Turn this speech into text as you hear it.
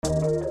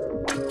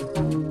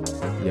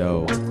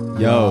Yo.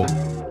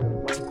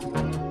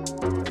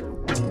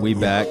 We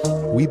back.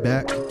 We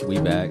back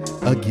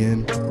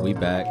Again. again, We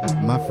back.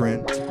 my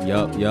friend.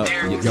 Yup.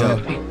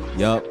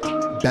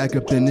 Back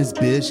up in this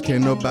bitch,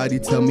 can't nobody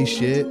tell me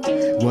shit.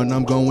 When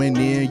I'm going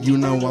in, you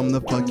know I'm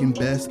the fucking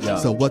best. Yeah.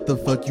 So what the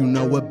fuck you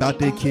know about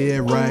the kid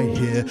right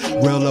here?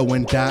 Rello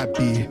and Dot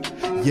B.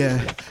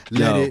 Yeah,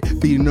 let Yo. it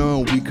be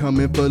known. We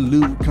coming for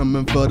loot,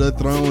 coming for the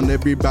throne.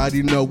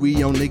 Everybody know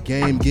we on the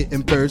game,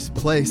 getting first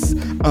place.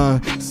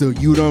 So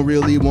you don't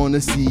really wanna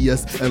see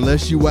us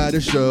unless you at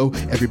a show.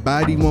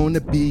 Everybody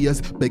wanna be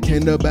us, but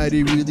can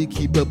nobody really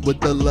keep up with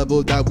the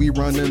level that we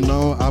running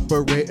on?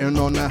 Operating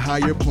on a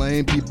higher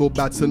plane. People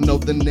about to know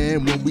the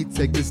name when we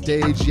take the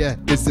stage. Yeah,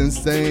 it's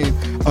insane.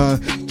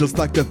 Just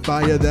like the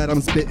fire that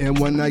I'm spitting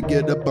when I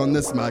get up on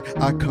this mic,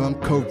 I come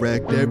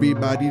correct.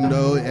 Everybody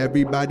know,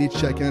 everybody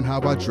checking how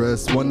I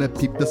dress. Wanna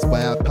peep the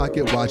swag,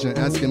 pocket watching,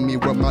 asking me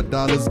where my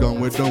dollars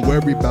going. Don't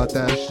worry about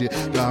that shit.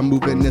 I'm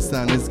moving this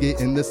silence,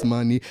 getting this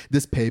money,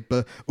 this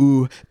paper.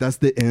 Ooh, that's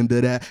the end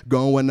of that.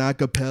 Going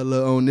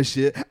acapella on the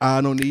shit.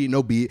 I don't need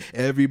no beat.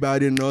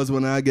 Everybody knows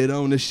when I get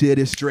on the shit,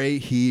 it's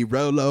straight heat.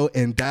 Rollo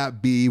and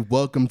Dot B.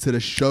 Welcome to the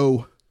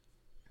show.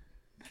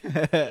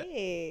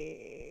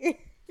 Hey.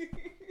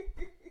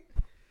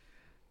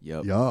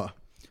 Yup. Yeah.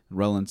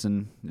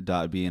 Rollinson,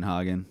 Dot B and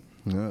Hagen.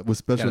 With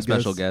special Got a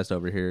special guests. guest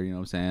over here, you know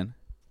what I'm saying?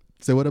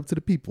 Say what up to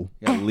the people.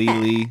 Got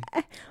Lily.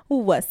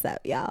 What's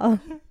up, y'all?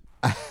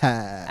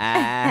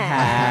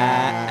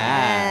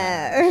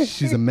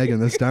 She's a Megan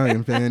Thee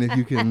Stallion fan, if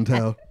you couldn't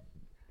tell.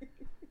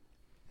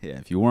 Yeah,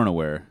 if you weren't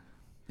aware.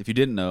 If you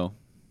didn't know,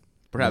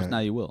 perhaps Right. now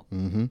you will.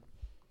 Mm-hmm.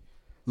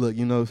 Look,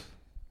 you know,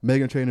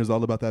 Megan Trainor's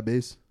all about that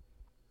bass.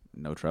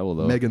 No trouble,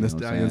 though. Megan you Thee know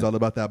what I'm Stallion's saying? all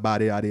about that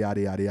body, yaddy,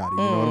 yaddy, yaddy, yaddy. You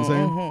know what I'm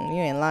saying? Mhm,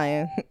 you ain't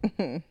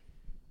lying.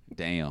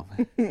 Damn.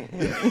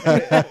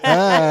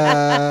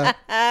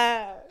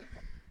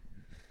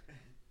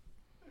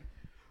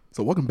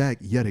 So welcome back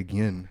yet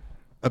again.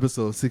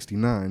 Episode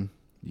 69.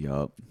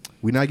 Yup.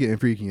 We're not getting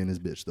freaky in this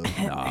bitch, though.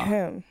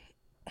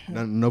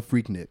 No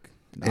freak Nick.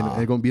 Nah.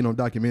 Ain't gonna be no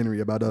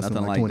documentary about us Nothing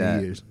in like like 20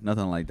 that. years.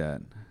 Nothing like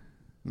that.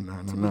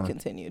 No. We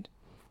continued.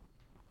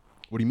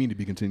 What do you mean to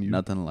be continued?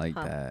 Nothing like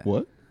that.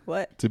 What?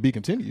 What? To be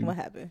continued? What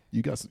happened?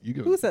 You got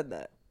Who said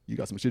that? You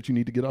got some shit you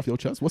need to get off your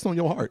chest? What's on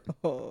your heart?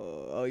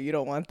 Oh, you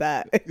don't want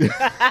that.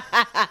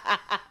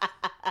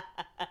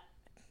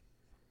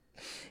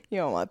 You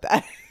don't want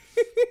that.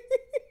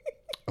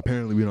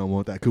 Apparently we don't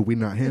want that. Could we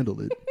not handle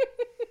it?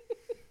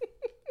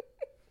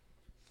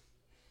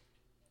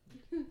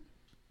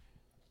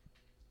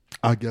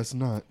 I guess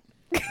not.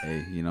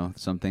 Hey, you know,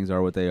 some things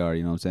are what they are,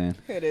 you know what I'm saying?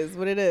 It is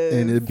what it is.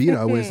 And it be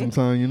that way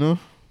sometimes, you know?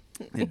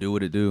 They do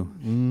what it do.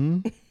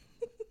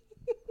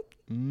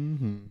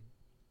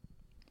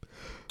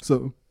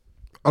 So,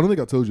 I don't think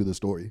I told you this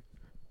story.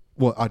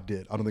 Well, I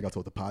did. I don't think I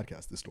told the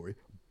podcast this story.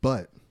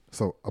 But,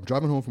 so I'm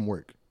driving home from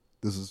work.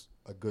 This is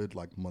a good,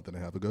 like, month and a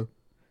half ago.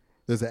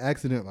 There's an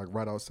accident, like,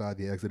 right outside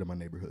the exit of my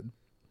neighborhood.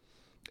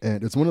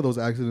 And it's one of those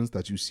accidents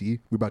that you see.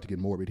 We're about to get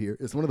morbid here.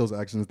 It's one of those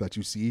accidents that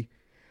you see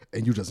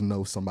and you just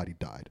know somebody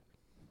died.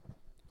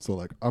 So,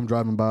 like, I'm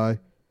driving by.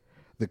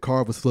 The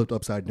car was flipped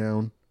upside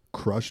down,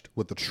 crushed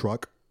with the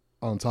truck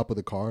on top of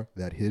the car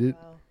that hit it.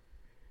 Wow.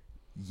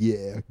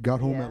 Yeah.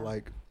 Got home Yeah. at,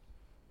 like,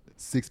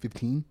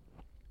 6:15.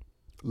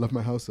 Left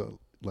my house at,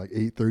 like,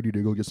 8:30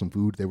 to go get some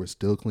food. They were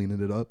still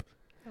cleaning it up.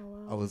 Oh,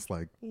 wow. I was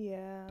like,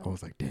 Yeah.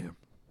 damn.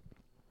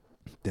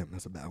 Damn,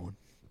 that's a bad one.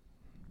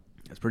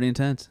 It's pretty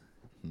intense.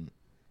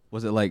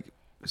 Was it like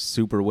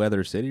super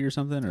weather city or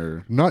something?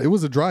 Or No, it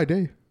was a dry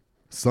day.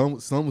 Sun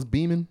was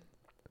beaming.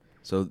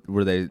 so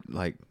were they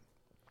like,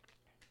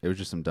 it was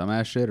just some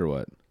dumbass shit or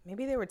what?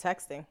 Maybe they were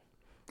texting.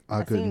 I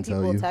I've couldn't seen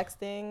tell people you.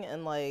 texting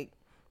and like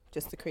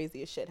just the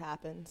craziest shit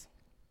happens.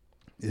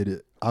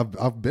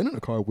 I've been in a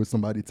car with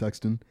somebody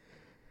texting,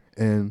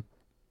 and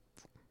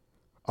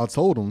I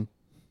told him,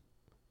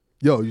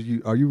 "Yo,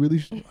 are you really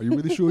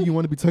sure you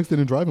want to be texting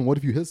and driving? What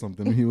if you hit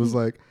something?" And he was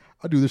like,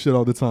 "I do this shit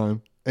all the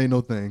time. Ain't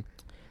no thing."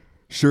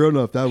 Sure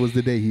enough, that was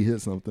the day he hit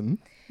something,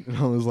 and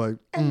I was like,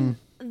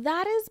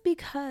 That is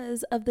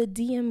because of the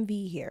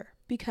DMV here.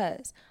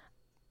 Because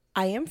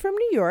I am from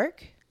New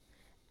York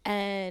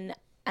and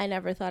I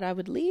never thought I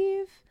would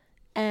leave.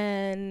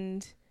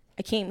 And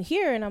I came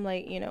here and I'm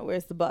like, you know,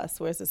 where's the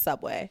bus? Where's the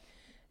subway?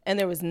 And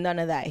there was none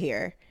of that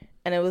here.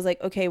 And it was like,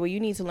 okay, well,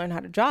 you need to learn how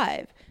to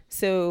drive.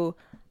 So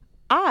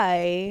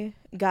I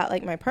got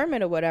like my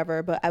permit or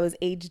whatever, but I was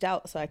aged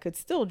out so I could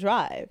still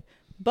drive.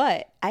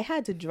 But I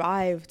had to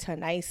drive to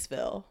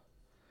Niceville.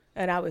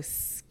 And I was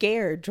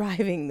scared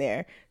driving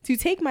there to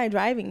take my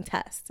driving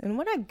test. And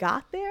when I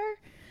got there,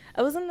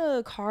 I was in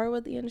the car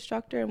with the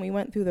instructor and we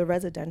went through the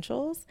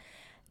residentials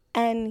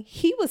and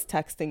he was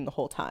texting the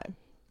whole time.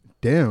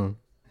 "Damn."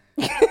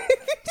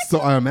 So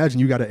I imagine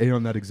you got an A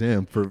on that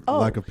exam for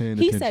lack of paying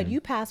attention. He said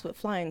you passed with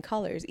flying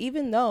colors.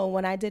 Even though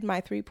when I did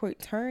my 3-point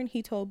turn,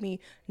 he told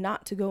me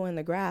not to go in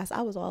the grass.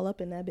 I was all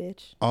up in that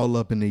bitch. All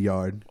up in the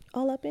yard.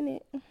 All up in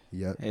it.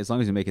 Yep. Hey, as long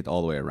as you make it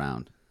all the way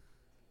around.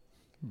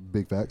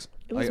 Big facts.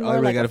 It was All more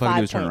you really like a gotta fucking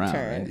do is 5 turn point around,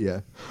 turn. right? Yeah.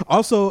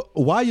 Also,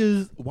 why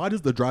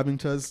does the driving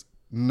test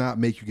not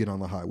make you get on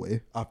the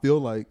highway? I feel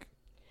like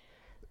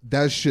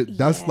that's Yeah.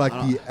 like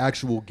the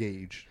actual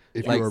gauge.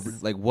 If Like, you're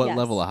like what Yes,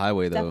 level of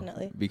highway though?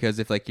 definitely. Because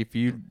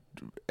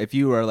if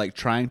you are like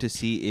trying to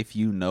see if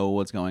you know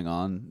what's going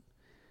on,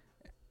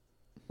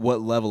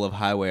 what level of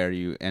highway are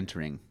you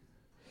entering?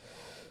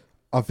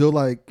 I feel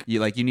like You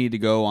need to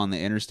go on the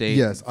interstate.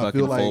 Yes, I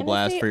fucking feel like- full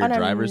blast for your On a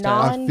driver's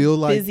test. I feel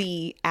like-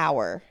 busy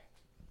hour.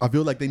 I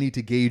feel like they need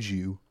to gauge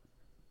you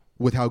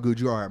with how good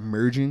you are at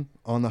merging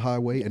on the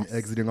highway and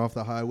exiting off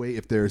the highway.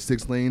 If there are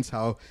 6 lanes,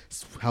 how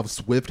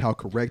swift, how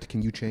correct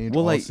can you change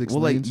all 6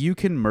 lanes? You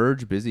can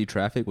merge busy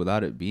traffic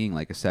without it being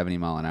like a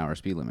 70-mile-an-hour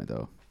speed limit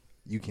though.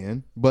 You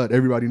can, but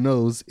everybody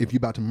knows if you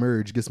about to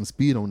merge, get some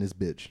speed on this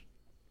bitch.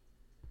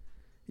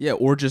 Yeah,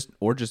 or just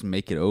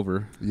make it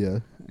over. Yeah.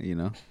 You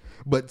know.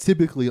 But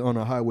typically on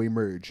a highway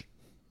merge,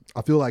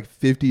 I feel like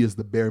 50 is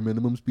the bare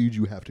minimum speed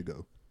you have to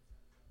go.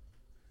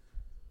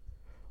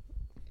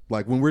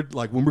 Like when we're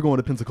going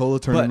to Pensacola,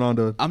 turning But on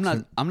to I'm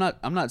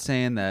not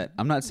saying that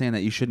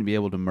you shouldn't be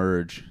able to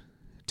merge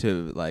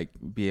to like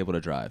be able to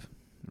drive,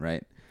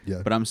 right?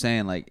 Yeah. But I'm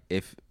saying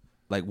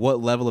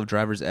what level of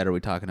driver's ed are we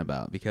talking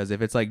about? Because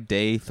if it's like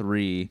day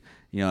 3,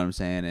 you know what I'm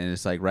saying, and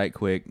it's like right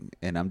quick,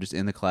 and I'm just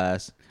in the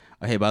class.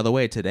 Oh, hey, by the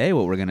way, today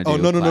what we're gonna do? Oh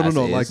no! Class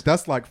Like is-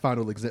 that's like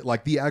final exam,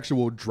 like the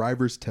actual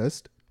driver's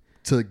test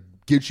to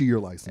get you your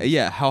license.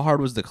 Yeah, how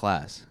hard was the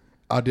class?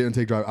 I didn't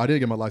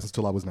get my license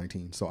till I was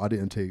 19, so I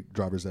didn't take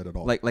driver's ed at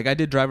all. Like I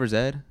did driver's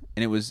ed,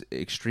 and it was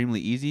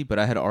extremely easy, but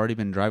I had already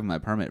been driving my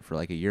permit for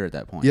like a year at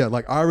that point. yeah,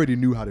 like I already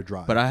knew how to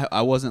drive. But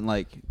I wasn't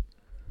like,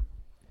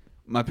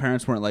 my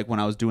parents weren't like, when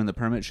I was doing the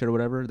permit shit or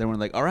whatever, they weren't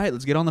like, all right,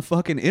 let's get on the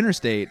fucking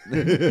interstate.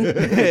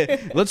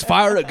 Let's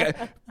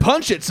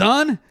punch it,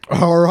 son.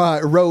 all right,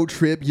 road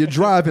trip, you're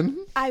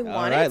driving. I All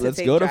wanted right, to let's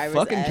take go to driver's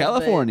fucking ed, but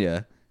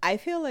California. I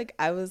feel like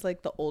I was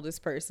like the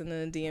oldest person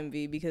in the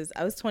DMV because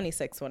I was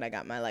 26 when I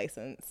got my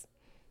license.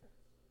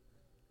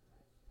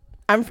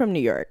 I'm from New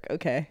York,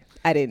 okay?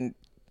 I didn't.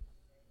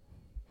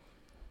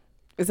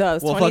 So I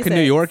was Well, 26. fucking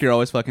New York, you're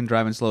always fucking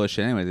driving slow as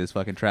shit anyway. There's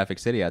fucking traffic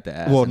city out the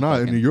ass. Well, and not in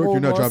fucking- New York. Well,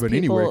 You're not most driving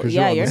anywhere people- because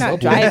yeah, you're you're on not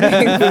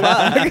the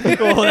subway. driving.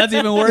 well, that's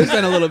even worse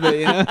than a little bit,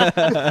 you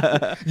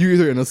know? You're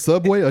either in a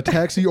subway, a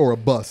taxi, or a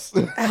bus.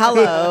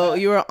 Hello,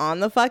 you were on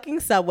the fucking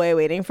subway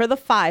waiting for the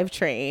 5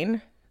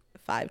 train.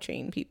 5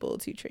 train people,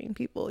 2 train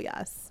people,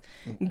 yes.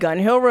 Gun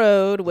Hill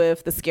Road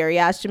with the scary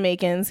ass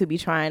Jamaicans who be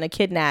trying to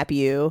kidnap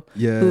you.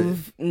 Yeah.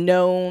 Who've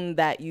known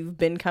that you've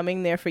been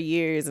coming there for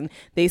years and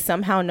they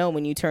somehow know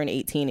when you turn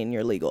 18 and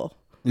you're legal.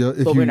 Yeah,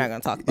 But we're not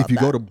gonna talk about If you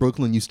go that. to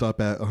Brooklyn, you stop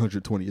at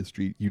 120th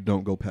Street. You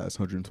don't go past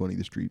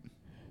 120th Street.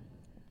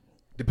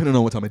 Depending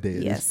on what time of day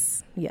it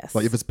is. Yes.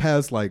 Like if it's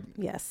past like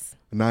Yes.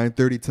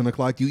 9:30, 10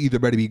 o'clock, you either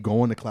better be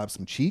going to clap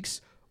some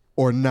cheeks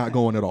or not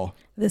going at all.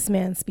 This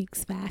man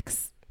speaks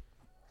facts.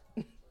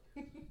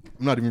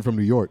 I'm not even from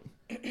New York.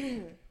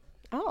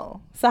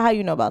 Oh. So how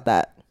you know about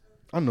that?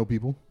 I know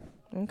people.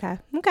 Okay.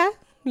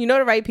 You know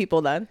the right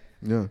people then.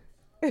 Yeah.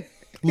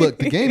 Look,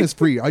 the game is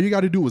free. All you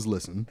got to do is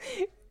listen.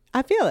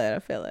 I feel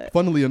it.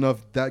 Funnily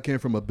enough, that came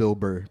from a Bill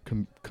Burr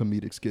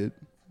comedic skit.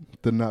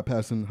 The not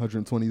passing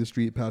 120th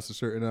Street past a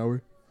certain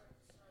hour.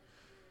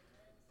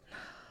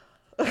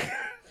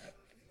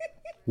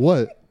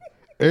 What?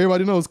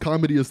 Everybody knows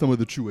comedy is some of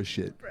the truest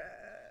shit.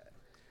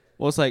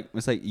 Well, it's like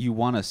you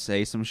want to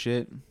say some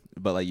shit,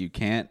 but like you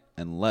can't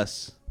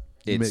unless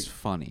it's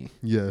funny.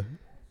 Yeah.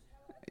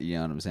 You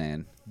know what I'm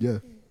saying? Yeah.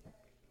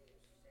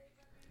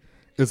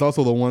 It's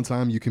also the one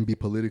time you can be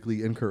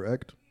politically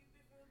incorrect.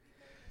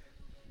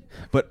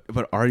 But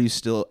are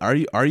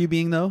you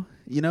being though?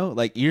 You know,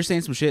 like you're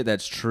saying some shit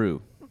that's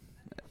true.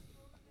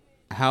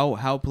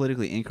 How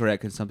politically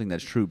incorrect can something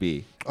that's true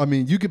be? I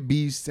mean, you could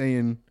be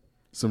saying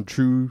some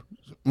true.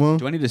 Well,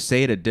 Do I need to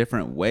say it a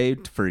different way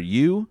for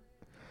you?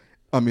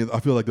 I mean, I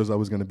feel like there's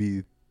always going to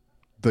be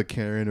the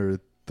Karen or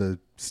the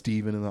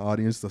Steven in the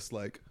audience that's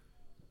like,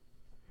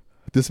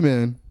 this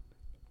man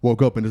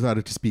woke up and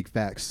decided to speak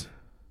facts,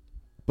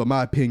 but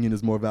my opinion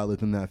is more valid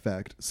than that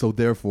fact, so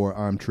therefore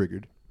I'm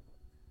triggered.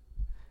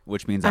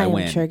 Which means I I am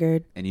win.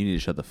 triggered. And you need to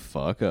shut the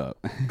fuck up.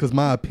 Because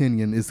my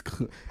opinion is,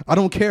 I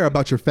don't care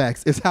about your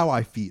facts. It's how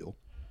I feel.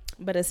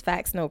 But it's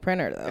facts, no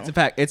printer though. It's a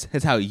fact.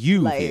 It's how you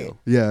Like- feel.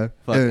 Yeah.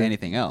 Fuck And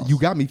anything else. You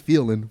got me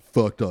feeling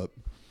fucked up.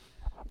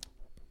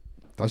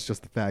 That's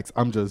just the facts.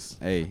 I'm just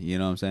Hey, you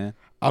know what I'm saying?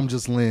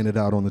 laying it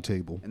out on the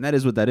table. And that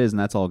is what that is, and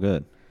that's all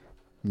good.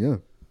 Yeah.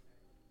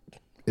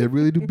 It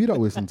really do be that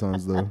way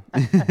sometimes though.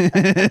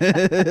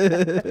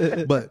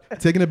 But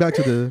taking it back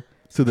to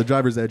the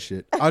driver's ed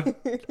shit.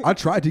 I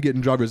tried to get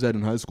in driver's ed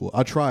in high school.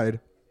 I tried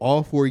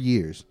all 4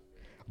 years.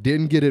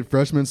 Didn't get it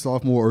freshman,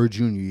 sophomore, or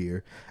junior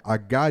year. I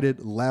got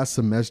it last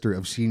semester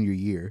of senior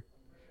year.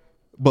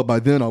 But by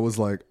then I was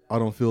like, I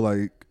don't feel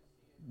like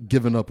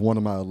giving up one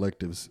of my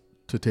electives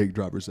to take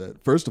driver's ed.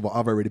 First of all,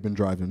 I've already been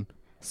driving,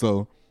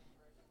 so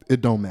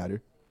it don't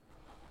matter.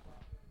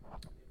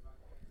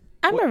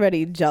 I'm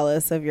already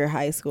jealous of your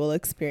high school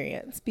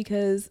experience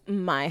because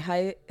my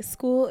high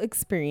school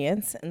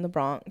experience in the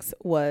Bronx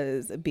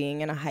was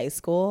being in a high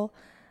school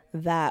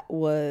that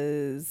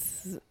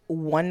was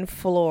one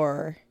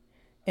floor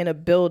in a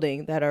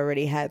building that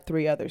already had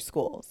 3 other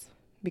schools.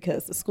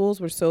 Because the schools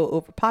were so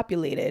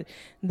overpopulated,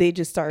 they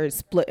just started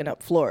splitting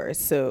up floors.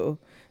 So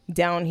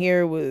down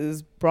here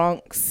was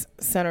Bronx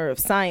Center of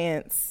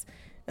Science,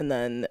 and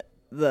then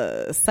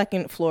the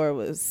second floor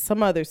was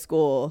some other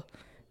school.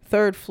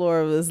 Third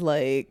floor was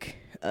like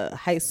a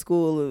high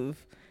school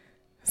of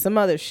some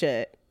other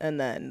shit. And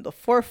then the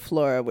 4th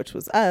floor, which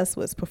was us,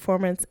 was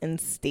performance and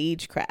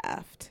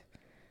stagecraft.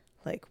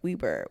 Like we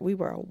were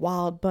a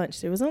wild bunch.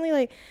 There was only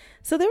like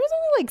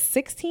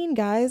 16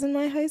 guys in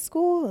my high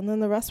school, and then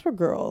the rest were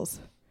girls.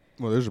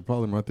 Well, there's a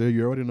problem right there.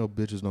 You already know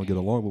bitches don't get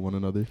along with one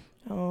another.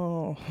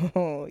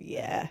 Oh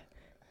yeah.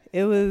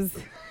 It was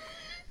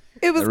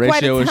The quite a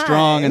ratio was time.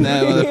 strong in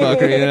that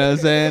motherfucker. You know what I'm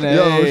saying?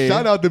 Yo, Hey.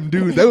 shout out them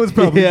dudes. They was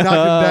probably Yeah.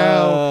 knocking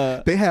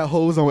down. They had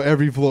hoes on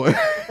every floor.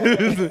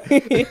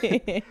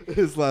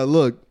 It's like,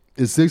 look,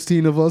 it's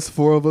 16 of us,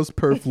 4 of us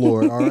per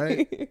floor. All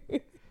right.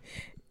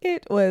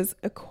 It was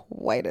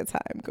quite a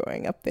time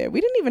growing up there.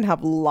 We didn't even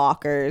have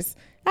lockers.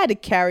 I had to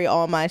carry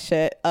all my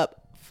shit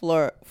up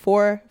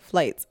 4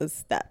 flights of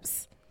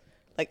steps.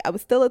 Like, I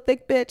was still a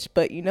thick bitch,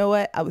 but you know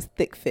what? I was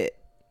thick fit.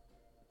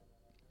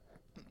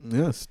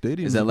 Yeah,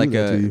 stadium. Is that like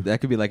that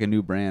could be like a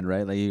new brand,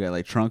 right? Like you got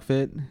like trunk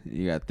fit,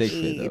 you got thick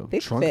fit though.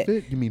 Thick trunk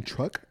fit? You mean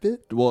truck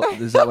fit? Well,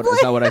 is that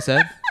what I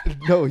said?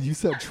 No, you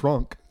said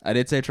trunk. I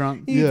did say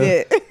trunk. You Yeah.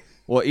 did.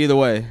 Well, either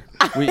way,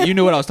 you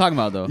knew what I was talking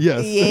about though.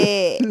 Yes.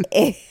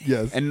 Yeah.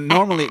 Yes. And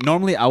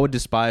normally I would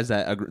despise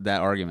that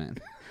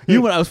argument. You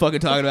know what I was fucking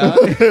talking about.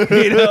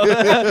 You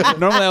know,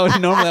 normally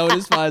I would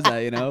despise that.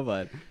 You know,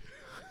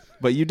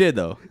 but you did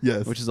though.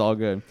 Yes. Which is all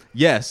good.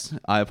 Yes,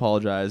 I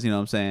apologize. You know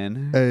what I'm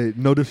saying? Hey,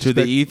 no To disrespect.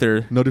 the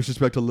ether. No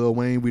disrespect to Lil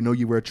Wayne. We know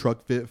you wear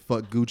truck fit.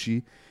 Fuck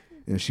Gucci.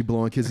 And she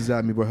blowing kisses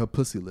at me with her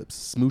pussy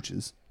lips.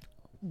 Smooches.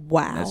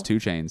 Wow. That's 2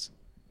 Chainz.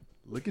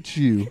 Look at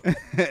you.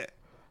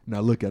 Now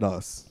look at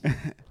us.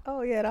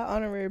 Oh, yeah, that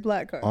honorary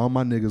black card. All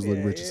my niggas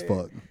look rich as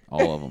fuck.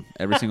 All of them.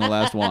 Every single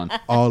last one.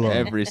 All of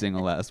them. Every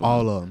single last one.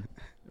 All of them.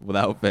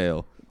 Without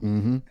fail.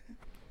 Mm-hmm.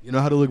 You know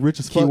how to look rich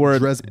as fuck? Keyword-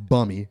 Dress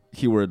bummy.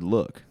 Keyword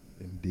look.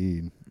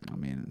 Indeed. I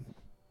mean,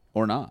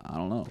 or not. I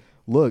don't know.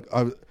 Look,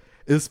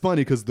 it's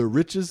funny because the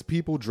richest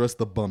people dress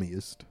the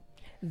bummiest.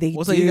 They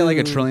What's like you got like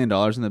 $1 do. trillion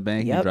in the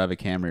bank and you Yep. drive a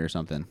Camry or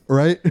something.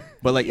 Right?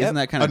 But like, Yep. isn't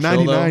that kind A of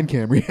chill 99 though?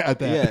 Camry at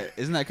that. Yeah,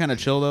 isn't that kind of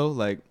chill though?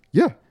 Like,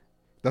 Yeah.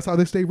 That's how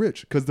they stay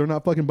rich because they're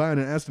not fucking buying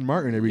an Aston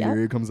Martin every Yep.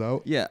 year it comes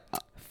out. yeah,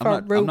 I'm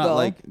not Frugal.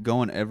 like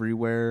going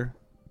everywhere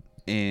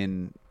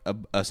in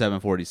a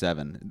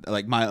 747,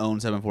 like my own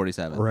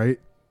 747. Right?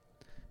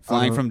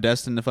 Flying don't- from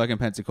Destin to fucking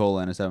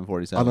Pensacola in a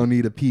 747. I don't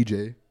need a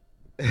PJ.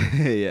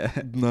 Yeah.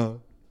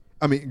 No.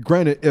 I mean,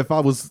 granted, if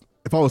I was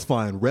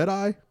flying red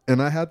eye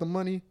and I had the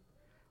money,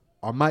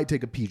 I might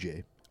take a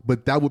PJ.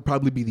 But that would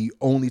probably be the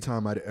only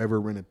time I'd ever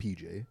rent a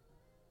PJ.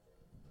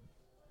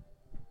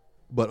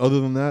 But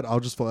other than that, I'll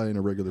just fly in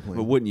a regular plane.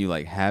 But wouldn't you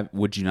like have?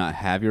 Would you not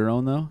have your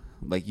own though?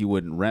 Like you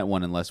wouldn't rent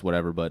one unless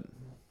whatever. But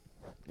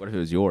what if it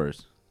was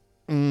yours?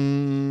 I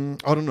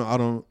don't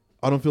know.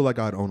 I don't feel like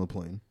I'd own a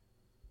plane.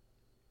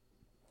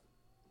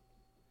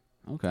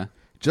 Okay.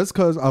 Just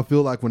because I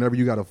feel like whenever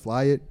you got to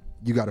fly it,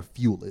 you got to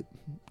fuel it.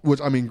 Which,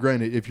 I mean,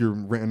 granted, if you're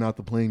renting out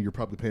the plane, you're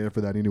probably paying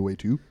for that anyway,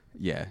 too.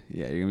 Yeah.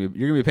 You're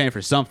gonna be paying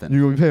for something.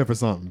 You're going to be paying for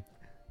something.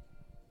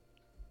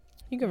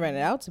 You can rent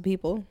it out to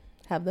people,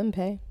 have them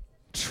pay.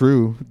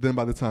 True. Then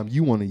by the time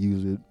you want to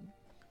use it,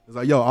 it's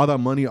like, yo, all that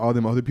money, all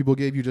them other people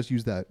gave you, just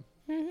use that.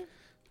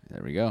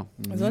 There we go.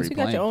 Because once you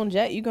got your own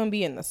jet, you're going to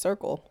be in the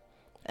circle.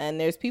 And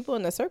there's people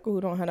in the circle who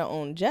don't have their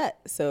own jet.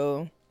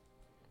 So,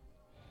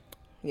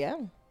 yeah.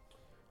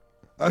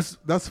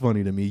 That's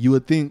funny to me. You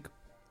would think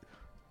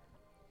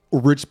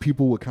rich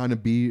people would kind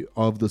of be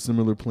of the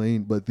similar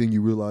plane, but then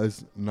you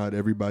realize not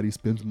everybody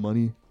spends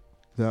money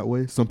that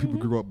way. Some people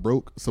grew up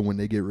broke, so when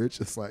they get rich,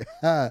 it's like,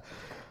 I'm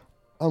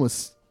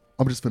just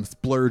gonna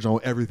splurge on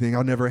everything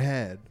I never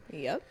had.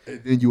 Yep.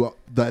 And then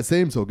that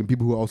same token,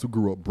 people who also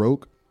grew up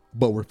broke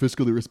but were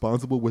fiscally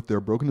responsible with their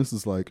brokenness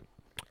is like,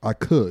 I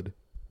could,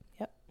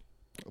 Yep.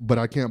 but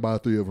I can't buy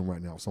 3 of them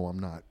right now, so I'm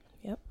not.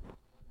 Yep.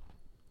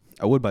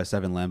 I would buy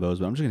 7 Lambos,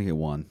 but I'm just gonna get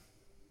one.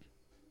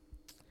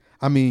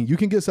 I mean, you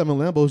can get 7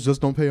 Lambos,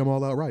 just don't pay them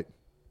all outright.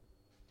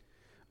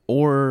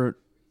 Or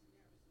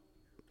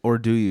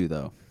do you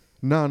though?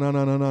 No.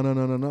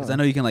 Because I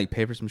know you can like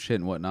pay for some shit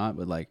and whatnot,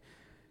 but like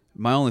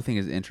my only thing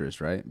is interest,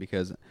 right?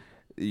 Because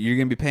you're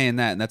gonna be paying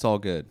that, and that's all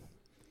good.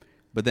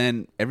 But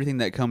then everything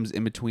that comes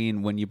in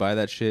between when you buy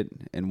that shit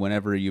and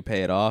whenever you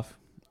pay it off,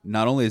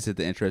 not only is it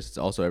the interest, it's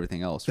also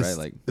everything else, right?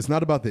 Like It's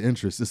not about the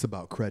interest, it's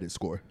about credit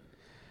score.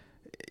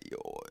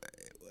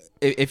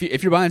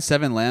 if you're buying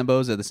 7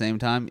 Lambos at the same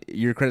time,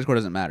 your credit score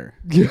doesn't matter.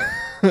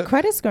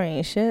 Credit score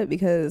ain't shit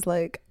because,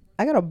 like,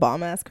 I got a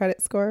bomb ass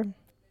credit score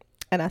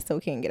and I still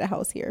can't get a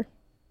house here.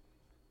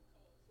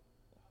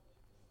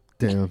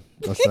 Damn,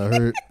 that's that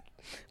hurt.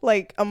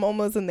 Like I'm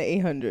almost in the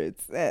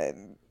 800s,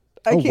 and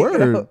I Oh, can't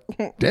word.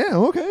 get out. Damn,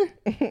 okay.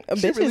 A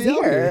She bitch really is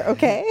out here. here.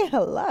 Okay,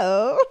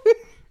 hello.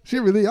 She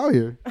really out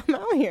here. I'm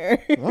out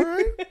here. All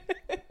right.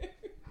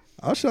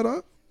 I'll shut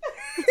up.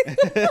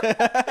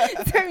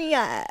 Turn me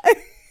on.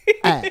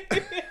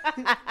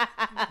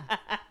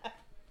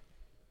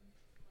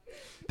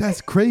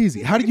 That's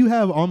crazy. How do you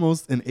have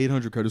almost an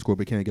 800 credit score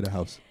but can't get a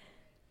house?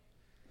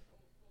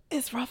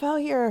 It's rough out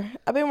here.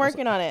 I've been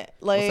working on it.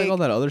 It's like all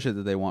that other shit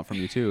that they want from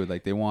you too.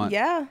 Like they want,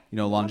 Yeah. you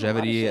know, They want a lot of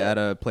longevity shit. at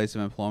a place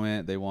of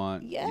employment. They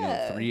want,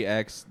 Yeah.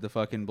 3x the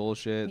fucking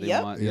bullshit. They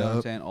Yep. want, you know what I'm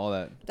Yep. saying? All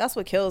that. That's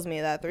what kills me.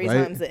 That three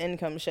Right? times the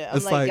income shit. I'm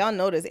It's like, like, y'all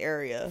know this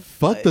area.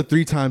 Fuck Like, the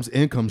 3 times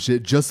income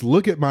shit. Just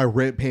look at my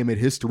rent payment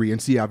history and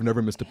see I've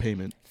never missed a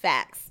payment.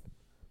 Facts.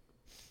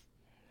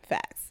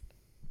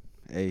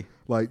 Hey,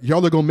 Like,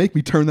 y'all are going to make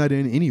me turn that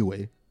in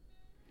anyway.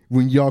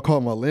 When y'all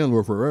call my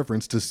landlord for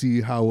reference to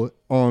see how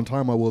on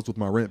time I was with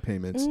my rent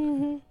payments.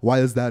 Why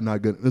is that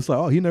not good? It's like,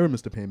 oh, he never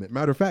missed a payment.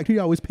 Matter of fact, he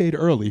always paid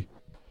early.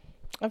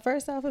 And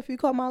first off, if you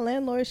call my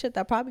landlord shit,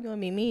 that probably gonna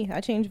be me. I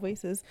change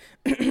voices.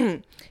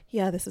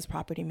 Yeah, this is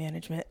property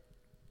management.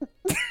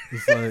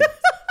 It's like,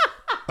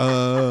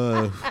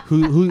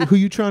 who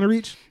you trying to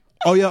reach?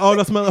 Oh yeah, oh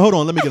that's my. Hold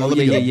on, let me get. Let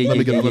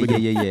me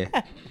get.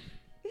 yeah.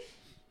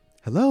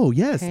 Hello,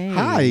 yes, Hey,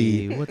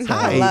 hi, what's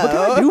hi. up? What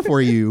can I do for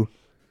you?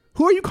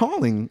 Who are you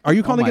calling? Are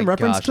you calling my in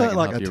reference gosh, I to can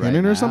like a help you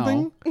tenant right or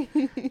something?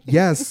 now.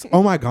 Yes.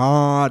 Oh my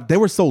God, they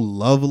were so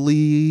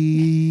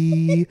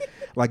lovely.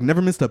 Like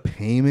never missed a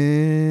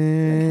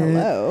payment.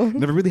 Hello.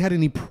 Never really had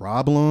any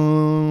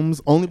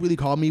problems. Only really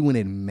called me when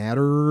it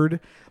mattered.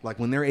 Like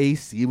when their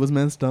AC was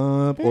messed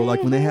up, or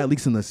like when they had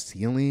leaks in the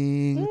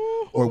ceiling,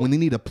 or when they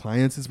need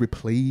appliances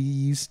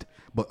replaced.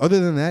 But other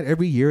than that,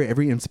 every year,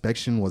 every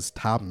inspection was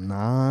top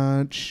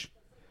notch.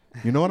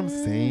 You know what I'm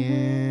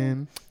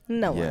saying?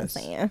 No what I'm Yes.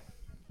 saying.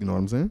 You know what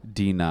I'm saying?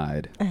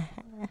 Denied.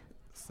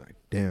 It's like,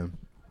 damn.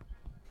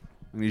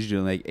 I need you to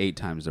do like 8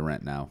 times the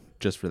rent now,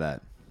 just for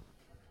that.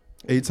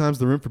 8 times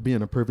the rent for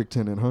being a perfect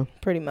tenant, huh?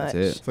 Pretty much. That's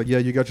it. It's like, yeah,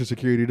 you got your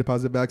security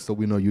deposit back, so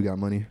we know you got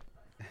money.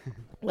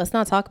 Let's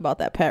not talk about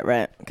that pet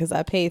rent because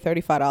I pay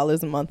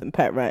 $35 a month in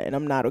pet rent and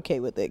I'm not okay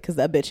with it because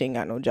that bitch ain't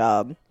got no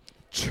job.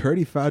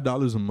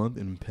 $35 a month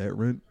in pet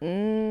rent?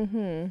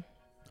 Mm-hmm.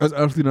 That's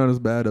actually not as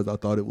bad as I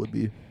thought it would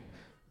be.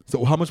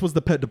 So how much was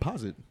the pet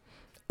deposit?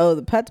 Oh,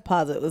 the pet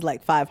deposit was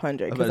like $500 I was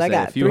because about to I say,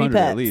 got a few 3 hundred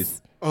pets. at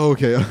least. Oh,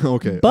 okay,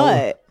 okay.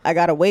 But I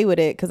got away with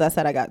it because I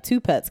said I got 2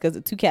 pets because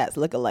the 2 cats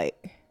look alike.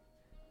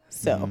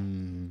 So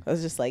I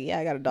was just like, yeah,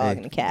 I got a dog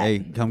and a cat. Hey,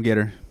 come get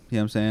her. You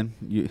know what I'm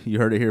saying? You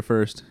heard it here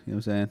first. You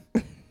know what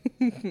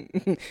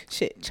I'm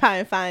Shit, try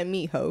and find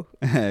me, ho.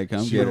 saying?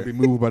 Come She'll get her. be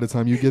moved by the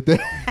time you get there.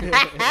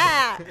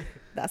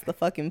 That's the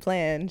fucking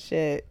plan.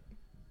 Shit.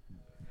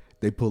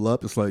 They pull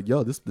up. It's like,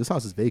 yo, this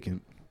house is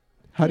vacant.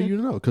 How do you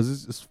know?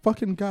 Because it's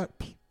fucking got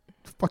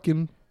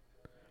fucking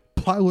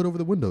plywood over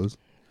the windows.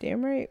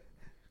 Damn right.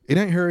 It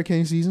ain't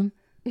hurricane season.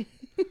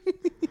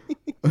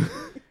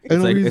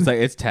 It's like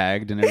it's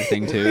tagged and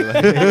everything too.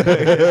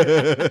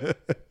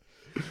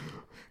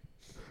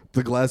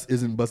 The glass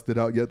isn't busted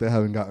out yet. They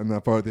haven't gotten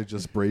that far. They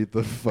just sprayed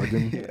the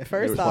fucking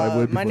First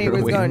plywood off, my before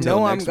neighbor's they- gonna until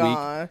know I'm next week.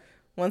 gone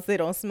once they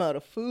don't smell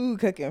the food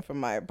cooking from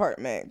my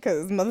apartment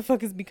because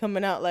motherfuckers be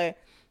coming out like,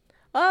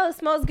 oh, it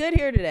smells good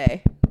here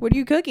today. What are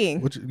you cooking?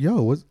 What's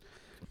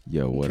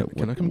Yo, what?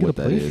 Can I come get a what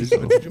that plate? is?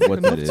 Did you make What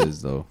a that note?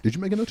 is though? Did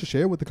you make a note to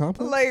share with the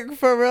complex? Like,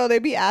 for real, they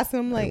be asking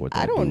them, like, what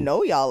I that don't do?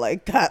 know y'all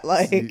like that.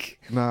 Like, See,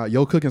 nah,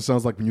 your cooking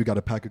sounds like when you got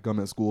a pack of gum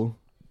at school.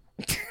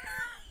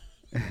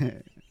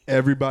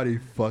 Everybody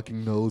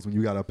fucking knows when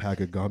you got a pack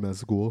of gum at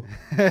school.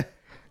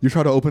 You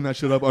try to open that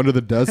shit up under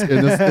the desk,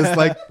 and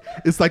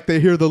it's like they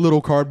hear the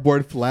little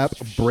cardboard flap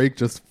break.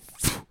 Just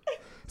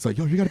it's like,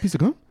 yo, you got a piece of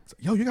gum? It's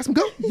like, yo, you got some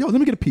gum? Yo, let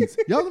me get a piece.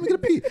 Yo, let me get a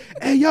piece.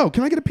 Hey, yo,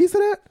 can I get a piece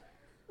of that?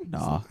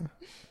 Nah,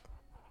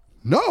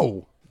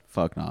 No,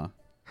 fuck nah.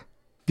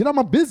 get out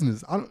my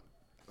business.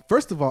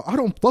 First of all, I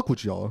don't fuck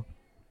with y'all.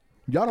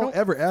 Y'all don't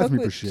ever ask fuck me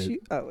for with shit.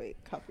 you- Oh, wait.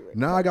 Copyright.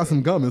 Now I got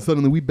some gum, and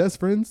suddenly we best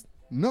friends.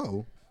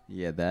 No.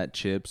 Yeah, that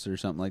chips or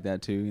something like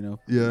that too. You know,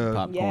 Yeah.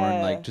 popcorn,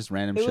 Yeah. like just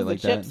random It shit was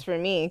like the that. chips for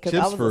me because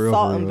Chips I was for a real,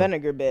 salt for and real.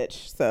 vinegar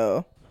bitch.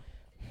 So,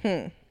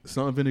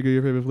 Salt and vinegar,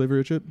 your favorite flavor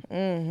of chip?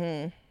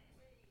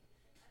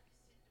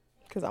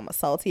 because I'm a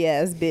salty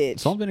ass bitch.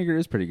 Salt and vinegar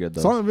is pretty good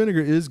though. Salt and vinegar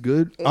is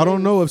good. I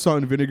don't know if salt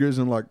and vinegar is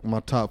in like my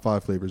top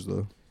 5 flavors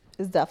though.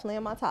 It's definitely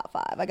in my top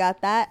 5. I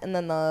got that, and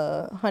then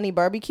the honey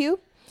barbecue,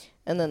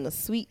 and then the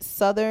sweet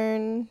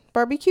southern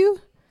barbecue,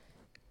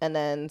 and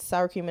then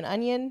sour cream and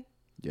onion.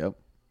 Yep,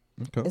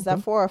 Okay. Is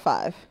that 4 or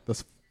 5?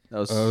 That's that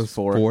was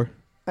 4. 4.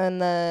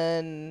 And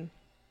then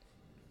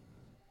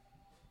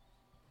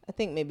I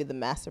think maybe the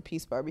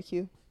masterpiece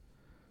barbecue.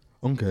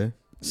 Okay.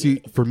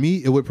 See, for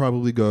me, it would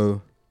probably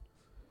go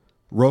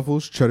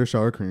Ruffles cheddar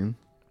sour cream.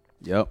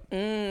 Yep.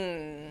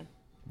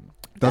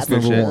 That's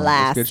good number shit. one.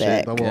 That's good shit.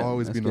 Classic. That will Yeah,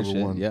 always be that's good number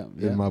shit. one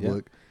Yeah, in my yeah.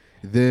 book.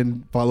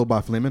 Then followed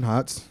by Flamin'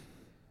 Hots.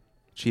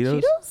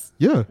 Cheetos. Cheetos?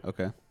 Yeah,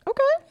 Okay.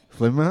 Okay.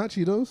 Flamin' Hot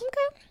Cheetos.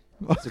 Okay.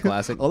 It's a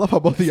classic. I love how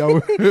both of y'all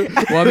were. Well,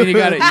 I mean, you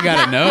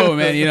gotta know,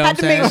 man. You know what I'm Had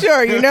to saying? make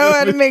sure. You know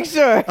how to make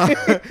sure.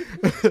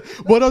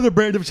 What other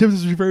brand of chips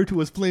is referred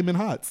to as Flamin'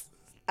 Hots?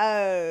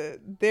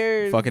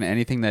 There's Fucking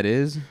anything that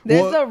is.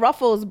 there's What? a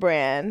Ruffles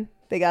brand.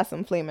 They got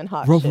some flaming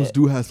hot Ruffles shit.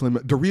 do have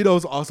Flamin'.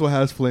 Doritos also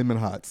has Flamin'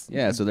 Hots.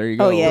 Yeah, so there you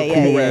go. Oh, yeah, yeah.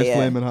 Cool Ranch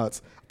Flamin'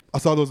 Hots. I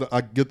saw those.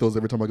 I get those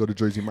every time I go to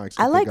Jersey Mike's.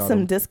 I if they like got some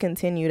 'em.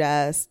 discontinued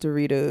ass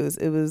Doritos.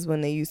 It was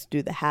when they used to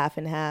do the half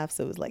and half,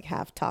 so it was like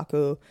half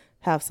taco,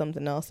 half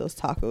something else. Those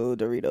taco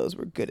Doritos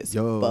were good as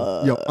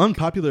fuck. Yo,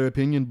 unpopular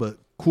opinion, but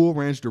Cool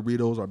Ranch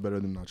Doritos are better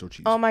than nacho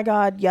cheese. Oh my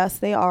god, yes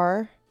they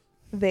are.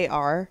 They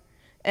are.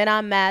 And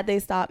I'm mad they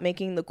stopped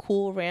making the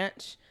Cool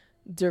Ranch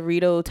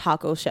Dorito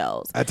taco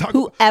shells. At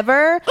Taco-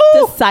 Whoever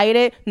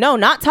decided, no,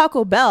 not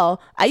Taco Bell.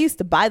 I used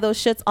to buy those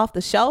shits off the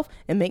shelf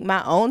and make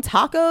my own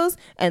tacos.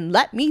 And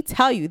let me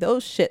tell you,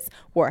 those shits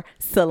were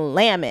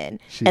slamming.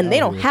 She And they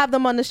out don't here. have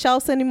them on the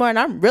shelves anymore. And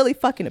I'm really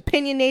fucking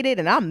opinionated.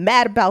 And I'm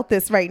mad about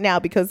this right now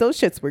because those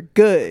shits were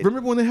good.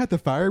 Remember when they had the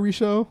fiery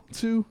show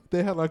too?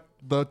 They had like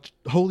the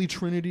holy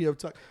trinity of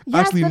Yes,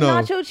 actually the no.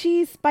 nacho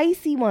cheese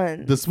spicy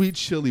ones. The sweet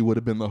chili would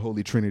have been the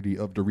holy trinity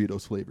of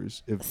Doritos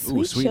flavors. If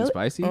Ooh, sweet and chili-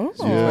 spicy. Oh,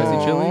 Sweet and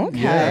spicy chili. okay.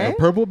 yeah, the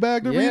purple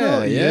bag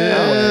Dorito.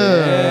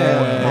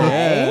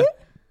 Okay.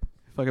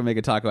 Fucking make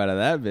a taco out of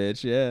that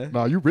bitch. Yeah.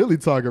 Nah, you really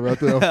talking about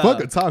that?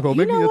 Fuck a taco.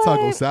 Make You me know a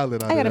taco what?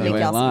 salad out I of gotta that. make You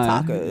y'all ain't some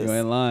lying. tacos. You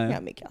ain't lying. I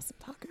gotta make y'all some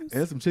tacos.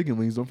 And some chicken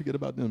wings. Don't forget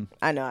about them.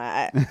 I know.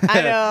 I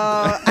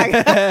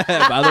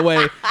know. By the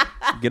way,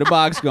 get a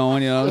box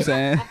going. You know what I'm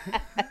saying?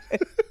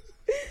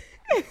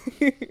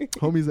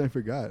 Homies ain't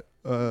forgot.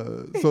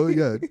 So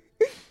yeah,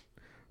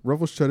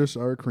 Ruffles cheddar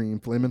sour cream,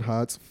 Flamin'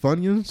 Hots,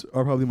 Funyuns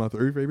are probably my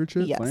third favorite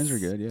chips. Yes. Funyuns are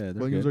good. Yeah, they're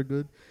Funyuns good. are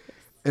good.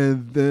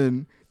 And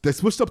then they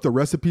switched up the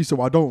recipe,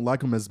 so I don't like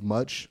them as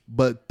much.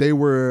 But they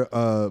were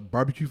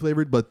barbecue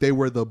flavored, but they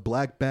were the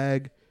black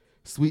bag,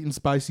 sweet and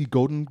spicy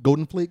golden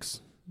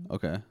flakes.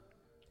 Okay.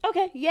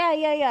 Okay.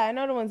 Yeah. I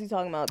know the ones you're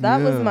talking about.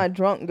 That was Yeah. my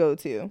drunk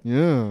go-to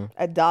Yeah.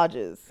 at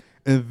Dodges.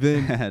 And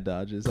then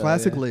Dodges. oh,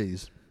 classic yeah.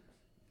 Lay's.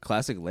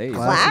 Classic Lay's.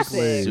 Classic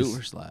Lay's.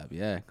 Super slab.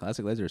 Yeah.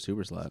 Classic Lay's are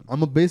super slab.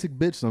 I'm a basic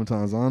bitch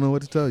sometimes. I don't know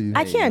what to tell you.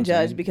 I you know can't what I'm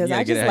judge saying? because You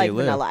gotta I get it just how like you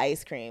live. vanilla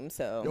ice cream.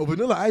 So Yo,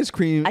 vanilla ice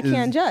cream I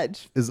can't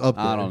judge. is up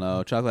there. I don't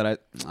know.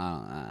 Chocolate. Yeah,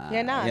 nah,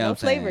 you know no what I'm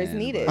flavor is saying?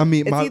 needed. I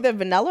mean, it's my- either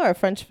vanilla or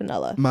French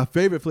vanilla. My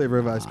favorite flavor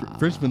of ice cream,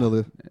 French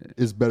vanilla,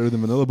 is better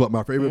than vanilla. But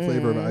my favorite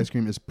flavor of ice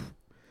cream is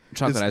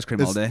Chocolate it's- ice cream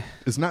all it's- day.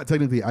 It's not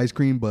technically ice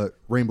cream, but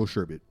rainbow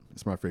sherbet.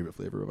 It's my favorite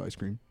flavor of ice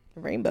cream.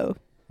 Rainbow.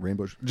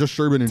 Just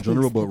sherbet in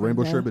general, but Tasty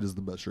rainbow vanilla. sherbet is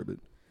the best sherbet.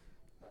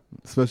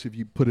 Especially if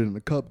you put it in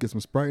a cup, get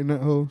some Sprite in that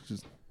hoe.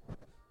 Just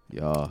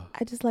Yeah.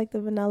 I just like the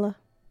vanilla.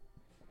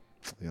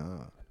 yeah.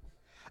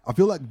 I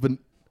feel like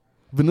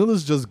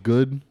vanilla's just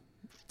good,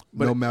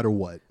 But- no matter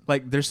what.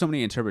 Like, there's so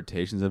many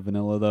interpretations of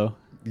vanilla, though.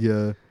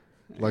 Yeah,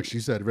 like she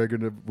said,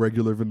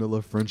 regular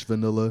vanilla, French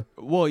vanilla.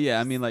 Well, yeah,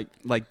 I mean,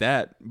 like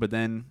that, but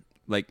then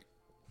like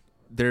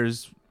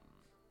there's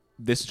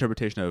this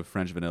interpretation of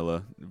French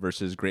vanilla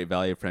versus Great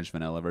Value French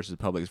vanilla versus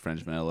Publix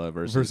French vanilla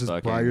versus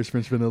fucking Breyer's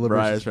French vanilla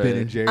Breyer's versus Ben French-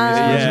 and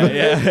Jerry's.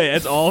 yeah, yeah,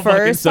 it's all fucking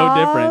First so off,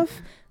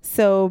 different.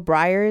 So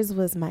Breyers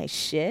was my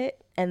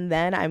shit, and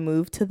then I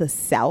moved to the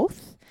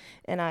South,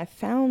 and I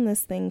found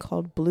this thing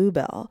called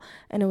Bluebell,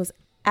 and it was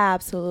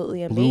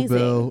absolutely amazing.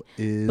 Bluebell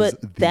is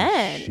But the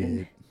then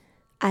shit.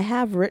 I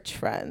have rich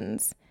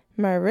friends.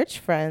 My rich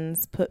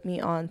friends put me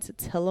on to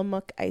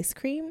Tillamook ice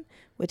cream,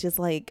 which is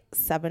like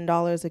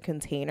 $7 a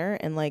container.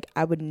 And like,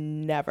 I would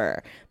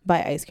never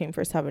buy ice cream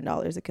for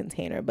 $7 a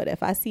container. But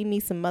if I see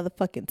me some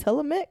motherfucking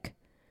Tillamook,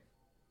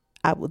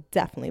 I will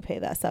definitely pay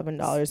that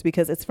 $7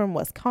 because it's from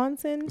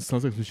Wisconsin.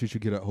 Sounds like what you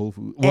should get at Whole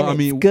Foods. And Well, I it's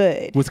mean,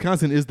 good.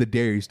 Wisconsin is the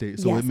dairy state,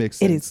 so Yes, it makes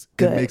sense. it is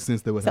good. It makes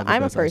sense that would So have the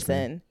I'm a best ice cream.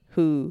 person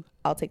who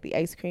I'll take the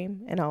ice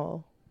cream and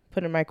I'll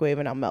put it in the microwave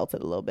and I'll melt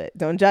it a little bit.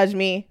 Don't judge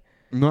me.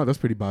 No, that's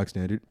pretty box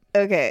standard.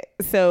 Okay,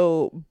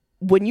 so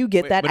when you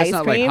get that but ice it's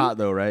not cream, like hot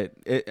though, right?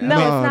 no, it's No,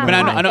 not. But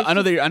I hot. know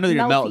It's that you're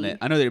melting melty. it.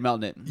 I know that you're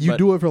melting it. You but-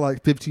 do it for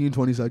like 15,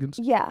 20 seconds.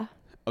 Yeah,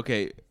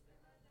 Okay.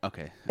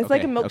 it's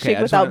like a milkshake Okay, I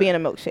just without wanna- being a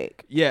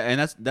milkshake. Yeah,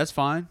 and that's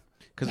fine.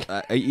 Because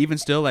I even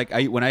still like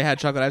when I had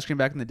chocolate ice cream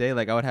back in the day,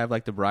 like I would have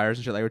like the Breyers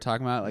and shit like we were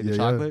talking about, like Yeah, the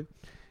yeah. chocolate,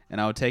 and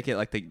I would take it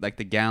like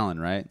the gallon,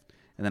 right?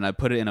 And then I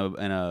put it in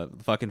a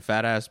fucking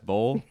fat ass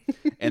bowl,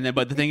 and then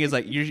but the thing is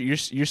like you're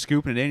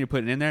scooping it in, you're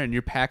putting it in there, and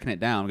you're packing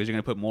it down because you're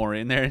gonna put more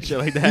in there and shit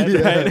like that.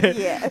 Yeah. Right?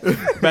 Yeah,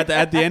 But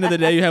at the end of the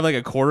day, you have like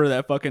a quarter of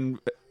that fucking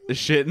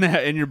shit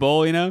in your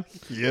bowl, you know.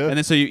 Yeah. And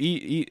then so you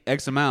eat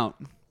X amount,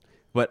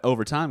 but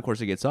over time, of course,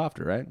 it gets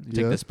softer, right? You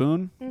take Yeah. the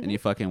spoon and you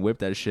fucking whip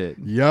that shit.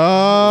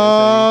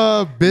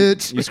 Yeah,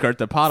 bitch. You skirt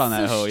the pot on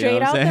that hoe. You know straight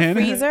what out I'm saying?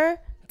 the freezer.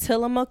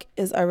 Tillamook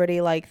is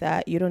already like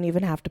that. You don't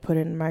even have to put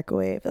it in the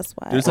microwave. That's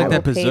why Dude, it's like I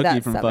that will pay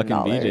Pizookie from fucking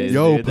 $7. BJ's.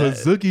 Yo, dude, that-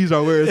 Pizookies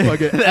are where it's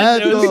fucking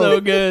That at. shit was though.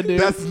 so good,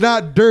 dude. That's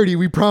not dirty,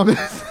 we promise.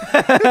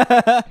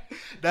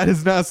 That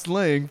is not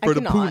slang I for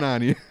the cannot.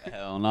 punani.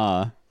 Hell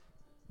nah.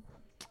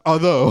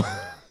 Although,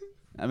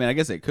 I mean, I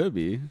guess it could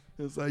be.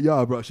 It's like,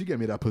 y'all, bro, she gave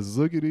me that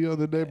Pazuki the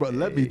other day, bro.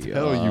 Let me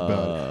tell you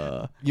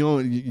about it.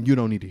 You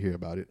don't need to hear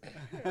about it.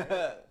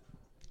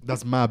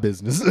 That's my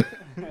business.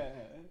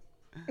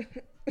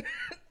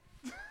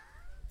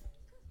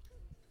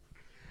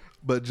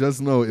 But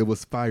just know it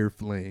was Fire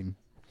Flame.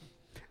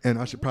 And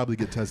I should probably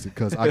get tested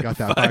because I got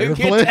that Fire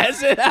Flame.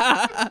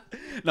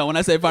 No, when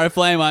I say Fire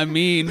Flame, I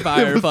mean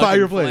Fire It was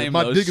Fire Flame. Flame.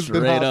 My dick has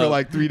been hot for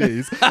like 3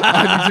 days.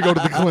 I need to go to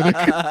the clinic.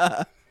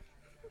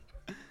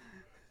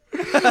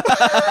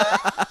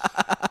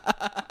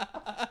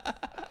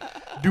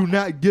 Do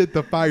not get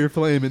the Fire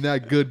Flame and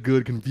that good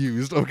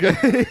confused,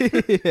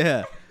 okay?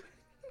 Yeah.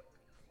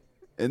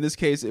 In this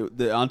case,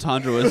 the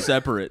entendre was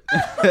separate. I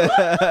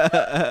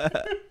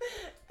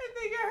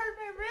think I hurt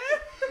my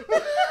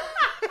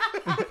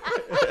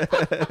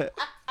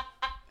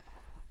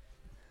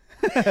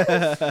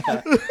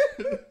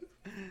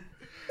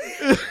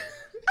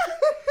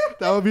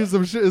That would be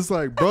some shit. It's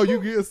like, bro,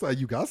 you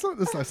got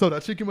something? It's like, so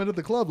that chick you met at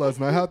the club last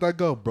night, how'd that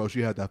go? Bro,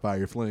 she had that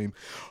Fire Flame.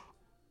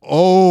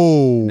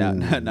 Oh.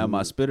 Now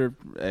my spitter,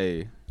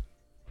 hey.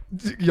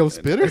 Yo,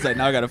 spitter? It's like,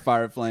 now I got a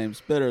Fire Flame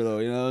spitter, though.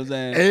 You know what I'm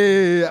saying?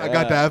 Hey, I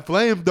got that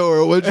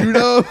flamethrower. What you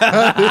know?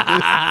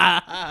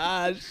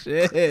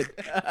 Shit.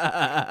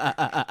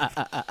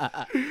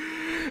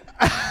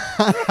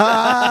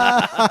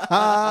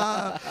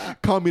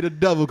 Call me the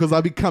devil because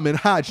I be coming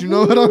hot. You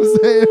know what I'm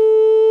saying?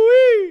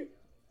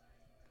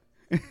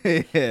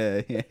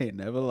 Yeah, he ain't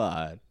never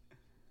lied.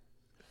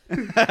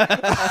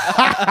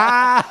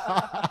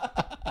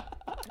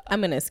 I'm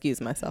going to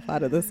excuse myself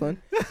out of this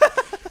one.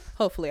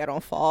 Hopefully I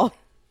don't fall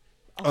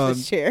off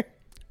this chair.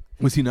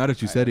 Well, see, now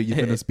that you said it, you're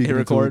going to speak it into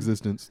record.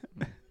 existence.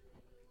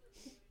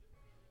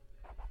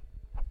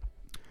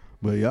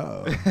 But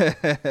yeah.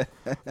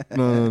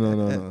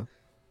 No.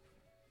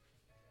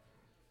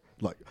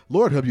 Like,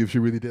 Lord help you if she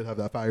really did have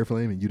that Fire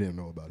Flame and you didn't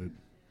know about it.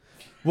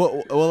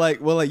 Well,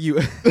 like you.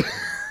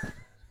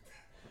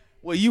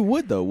 Well, you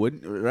would though,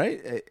 wouldn't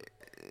right?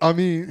 I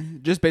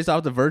mean, just based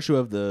off the virtue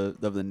of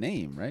the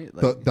name, right?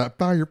 Like, that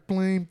Fire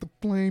Flame, the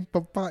flame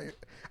for fire.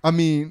 I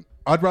mean,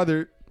 I'd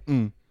rather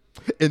in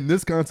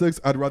this context,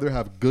 I'd rather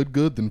have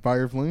good than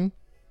Fire Flame.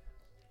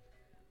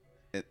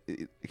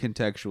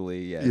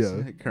 Contextually, yes.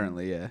 Yeah.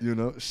 Currently, yeah. You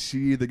know,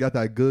 she either got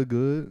that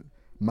good,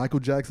 Michael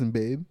Jackson,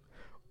 babe,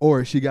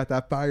 or she got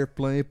that Fire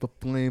Flame for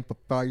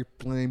fire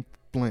flame.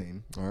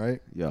 All right.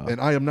 Yeah. And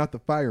I am not the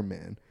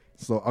fireman,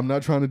 so I'm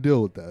not trying to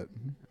deal with that.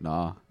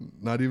 Nah.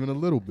 Not even a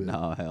little bit.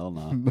 No, hell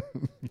no.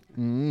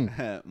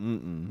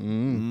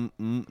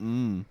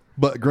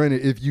 But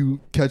granted, if you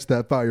catch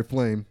that Fire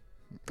Flame,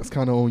 that's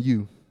kind of on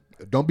you.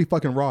 Don't be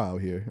fucking raw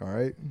out here. All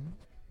right.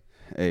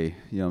 Hey,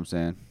 you know what I'm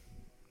saying?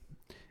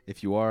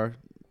 If you are,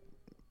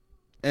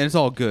 and it's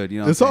all good,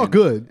 you know. It's all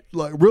good.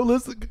 Like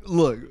realistically,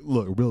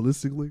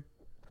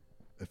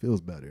 it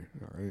feels better.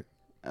 All right.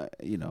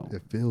 You know,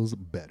 it feels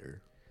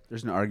better.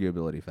 There's an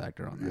arguability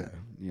factor on that. Yeah.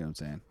 You know what I'm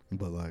saying?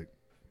 But like,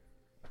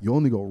 you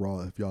only go raw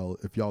if y'all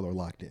are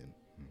locked in.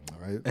 All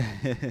right.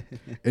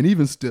 And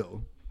even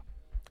still,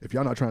 if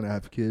y'all not trying to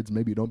have kids,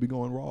 maybe don't be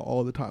going raw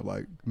all the time.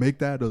 Like, make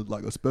that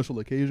a special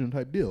occasion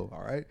type deal.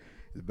 All right.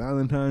 It's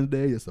Valentine's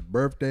Day. It's a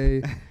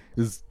birthday.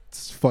 It's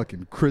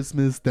fucking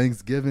Christmas,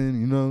 Thanksgiving.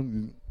 You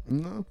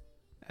know.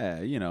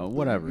 You know,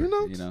 whatever.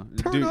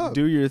 Turn up.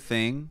 Do your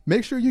thing.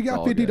 Make sure you got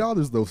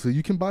 $50 though, so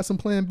you can buy some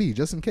Plan B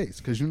just in case,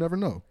 because you never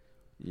know.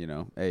 You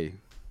know, hey,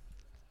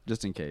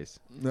 just in case.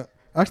 No,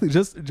 actually,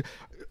 just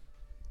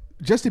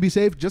to be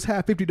safe, just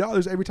have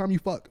 $50 every time you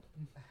fuck.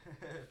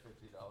 $50.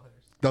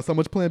 That's how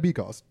much Plan B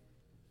costs.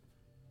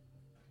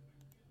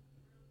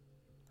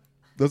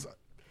 It's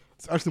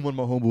actually one of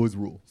my homeboy's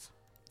rules.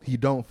 He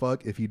don't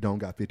fuck if he don't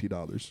got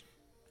 $50.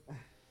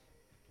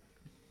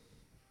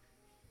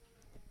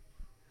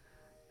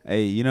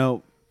 Hey, you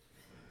know,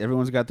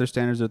 everyone's got their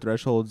standards, their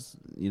thresholds.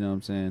 You know what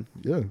I'm saying?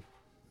 Yeah.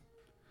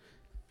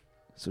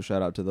 So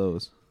shout out to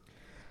those.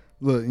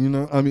 Look, you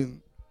know, I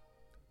mean,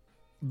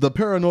 the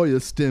paranoia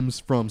stems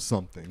from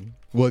something,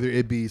 whether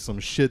it be some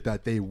shit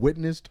that they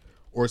witnessed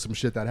or some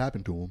shit that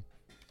happened to them.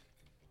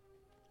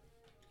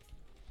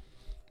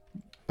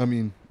 I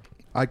mean,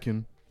 I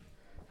can...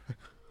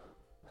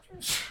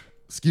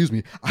 Excuse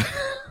me.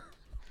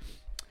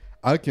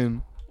 I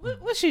can...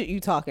 What shit you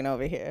talking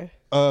over here?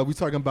 We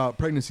talking about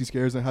pregnancy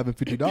scares and having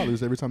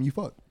 $50 every time you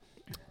fuck.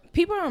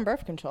 People are on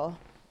birth control.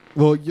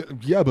 Well,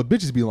 yeah, but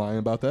bitches be lying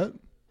about that.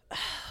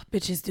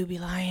 Bitches do be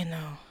lying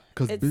though.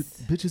 Because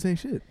bitches ain't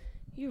shit.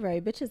 You're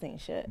right. Bitches ain't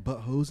shit.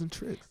 But hoes and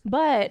tricks.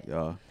 But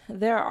yeah,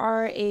 there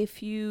are a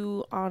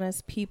few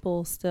honest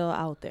people still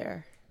out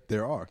there.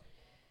 There are.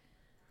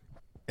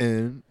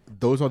 And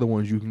those are the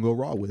ones you can go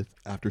raw with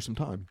after some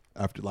time.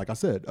 After, like I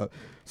said.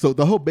 So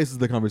the whole basis of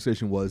the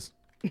conversation was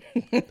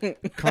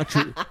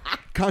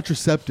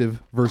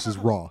contraceptive versus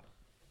raw.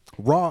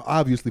 Raw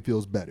obviously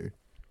feels better.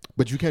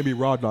 But you can't be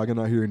raw dogging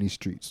out here in these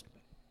streets.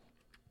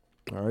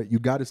 All right? You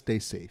got to stay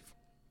safe.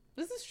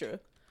 This is true.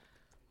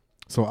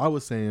 So I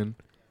was saying,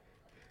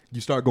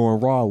 you start going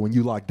raw when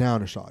you lock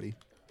down a shawty,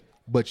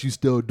 but you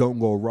still don't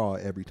go raw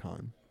every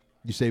time.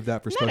 You save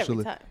that for Not every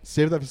special time.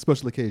 save that for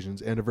special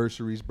occasions,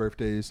 anniversaries,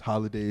 birthdays,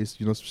 holidays,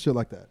 some shit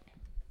like that.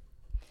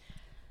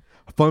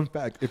 Fun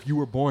fact, if you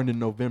were born in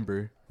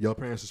November, your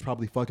parents was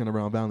probably fucking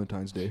around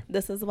Valentine's Day.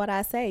 This is what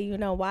I say. You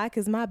know why?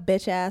 Because my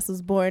bitch ass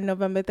was born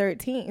November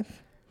 13th.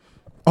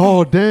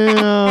 Oh, damn.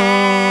 They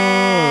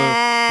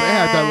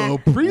had that little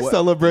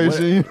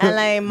pre-celebration. And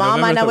like,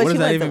 mom, I know what does you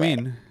that went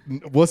even through.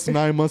 mean? What's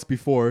 9 months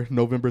before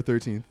November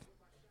 13th?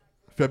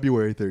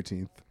 February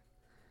 13th.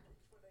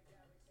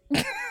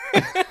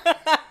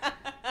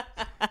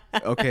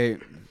 Okay.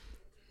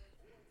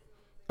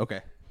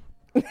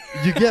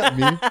 You get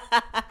me?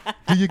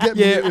 Do you get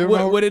me? Yeah,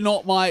 would it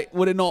not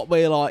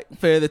be like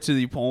further to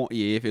the point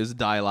if it was a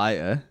day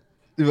later?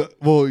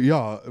 Well,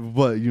 yeah,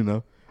 but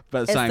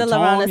But at the It's same still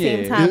time, around the yeah.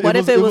 same time. What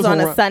if it was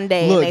on a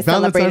Sunday Look, and they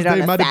celebrated Valentine's Day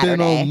on a might have been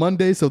Saturday? on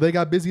Monday, so they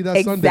got busy that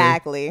Sunday.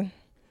 Exactly.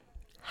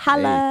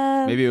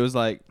 Holla. Maybe it was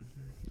like,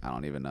 I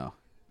don't even know.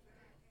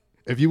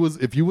 If you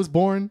was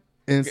born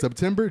in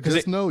September,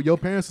 just know your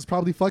parents was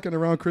probably fucking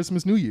around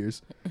Christmas, New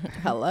Year's.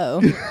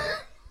 Hello.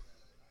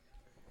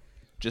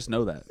 Just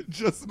know that.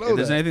 Just know If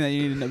there's that. anything that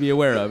you need to be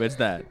aware of, it's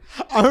that.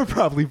 I'm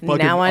probably fucking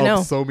Now I know.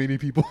 up so many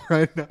people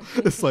right now.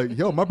 It's like,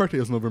 yo, my birthday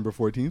is November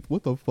 14th.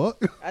 What the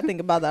fuck? I think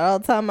about that all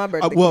the time. My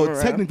birthday. Well, come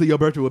around. technically, your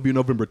birthday would be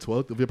November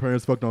 12th if your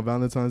parents fucked on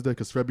Valentine's Day,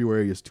 because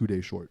February is 2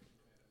 days short.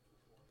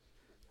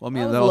 Well, I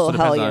mean, I was that a also little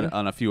depends hellion.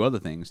 on a few other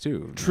things,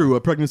 too. True,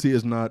 a pregnancy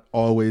is not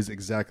always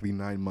exactly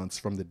 9 months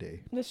from the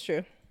day. That's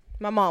true.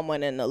 My mom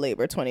went into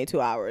labor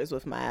 22 hours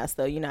with my ass,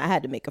 though. I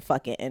had to make a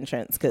fucking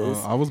entrance because.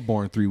 I was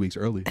born 3 weeks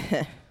early.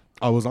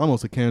 I was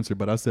almost a Cancer,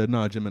 but I said,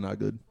 nah, Gemini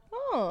good.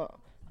 Oh,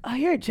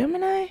 you're a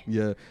Gemini?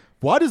 Yeah.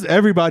 Why does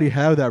everybody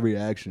have that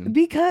reaction?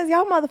 Because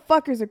y'all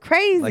motherfuckers are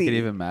crazy. Like it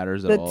even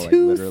matters at The all. Like,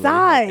 two literally,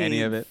 sides. Like,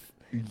 any of it.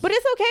 But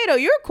it's okay, though.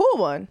 You're a cool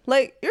one.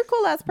 Like, you're a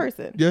cool ass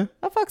person. Yeah.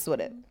 I fucks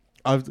with it.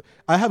 I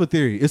have a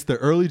theory. It's the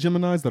early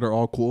Geminis that are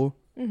all cool.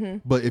 Mm-hmm.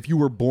 But if you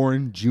were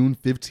born June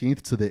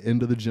 15th to the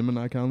end of the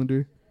Gemini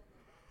calendar,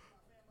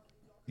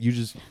 you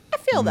just... I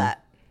feel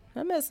that.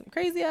 I met some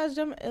crazy ass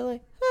Gemini.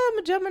 Like, I'm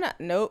a Gemini.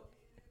 Nope.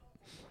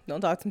 Don't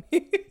talk to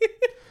me.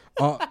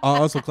 I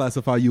also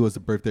classify you as a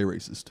birthday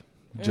racist.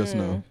 Just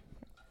know.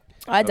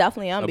 I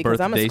definitely am a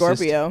because I'm a birthdaycist?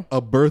 Scorpio.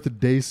 A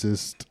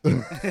birthdaycist.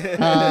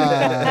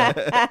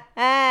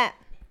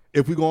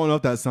 If we going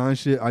off that sign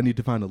shit, I need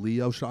to find a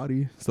Leo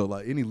shawty. So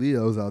like any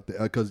Leos out there,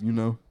 because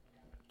air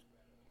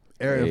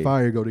and Hey.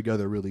 fire go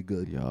together really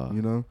good. Yeah.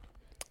 I'm a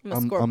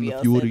I'm the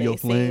Scorpio, fuel so to they your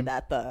say flame.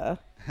 that the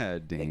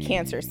Dang.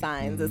 Cancer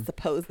signs is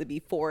supposed to be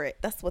for it.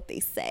 That's what they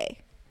say.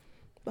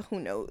 But who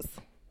knows?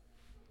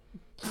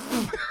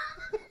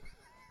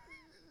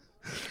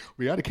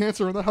 We got a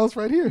Cancer in the house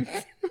right here.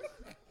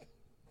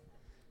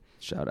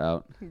 Shout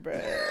out. Bruh.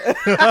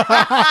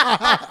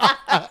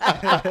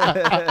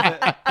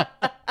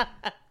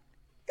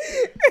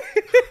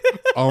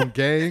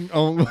 Gang,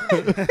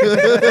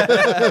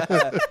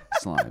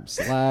 Slime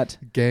slat.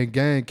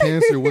 gang,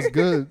 Cancer was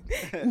good.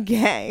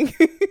 Gang.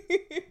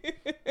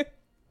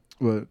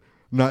 But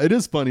no, it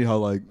is funny how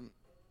like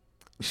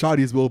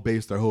shawties will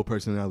base their whole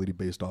personality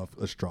based off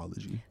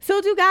astrology.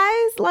 So do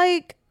guys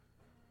like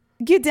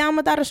get down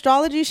with that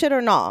astrology shit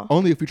or not?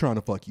 Only if you're trying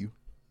to fuck you.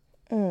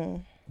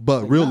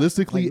 But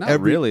realistically,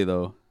 Not really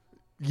though.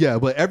 Yeah,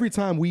 but every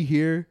time we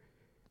hear,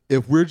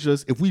 if we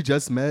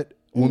just met,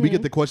 when we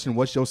get the question,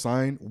 "What's your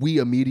sign?" we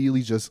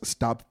immediately just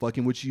stop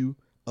fucking with you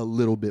a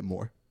little bit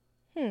more.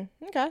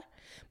 Okay.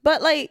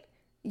 But like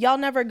y'all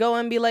never go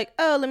and be like,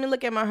 oh, let me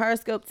look at my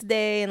horoscope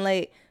today and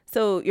like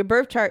so your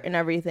birth chart and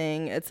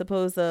everything, it's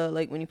supposed to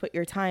like when you put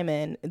your time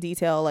in,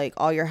 detail like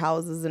all your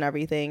houses and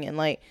everything and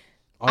like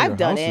All I've your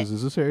done houses, it.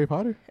 Is this Harry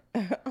Potter?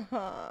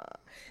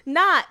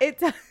 Nah,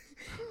 it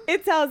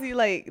tells you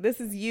like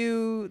this is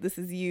you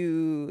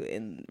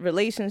in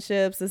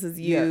relationships, this is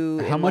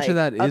you Yeah. How in, much of like,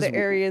 that is- other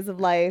areas of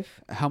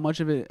life. How much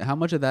of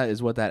that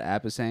is what that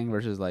app is saying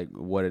versus like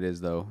what it is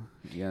though?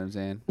 You know what I'm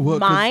saying? Well,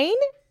 'cause- Mine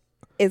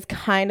is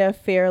kind of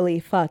fairly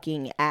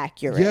fucking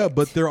accurate. Yeah,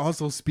 but they're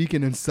also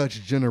speaking in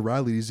such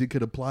generalities it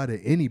could apply to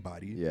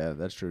anybody. Yeah,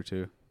 that's true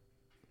too.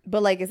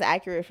 But like it's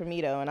accurate for me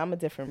though, and I'm a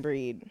different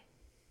breed.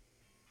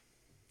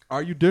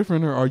 Are you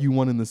different or are you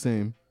one and the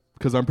same?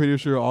 Because I'm pretty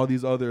sure all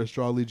these other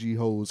astrology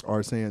hoes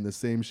are saying the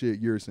same shit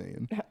you're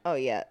saying. Oh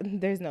yeah,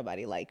 there's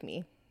nobody like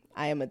me.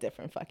 I am a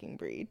different fucking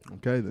breed.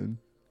 Okay, then.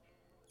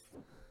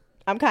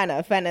 I'm kind of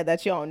offended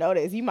that you don't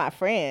notice. You my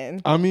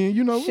friend. I mean,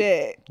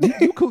 Shit.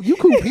 you cool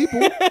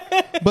people.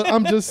 But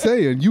I'm just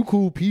saying, you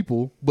cool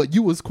people. But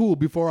you was cool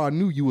before I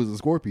knew you was a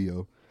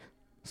Scorpio.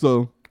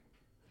 So,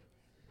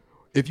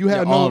 if you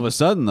had all known, of a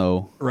sudden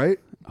though, right?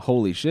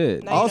 holy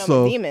shit. Now you know I'm a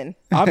Also, demon.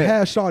 I've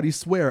had shawties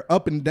swear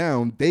up and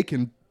down they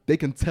can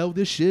tell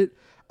this shit.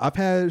 I've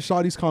had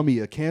shawties call me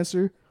a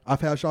Cancer.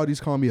 I've had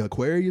shawties call me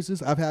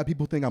Aquarius. I've had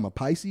people think I'm a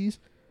Pisces.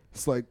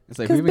 It's like, It's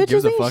like 'Cause who even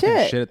gives bitches a ain't fucking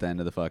shit. shit at the end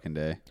of the fucking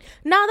day?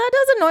 Now that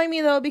does annoy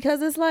me though,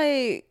 because it's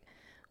like,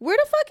 where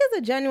the fuck is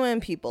the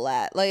genuine people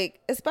at? Like,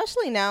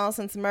 especially now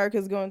since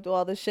America's going through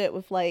all this shit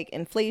with like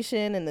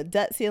inflation and the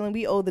debt ceiling,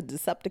 we owe the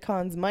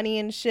Decepticons money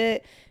and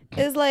shit.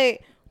 It's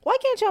like, Why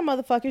can't y'all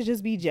motherfuckers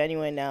just be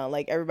genuine now?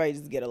 Like, everybody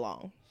just get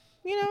along,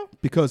 you know?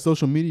 Because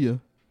social media.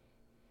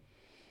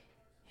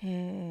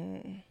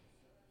 I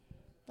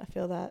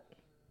feel that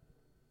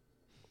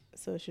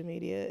social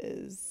media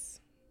is,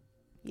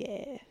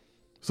 yeah.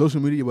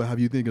 Social media will have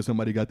you think if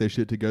somebody got their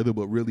shit together,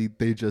 but really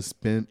they just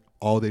spent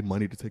all their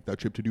money to take that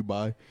trip to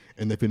Dubai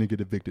and they're finna get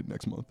evicted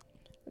next month.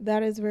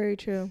 That is very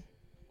true.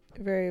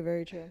 Very,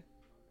 very true.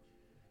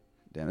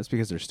 Damn, that's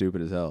because they're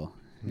stupid as hell.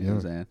 You know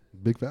what I'm saying?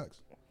 Big facts.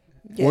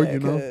 Yeah, Or, you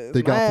know, 'cause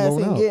they got my ass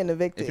flown ain't out. getting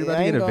evicted. If you're about I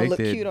to ain't get gonna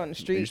evicted, look cute on the you're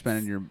streets.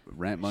 spending your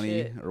rent money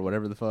Shit. or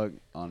whatever the fuck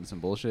on some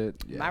bullshit.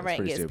 Yeah, My that's rent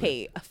pretty gets stupid.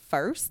 paid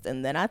first,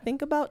 and then I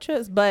think about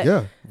trips. But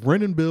Yeah,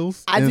 rent and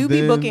bills. I and do be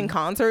then booking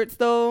concerts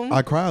though.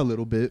 I cry a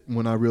little bit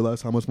when I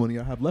realize how much money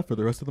I have left for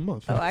the rest of the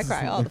month. Oh, I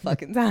cry all the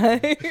fucking time.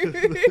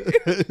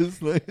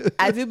 It's like-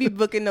 I do be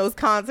booking those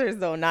concerts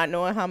though, not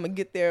knowing how I'm gonna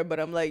get there. But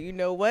I'm like, you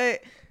know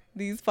what?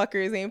 These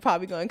fuckers ain't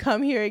probably gonna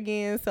come here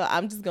again, so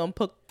I'm just gonna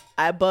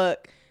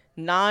book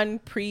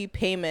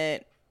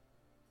non-prepayment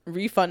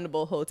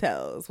refundable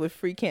hotels with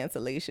free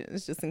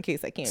cancellations just in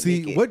case I can't make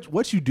See, it.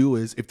 what you do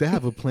is if they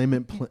have a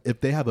payment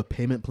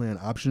plan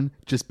option,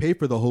 just pay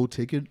for the whole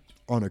ticket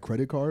on a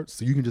credit card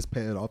so you can just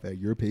pay it off at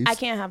your pace. I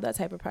can't have that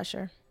type of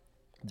pressure.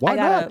 Why I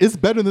gotta- not? It's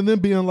better than them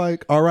being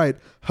like, all right,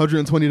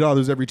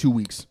 $120 every 2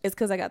 weeks. It's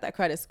because I got that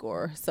credit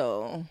score,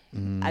 so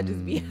I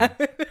just be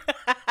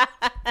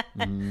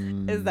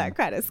it's that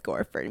credit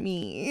score for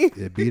me.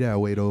 It be that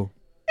way though.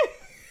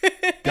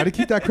 Got to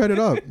keep that credit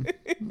up.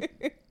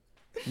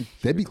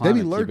 They be Keep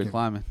it lurking.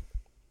 climbing.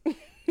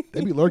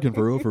 They be lurking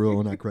for real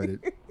on that credit.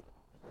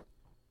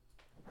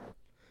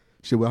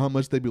 Shit, well, how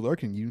much they be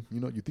lurking? You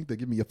know, you think they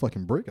give me a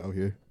fucking break out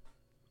here?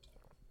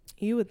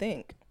 You would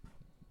think.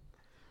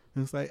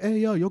 And it's like, hey,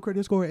 yo, your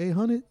credit score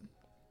 800.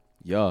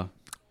 Yeah.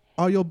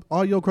 All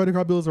your credit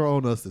card bills are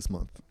on us this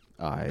month.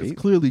 All It's right.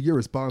 clearly you're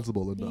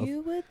responsible enough.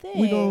 You would think.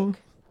 We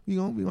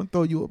gonna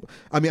throw you up.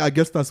 I mean, I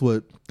guess that's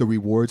what the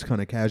rewards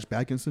kind of cash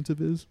back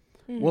incentive is.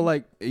 Well,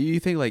 like, you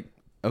think, like,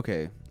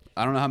 okay,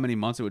 I don't know how many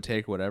months it would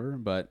take or whatever,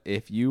 but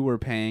if you were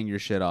paying your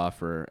shit off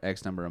for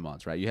X number of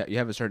months, right, you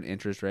have a certain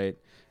interest rate,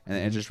 and the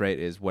interest rate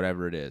is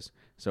whatever it is.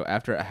 So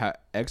after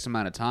X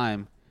amount of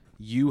time,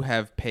 you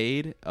have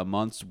paid a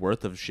month's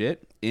worth of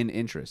shit in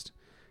interest.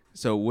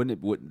 So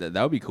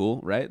that would be cool,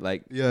 right?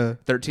 Like, Yeah.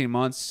 13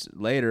 months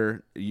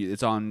later,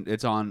 it's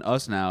on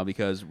us now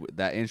because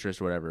that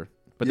interest or whatever.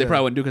 But they Yeah.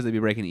 probably wouldn't do because they'd be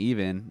breaking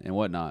even and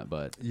whatnot.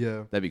 But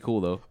Yeah. that'd be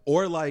cool though.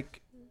 Or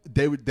like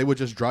they would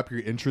just drop your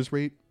interest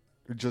rate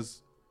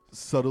just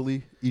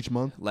subtly each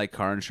month. Like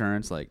car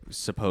insurance, like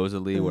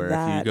supposedly, where if you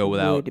That go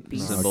without would be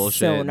some so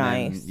bullshit,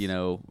 nice. then, you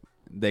know,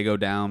 they go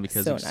down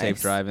because So of safe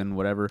nice. driving,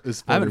 whatever.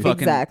 It's I haven't funny.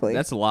 fucking. Exactly.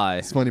 That's a lie.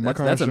 It's funny. My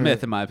car That's a insurance-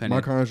 myth, in my opinion.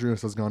 My car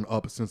insurance has gone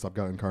up since I've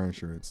gotten car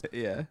insurance.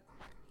 Yeah.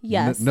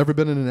 Yes. Never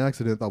been in an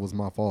accident that was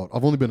my fault.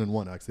 I've only been in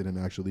one accident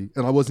actually,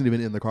 and I wasn't even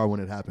in the car when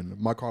it happened.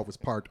 My car was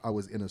parked. I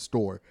was in a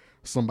store.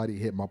 Somebody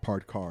hit my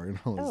parked car, and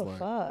I was Oh like,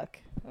 fuck!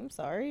 I'm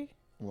sorry.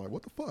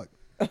 what the fuck?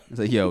 It's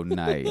like, yo,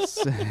 nice,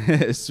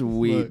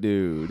 sweet Look.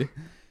 dude.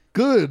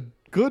 Good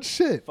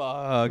shit.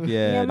 Fuck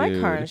yeah, Yeah, my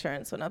dude. car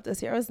insurance went up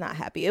this year. I was not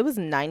happy. It was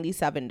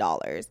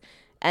 $97,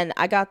 and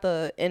I got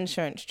the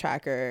insurance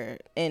tracker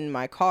in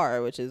my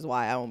car, which is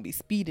why I won't be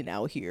speeding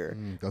out here.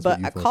 That's But what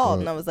you I fucked called up.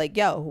 and I was like,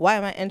 "Yo, why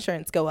my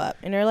insurance go up?"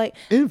 And they're like,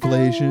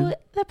 Inflation. "Oh,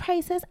 the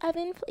prices of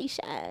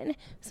inflation."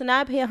 So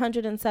now I pay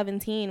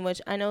 117, which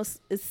I know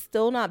is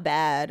still not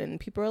bad. And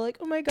people are like,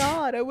 "Oh my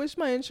god, I wish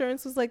my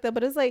insurance was like that."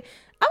 But it's like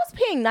I was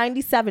paying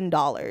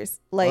 $97.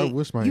 Like, I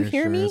wish my you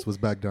hear me? insurance was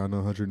back down to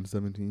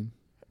 117.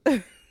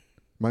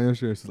 My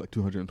insurance is like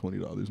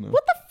 $220 now.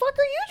 What the fuck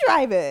are you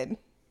driving?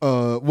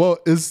 Well,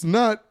 it's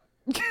not.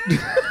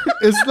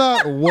 It's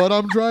not what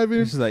I'm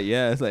driving. It's just like,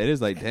 yeah, it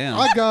is like, damn.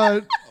 I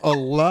got a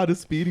lot of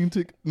speeding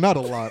tickets. Not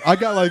a lot. I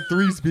got like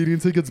 3 speeding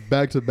tickets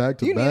back to back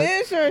to You need back. an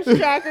insurance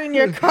tracker in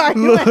your car.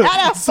 You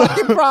had a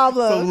fucking So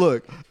problem.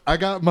 look, I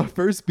got my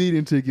first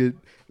speeding ticket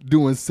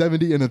doing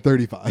 70 and a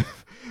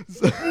 35.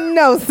 So,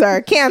 No,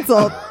 sir.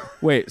 Canceled.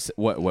 Wait,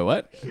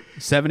 what?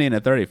 70 and a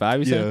 35,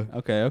 you said? Yeah.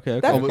 Okay.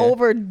 That's okay.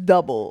 over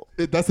double.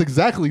 that's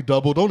exactly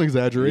double. Don't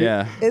exaggerate.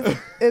 Yeah. It's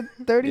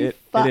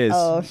 35. It is.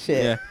 Oh,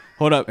 shit. Yeah.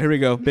 Hold up. Here we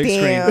go. Big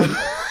Damn. screen.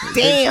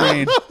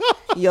 Damn. Big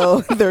screen. Yo,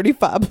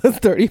 35 plus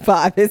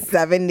 35 is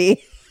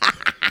 70.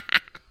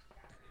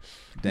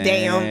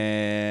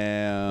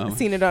 Damn. I've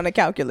seen it on a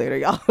calculator,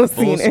 y'all. Full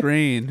Seen it.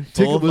 screen.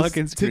 Ticket Full was-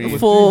 fucking ticket screen. was-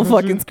 Full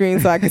 300. fucking screen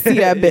so I can see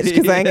that bitch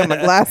because I ain't got my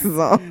glasses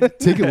on.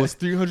 Ticket was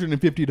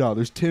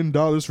 $350.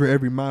 $10 for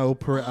every mile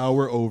per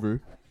hour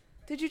over.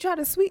 Did you try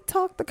to sweet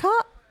talk the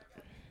cop?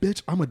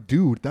 Bitch, I'm a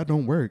dude. That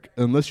don't work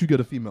unless you get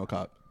a female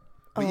cop.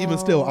 But even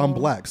still, I'm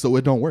black, so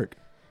it don't work.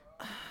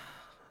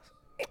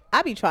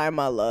 I be trying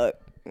my luck.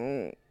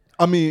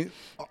 I mean,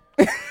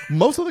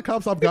 most of the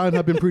cops I've gotten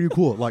have been pretty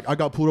cool. Like, I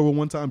got pulled over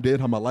one time, didn't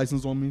have my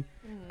license on me.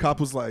 Cop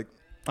was like,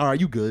 all right,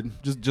 you good.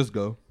 Just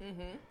go.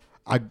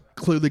 I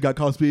clearly got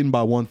caught speeding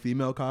by one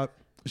female cop.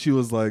 She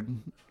was like,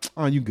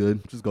 oh, you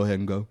good. Just go ahead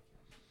and go.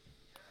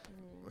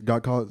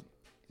 Got caught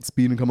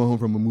speeding coming home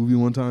from a movie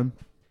one time.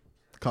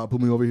 Cop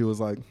pulled me over. He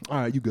was like, all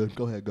right, you good.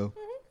 Go ahead, go.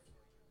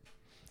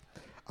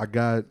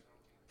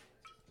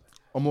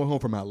 I'm going home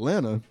from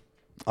Atlanta.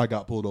 I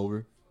got pulled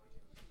over.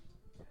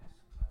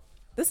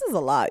 This is a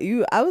lot.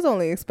 I was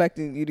only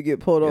expecting you to get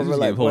pulled over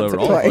like once or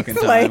all twice. fucking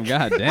time. Like,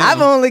 God damn.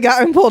 I've only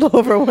gotten pulled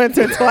over once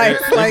or twice.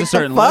 There's Like a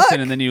certain the fuck?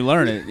 lesson, and then you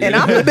learn it. And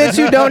I'm the bitch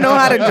who don't know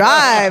how to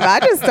drive. I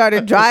just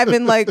started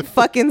driving like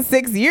fucking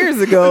 6 years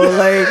ago.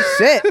 Like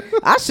shit,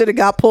 I should have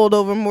got pulled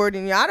over more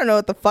than you. I don't know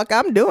what the fuck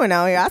I'm doing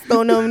out here. I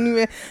still don't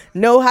even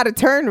know how to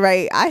turn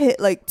right. I hit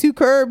like 2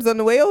 curbs on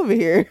the way over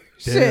here.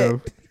 Damn.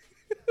 Shit.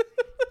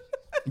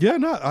 Yeah,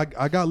 no,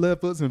 I got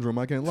left foot syndrome.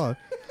 I can't lie.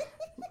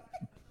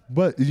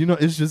 But, you know,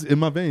 it's just in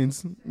my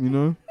veins, you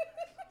know.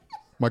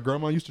 My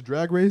grandma used to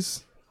drag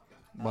race.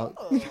 Yeah.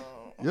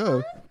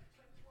 You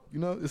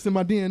know, it's in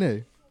my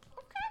DNA.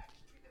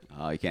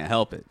 Oh, you can't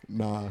help it.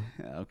 Nah.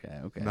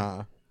 Okay.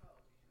 Nah.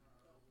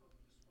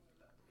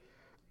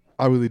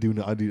 I really do.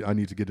 I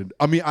need to get in.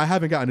 I mean, I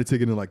haven't gotten a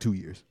ticket in like 2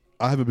 years.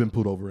 I haven't been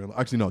pulled over.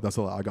 Actually, no, that's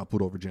a lie. I got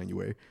pulled over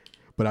January.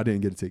 But I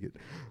didn't get a ticket.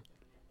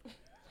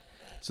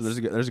 So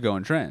there's a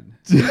going trend.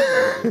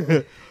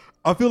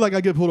 I feel like I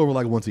get pulled over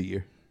like once a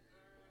year.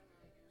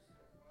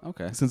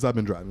 Okay. Since I've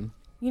been driving.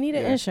 You need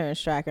an insurance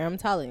tracker. I'm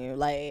telling you.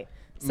 Like,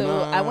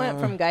 so I went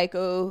from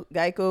Geico.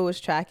 Geico was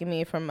tracking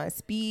me from my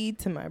speed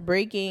to my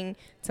braking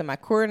to my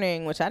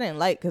cornering, which I didn't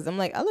like because I'm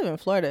like, I live in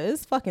Florida.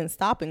 It's fucking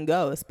stop and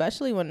go,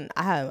 especially when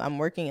I'm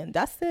working in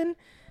Destin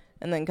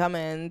and then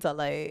coming to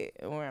like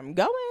where I'm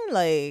going.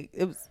 Like,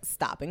 it was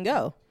stop and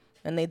go.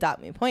 And they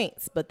docked me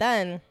points. But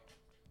then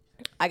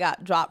I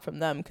got dropped from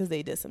them because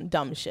they did some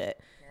dumb shit.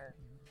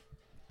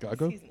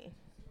 Geico? Excuse me.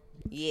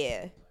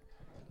 Yeah.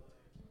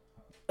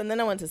 And then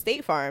I went to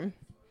State Farm,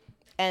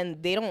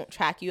 and they don't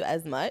track you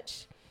as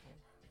much.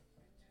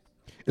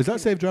 Is that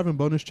safe driving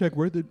bonus check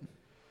worth it?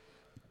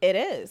 It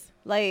is.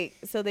 Like,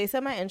 so they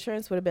said my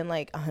insurance would have been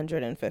like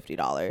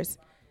 $150,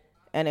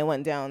 and it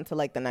went down to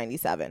like the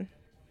 $97.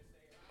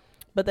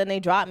 But then they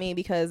dropped me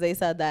because they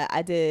said that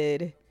I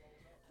did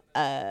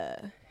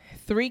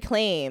 3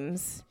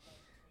 claims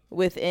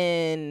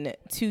within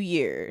 2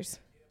 years.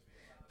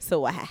 So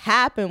what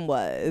happened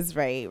was,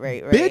 right.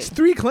 Bitch,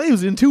 3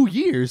 claims in 2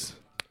 years.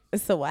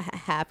 So what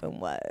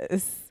happened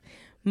was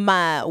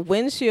my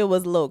windshield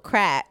was a little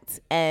cracked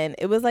and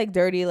it was like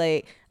dirty.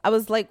 Like I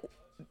was like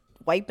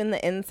wiping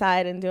the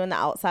inside and doing the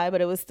outside,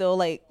 but it was still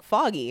like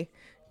foggy.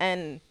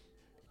 And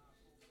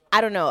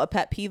I don't know, a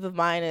pet peeve of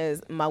mine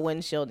is my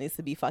windshield needs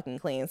to be fucking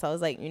clean. So I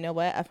was like, you know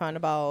what? I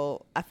found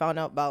out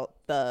about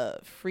the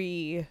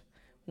free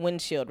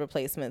windshield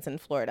replacements in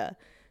Florida.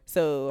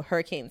 So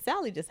Hurricane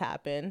Sally just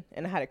happened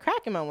and I had a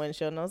crack in my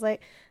windshield and I was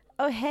like,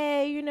 oh,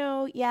 hey, you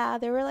know, yeah,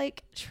 there were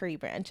like tree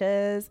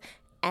branches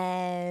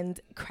and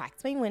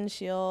cracked my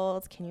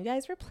windshield. Can you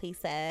guys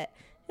replace it?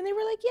 And they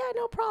were like, yeah,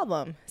 no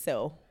problem.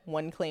 So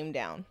 1 claim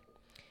down.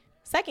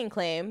 Second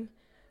claim,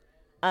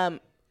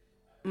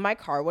 my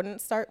car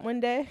wouldn't start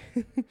one day.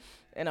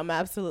 And I'm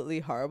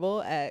absolutely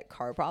horrible at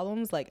car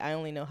problems. Like, I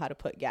only know how to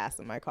put gas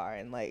in my car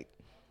and like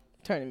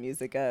turn the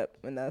music up.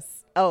 And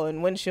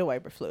and windshield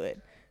wiper fluid.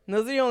 And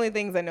those are the only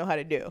things I know how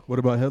to do. What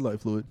about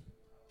headlight fluid?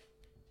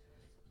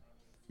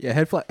 Yeah,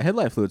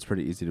 headlight fluid's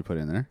pretty easy to put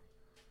in there.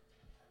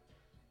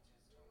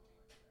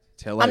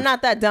 Taillight. I'm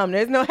not that dumb.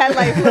 There's no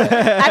headlight fluid.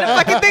 I didn't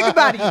fucking think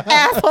about it, you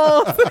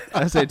assholes.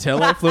 I say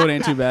taillight fluid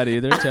ain't too bad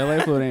either.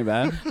 Taillight fluid ain't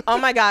bad. Oh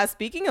my God.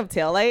 Speaking of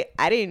taillight,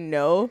 I didn't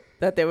know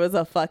that there was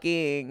a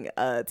fucking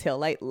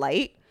taillight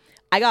light.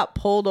 I got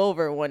pulled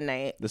over one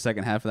night. The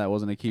second half of that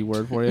wasn't a key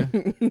word for you?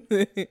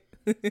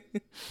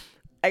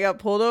 I got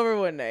pulled over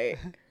one night.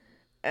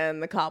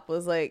 And the cop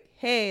was like,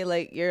 hey,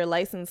 like, your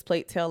license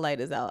plate tail light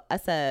is out. I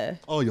said,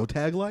 oh, your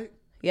tag light?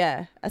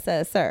 Yeah. I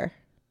said, sir,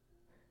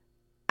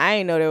 I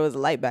didn't know there was a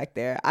light back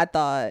there. I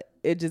thought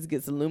it just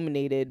gets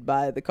illuminated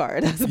by the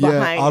car that's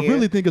behind you. I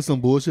really think it's some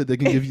bullshit they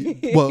can give you.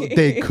 Well,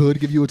 they could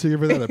give you a ticket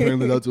for that.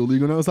 Apparently that's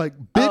illegal. And I was like,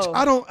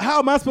 bitch, how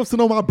am I supposed to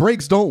know my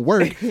brakes don't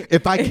work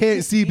if I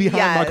can't see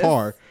behind my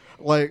car?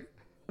 Like,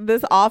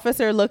 this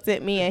officer looked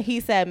at me and he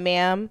said,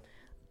 ma'am,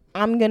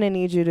 I'm going to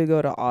need you to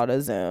go to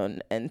AutoZone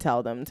and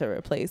tell them to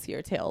replace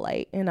your tail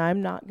light. And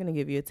I'm not going to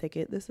give you a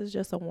ticket. This is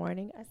just a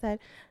warning. I said,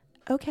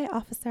 okay,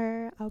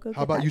 officer, I'll go get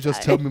how about that you just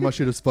guy. tell me my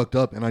shit is fucked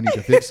up and I need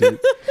to fix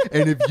it?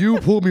 And if you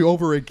pull me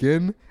over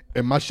again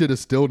and my shit is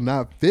still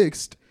not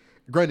fixed,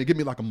 granted, give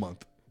me like a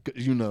month.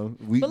 You know,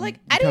 But like,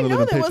 I didn't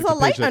know there was a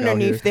light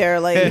underneath there.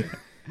 Like,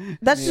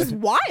 that's just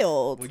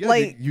wild. Well, yeah,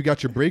 like, you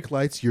got your brake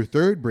lights, your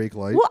third brake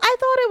light. well, I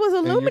thought it was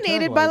your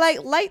illuminated tail by lights.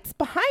 like lights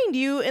behind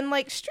you and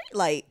like street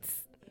lights.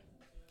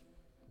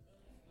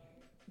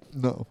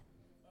 No.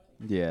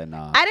 Yeah,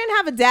 nah. I didn't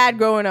have a dad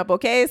growing up,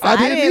 okay? So I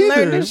didn't either.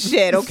 learn this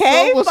shit,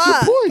 okay? So what's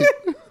Fuck. the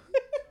point?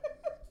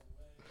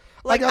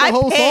 Like, I got a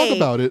whole pay song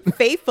about it.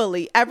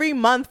 faithfully every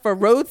month for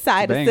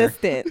roadside Banger.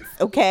 assistance,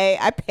 okay?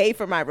 I pay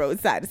for my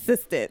roadside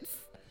assistance.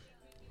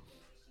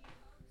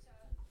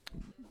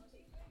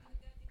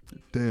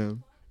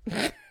 Damn.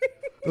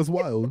 That's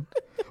wild.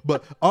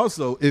 But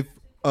also, if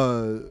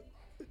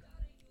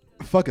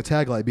fuck a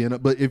tag light being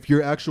up, but if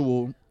your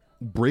actual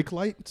brake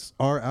lights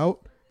are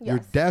out your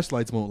Yes. dash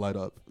lights won't light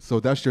up. So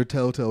that's your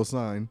telltale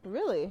sign.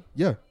 Really?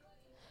 Yeah.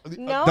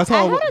 No, that's I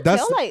how had a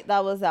that's tail light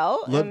that was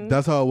out.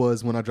 that's how it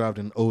was when I drove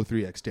an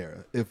 03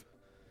 Xterra. If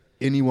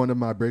any one of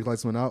my brake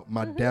lights went out,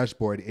 my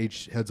dashboard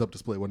H heads-up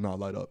display would not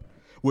light up.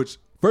 Which,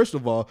 first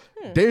of all,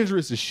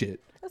 dangerous as shit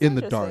That's in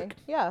the interesting. dark.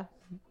 Yeah.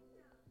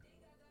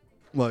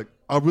 Like,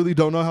 I really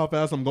don't know how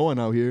fast I'm going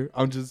out here.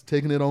 I'm just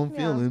taking it on Yeah.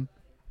 feeling.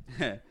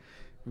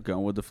 We're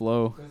going with the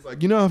flow. It's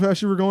like, you know how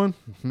fast you were going?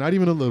 Not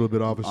even a little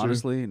bit, officer.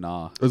 Honestly,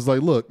 nah. It's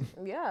like, look,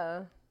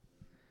 Yeah.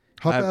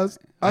 how I have- fast,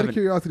 I out haven't- of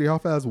curiosity, how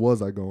fast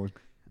was I going?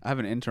 I have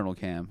an internal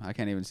cam. I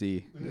can't even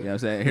see. You know what I'm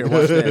saying? Here,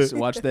 watch this.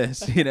 Watch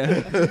this. You know?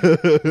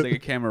 It's like a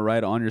camera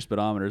right on your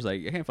speedometer. It's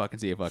like, you can't fucking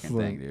see a fucking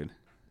thing, dude.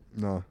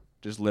 No.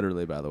 Just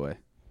literally, by the way.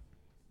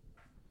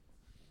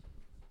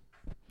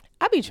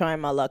 I be trying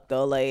my luck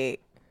though.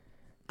 Like,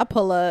 I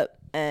pull up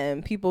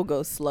and people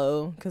go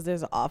slow because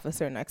there's an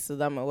officer next to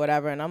them or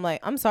whatever, and I'm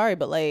like, I'm sorry,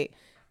 but like,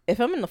 if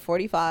I'm in the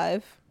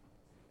 45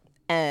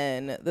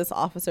 and this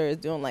officer is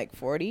doing like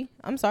 40,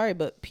 I'm sorry,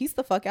 but peace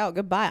the fuck out.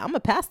 Goodbye. I'm gonna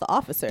pass the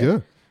officer. Yeah.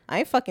 I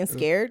ain't fucking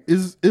scared.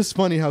 It's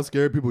funny how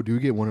scared people do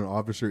get when an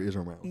officer is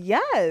around.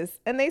 Yes,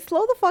 and they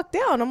slow the fuck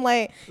down. I'm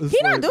like, It's he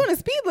not like- doing a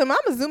speed limit.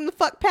 I'm gonna zoom the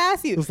fuck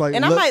past you, It's like,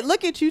 and I let- might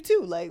look at you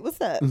too. Like, what's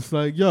up? It's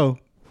like, yo.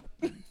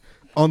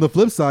 On the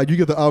flip side, you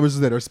get the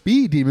officers that are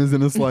speed demons,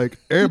 and it's like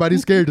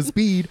everybody's scared to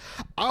speed.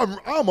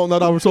 I'm on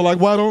that officer like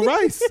white on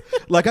rice.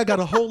 Like I got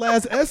a whole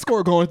ass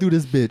escort going through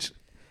this bitch.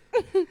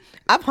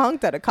 I've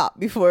honked at a cop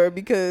before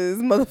because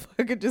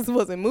motherfucker just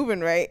wasn't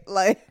moving right.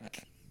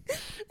 Like,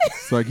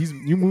 It's like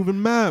you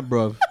moving mad,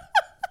 bro.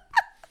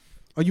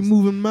 Are you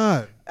moving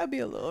mad? I'd be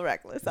a little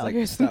reckless out Like,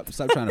 here. stop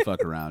trying to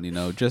fuck around, you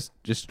know? Just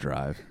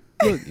drive.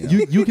 Look, You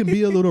know? you can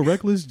be a little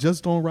reckless,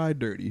 just don't ride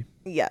dirty.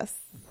 Yes.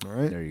 All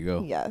right, There you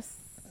go. Yes.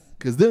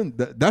 because then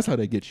that's how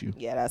they get you.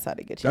 Yeah, that's how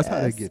they get you. That's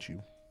how they get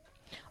you.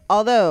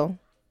 Although,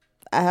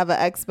 I have an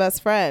ex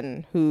best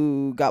friend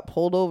who got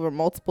pulled over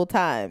multiple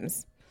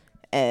times,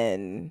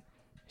 and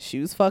she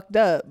was fucked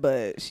up,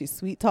 but she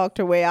sweet talked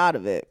her way out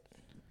of it.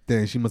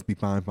 Dang, she must be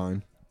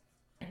fine.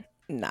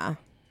 Nah,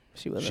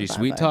 she wasn't. She fine,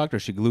 sweet fine. talked or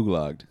she glue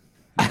glogged?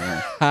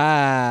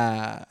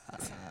 Ah,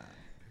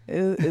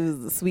 It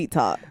was the sweet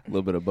talk. A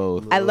little bit of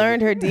both. I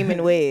learned her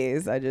demon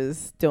ways. I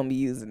just don't be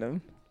using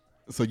them.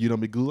 so you don't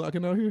be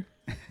gulacking out here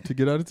to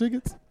get out of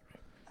tickets?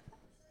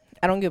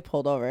 I don't get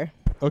pulled over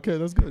Okay,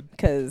 that's good.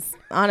 because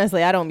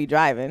honestly, I don't be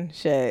driving.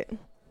 Shit.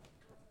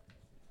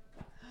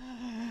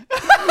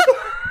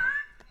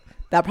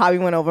 That probably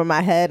went over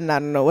my head, and I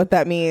don't know what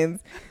that means.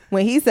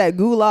 When he said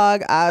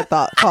gulag, I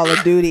thought Call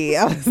of Duty.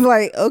 I was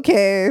like,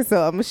 okay,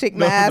 so I'm gonna shake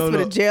my No, ass no, for no.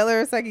 the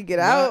jailer so I can get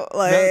out. Not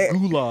Like,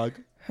 gulag,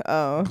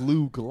 oh,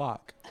 glue glock,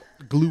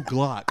 glue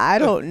glock. I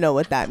don't know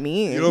what that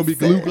means. You don't be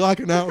glue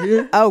glocking out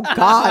here? Oh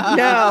God,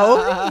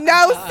 no,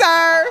 no,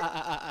 sir,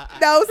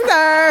 no,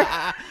 sir.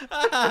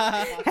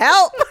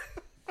 Help!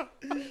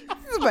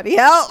 Somebody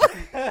help!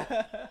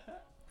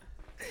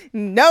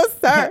 No,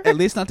 sir. At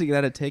least not to get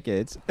out of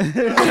tickets.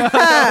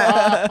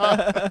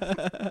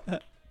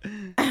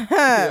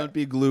 Don't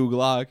be glue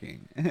glocking.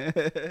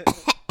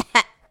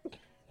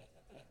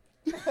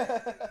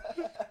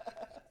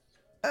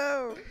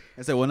 Oh,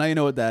 I said, well, now you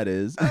know what that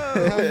is.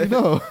 How you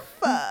know?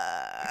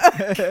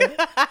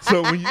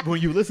 So when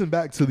you listen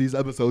back to these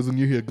episodes and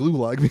you hear glue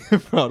lock being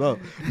brought up,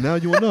 now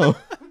you will know.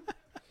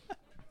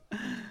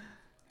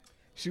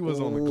 She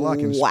was on the Glock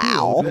and Wow.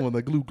 spiel doing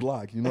the glue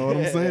Glock. You know what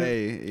I'm saying?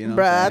 Hey, you know bruh,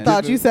 what I I'm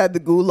thought you said the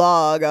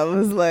gulag. I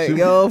was like, She-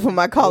 yo, for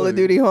my Call of Boy.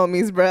 Duty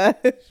homies, bruh.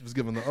 She was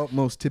giving the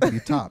utmost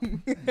tippity top.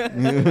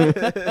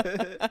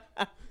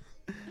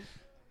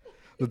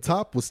 The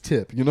top was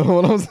tip. You know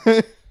what I'm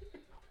saying?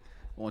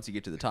 once you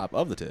get to the top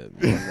of the tip.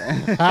 You know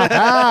what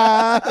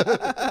I'm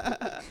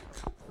saying?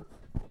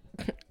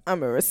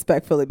 I'm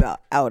respectfully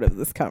about out of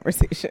this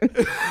conversation.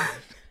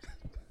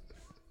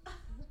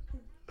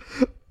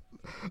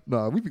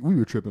 Nah, we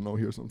were tripping on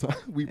here sometimes.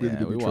 We really Yeah,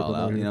 did we be wild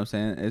tripping out. on You know what here.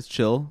 I'm saying? It's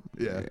chill.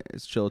 Yeah.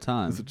 It's chill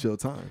time. It's a chill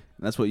time. And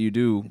that's what you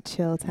do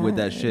Chill time. with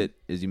that shit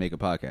is you make a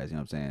podcast. You know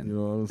what I'm saying? You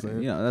know what I'm saying?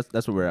 You know,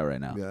 that's where we're at right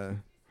now. Yeah.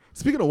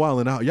 Speaking of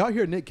wilding out, y'all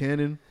hear Nick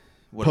Cannon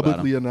What about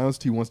publicly him?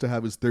 announced he wants to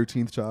have his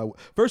 13th child.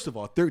 First of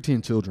all,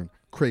 13 children.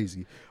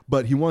 Crazy.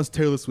 But he wants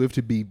Taylor Swift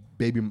to be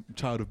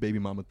child of baby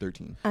mama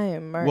 13. I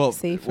am Mark Well-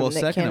 safe from well,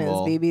 Nick second of Cannon's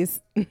all- babies.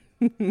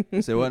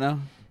 Say what now?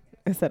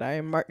 I said I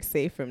am Mark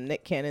safe from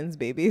Nick Cannon's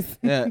babies.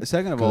 Yeah.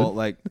 Second of all,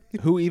 like,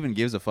 who even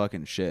gives a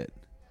fucking shit?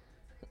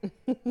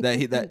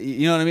 That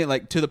you know what I mean?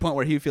 Like, to the point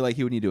where he would feel like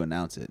he would need to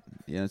announce it.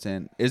 You know what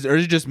I'm saying? Or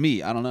is it just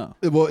me? I don't know.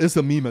 Well, it's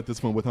a meme at this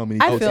point with how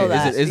many. I Okay. feel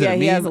that. Is it a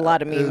He has a meme?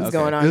 lot of memes It's-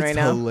 going on it's right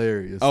now.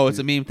 hilarious. Oh, it's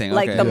a dude. meme thing.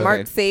 Like okay, the okay.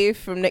 Mark safe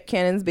from Nick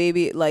Cannon's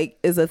baby, like,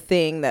 is a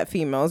thing that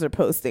females are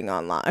posting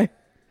online.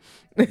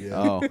 Yeah.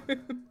 Oh,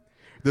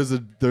 There's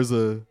a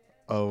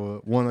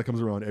one that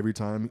comes around every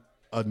time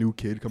a new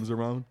kid comes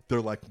around.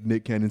 They're like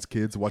Nick Cannon's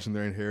kids watching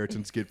their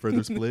inheritance get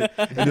further split,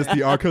 and it's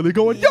the R. Kelly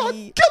going, "Y'all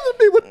killing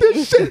me with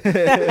this shit."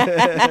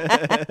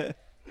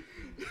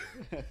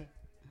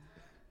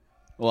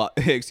 well,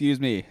 excuse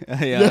me.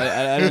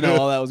 Yeah, I didn't know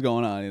all that was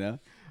going on. You know,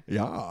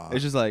 Yeah.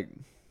 it's just like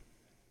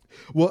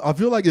Well, I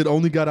feel like it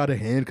only got out of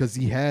hand because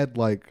he had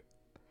like.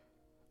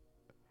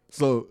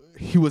 So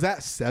he was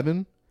at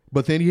 7,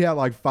 but then he had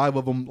like 5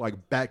 of them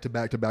like back to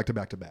back to back to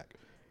back to back.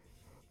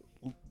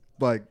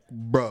 Like,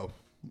 bro,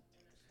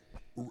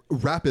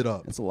 wrap it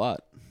up. It's a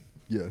lot.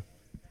 Yeah.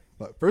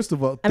 Like, first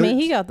of all, I mean,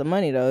 he got the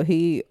money though.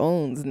 He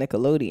owns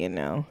Nickelodeon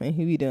now, and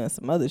he be doing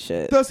some other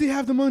shit. Does he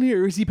have the money,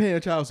 or is he paying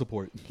child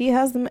support? He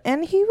has them,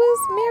 and he was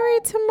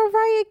married to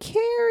Mariah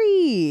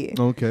Carey.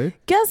 Okay.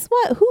 Guess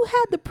what? Who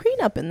had the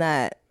prenup in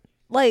that?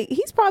 Like,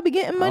 he's probably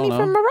getting money don't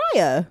from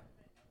Mariah.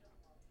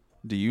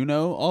 Do you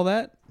know all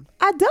that?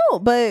 I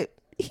don't, but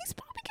he's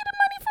probably getting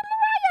money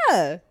from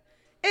Mariah.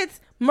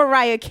 It's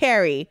Mariah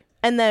Carey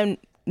and then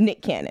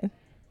Nick Cannon.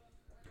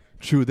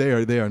 True, they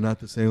are not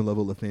the same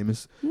level of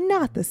famous.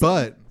 Not the same.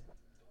 But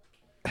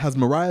has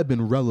Mariah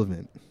been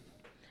relevant?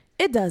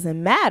 It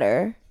doesn't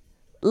matter.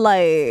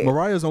 Like,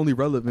 Mariah's only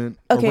relevant.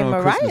 okay,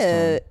 around Christmas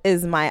Mariah time.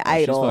 is my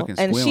idol, fucking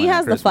and she squealing at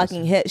has the Christmas.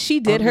 fucking hit. She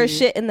did her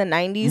shit in the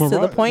 90s to the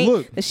Mariah- point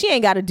look. that she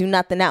ain't got to do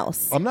nothing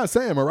else. I'm not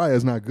saying Mariah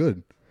is not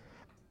good.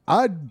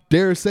 I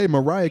dare say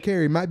Mariah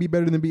Carey might be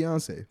better than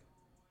Beyonce.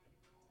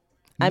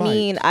 I Might.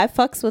 mean, I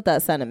fucks with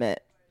that sentiment.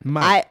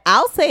 Might.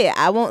 I'll say it.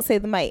 I won't say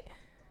the might.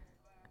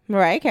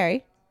 Mariah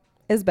Carey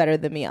is better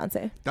than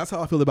Beyonce. That's how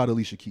I feel about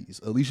Alicia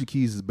Keys. Alicia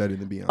Keys is better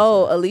than Beyonce.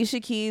 Oh, Alicia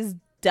Keys,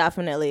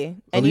 definitely.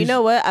 And you Alicia-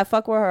 know what? I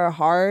fuck with her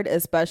hard,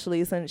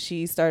 especially since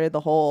she started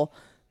the whole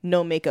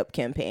no makeup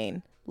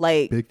campaign.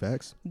 Like, Big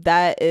facts.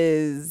 that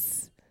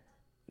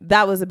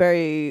was a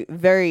very,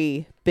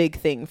 very big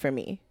thing for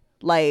me.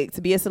 Like,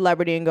 to be a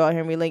celebrity and go out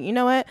here and be like, you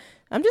know what?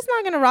 I'm just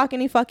not going to rock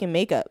any fucking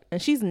makeup.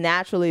 And she's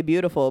naturally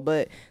beautiful.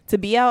 But to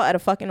be out at a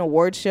fucking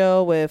award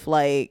show with,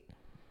 like,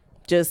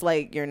 just,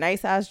 like, your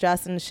nice ass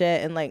dress and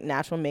shit and, like,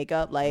 natural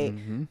makeup, like,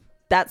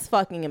 that's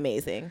fucking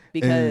amazing.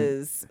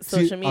 Because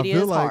see, social I media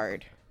feel is like-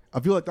 hard. I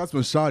feel like that's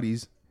when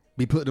shawties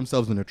be putting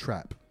themselves in a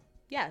trap.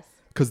 Yes.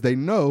 Because they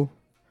know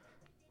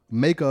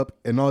makeup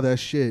and all that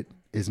shit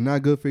is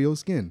not good for your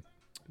skin.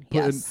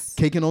 Yes.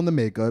 Caking on the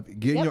makeup,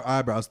 getting Yep. your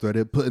eyebrows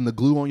threaded, putting the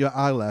glue on your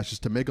eyelashes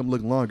to make them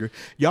look longer.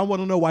 Y'all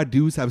want to know why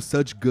dudes have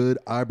such good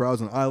eyebrows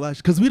and eyelashes?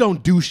 Because we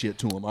don't do shit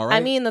to them, all right? I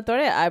mean, the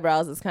threaded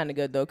eyebrows is kind of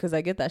good, though, because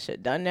I get that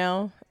shit done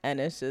now. And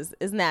it's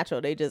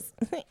natural. They just...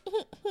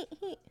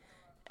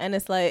 and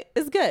it's like,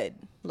 it's good.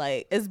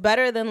 Like, it's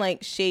better than,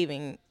 like,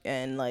 shaving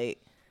and, like...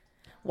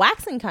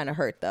 Waxing kind of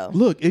hurt, though.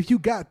 Look, if you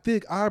got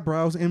thick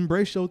eyebrows,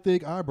 embrace your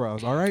thick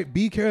eyebrows, all right?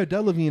 Be Cara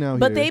Delevingne out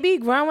But here. they be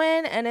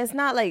growing, and it's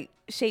not, like,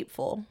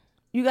 shapeful.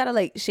 You gotta,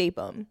 like, shape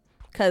them.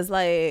 Because,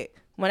 like,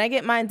 when I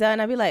get mine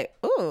done, I be like,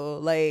 ooh,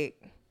 like,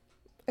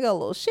 I got a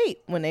little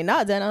shape. When they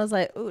not done, I was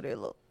like, ooh, they're a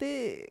little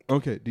thick.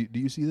 Okay, do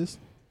you see this?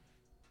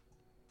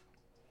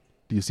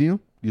 Do you see him?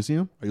 Do you see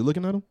him? Are you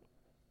looking at him?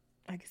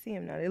 I can see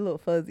them now. They're a little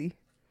fuzzy.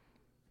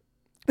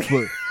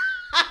 Look.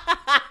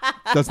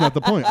 That's not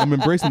the point. I'm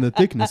embracing the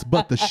thickness,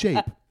 but the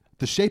shape.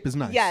 The shape is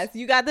nice. Yes,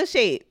 you got the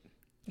shape.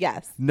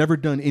 Yes. Never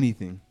done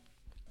anything.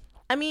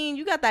 I mean,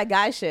 you got that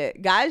guy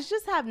shit. Guys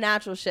just have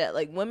natural shit.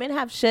 Like, women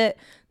have shit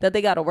that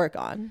they got to work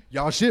on.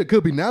 Y'all shit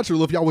could be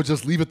natural if y'all would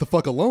just leave it the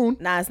fuck alone.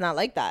 Nah, it's not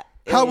like that.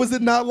 How is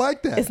it not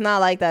like that? It's not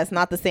like that. It's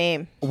not the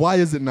same. Why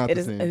is it not It the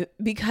is same?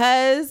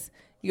 because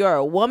you're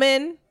a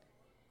woman.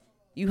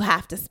 You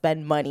have to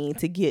spend money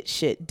to get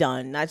shit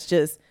done. That's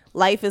just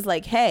life is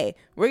like, hey,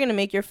 we're gonna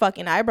make your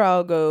fucking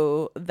eyebrow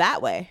go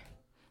that way.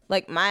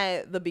 Like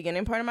the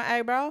beginning part of my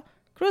eyebrow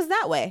grows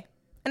that way,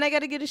 and I got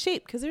to get a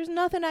shape because there's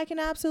nothing I can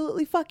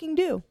absolutely fucking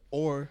do,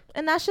 Or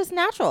and that's just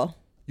natural.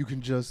 you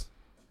can just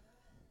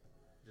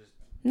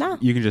Nah,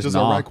 You can just a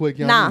gnaw. right quick.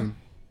 Nah.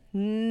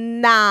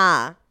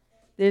 Nah.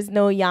 There's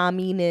no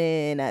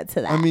yaminin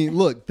to that. I mean,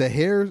 look, the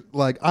hair.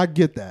 Like, I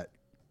get that,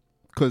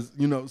 because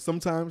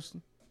sometimes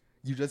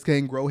you just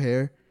can't grow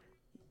hair.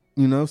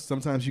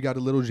 Sometimes you got a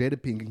little Jada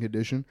Pinkett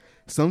condition.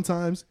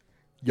 Sometimes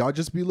y'all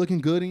just be looking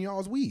good in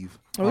y'all's weave.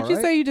 What'd all you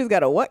right? say? You just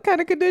got a what kind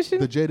of condition?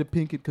 The Jada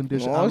Pinkett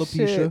condition, Oh,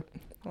 alopecia. shit.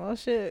 Oh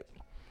shit!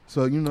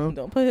 So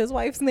Don't put his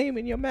wife's name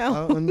in your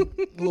mouth.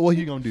 what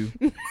you gonna do?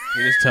 He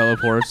just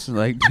teleports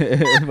like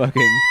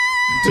fucking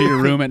to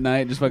your room at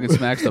night, just fucking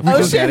smacks the Oh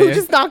fuck shit! out Who of you.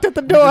 just knocked at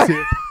the door?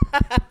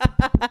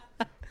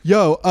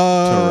 Yo,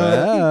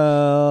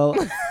 Terrell.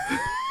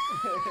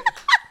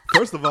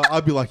 first of all,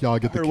 I'd be like, y'all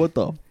get the What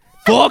the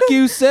fuck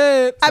you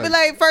said? I'd be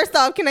like, first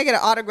off, can I get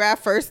an autograph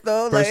first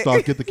though? First Like,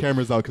 off, get the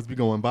cameras out because we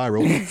going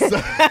viral.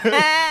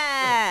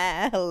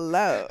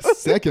 hello.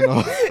 Second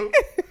off,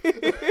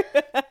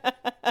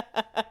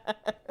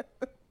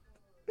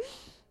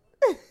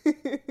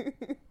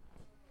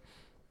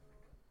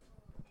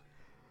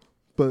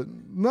 but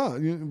no,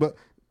 but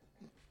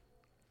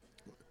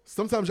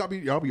sometimes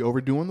y'all be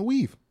overdoing the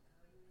weave.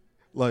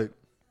 Like,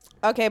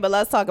 Okay, but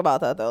let's talk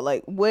about that though.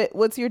 Like,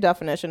 what's your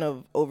definition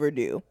of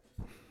overdue?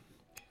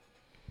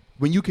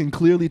 when you can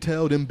clearly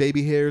tell them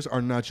baby hairs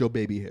are not your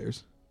baby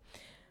hairs.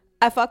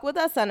 I fuck with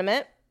that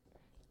sentiment.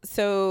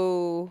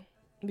 So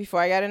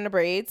before I got into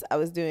braids, I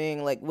was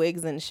doing like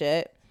wigs and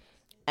shit.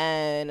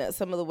 and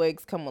some of the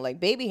wigs come with like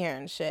baby hair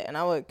and shit, and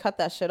I would cut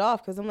that shit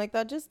off because I'm like,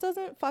 that just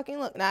doesn't fucking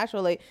look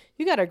natural. Like,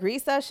 you gotta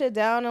grease that shit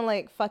down and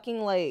like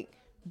fucking like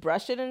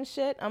brush it and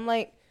shit. I'm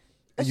like,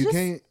 And it's you just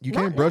can't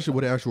not brush it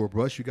with an actual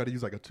brush. You got to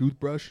use like a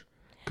toothbrush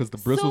because the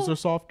bristles So- are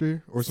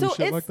softer or some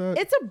shit like that.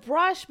 It's a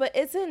brush, but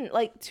it's in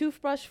like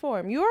toothbrush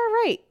form. You are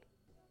right.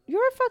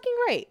 You're fucking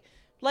right.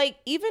 Like,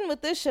 even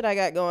with this shit I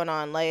got going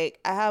on, like,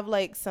 I have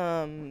like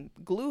some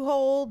glue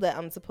hole that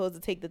I'm supposed to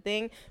take the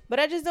thing, but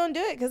I just don't do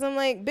it because I'm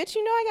like, bitch,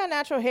 you know I got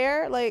natural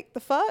hair. Like, the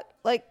fuck?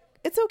 Like,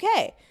 it's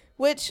okay.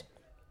 Which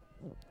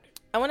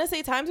I want to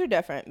say times are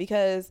different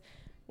because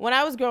when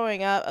I was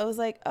growing up, I was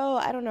like, oh,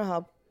 I don't know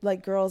how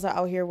like girls are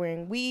out here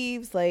wearing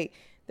weaves. Like,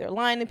 they're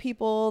lying to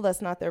people.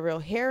 That's not their real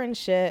hair and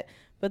shit.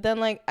 But then,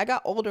 like, I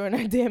got older and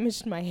I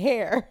damaged my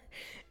hair.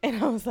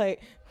 And I was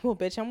like, well,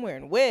 bitch, I'm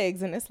wearing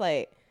wigs. And it's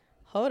like,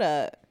 hold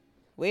up.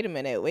 Wait a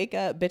minute. Wake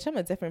up. Bitch, I'm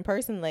a different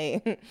person.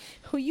 Like,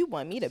 who you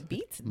want me to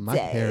be today? My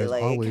hair is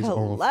like, always on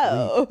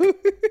hello.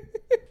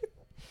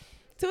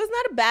 So it's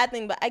not a bad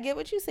thing, but I get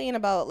what you're saying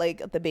about,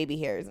 like, the baby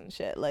hairs and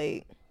shit.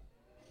 Like,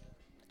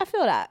 I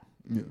feel that.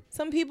 Yeah.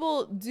 Some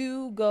people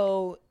do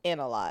go in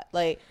a lot.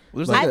 Like,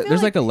 There's I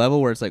like feel a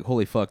level where it's like,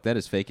 holy fuck, that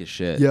is fake as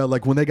shit. Yeah,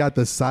 like when they got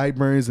the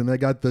sideburns and they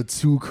got the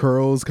two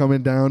curls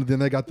coming down, then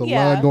they got the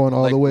Yeah. line going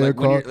all Like- the way like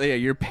when across.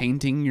 you're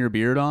painting your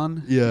beard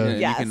on. Yeah.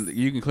 Yes.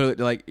 You can clearly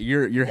like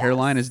your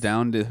hairline is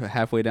down to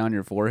halfway down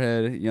your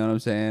forehead. You know what I'm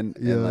saying?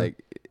 Yeah. And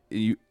like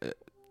you,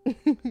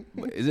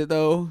 is it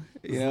though?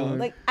 You know?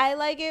 like, I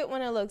like it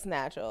when it looks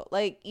natural.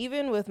 Like,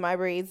 even with my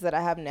braids that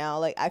I have now,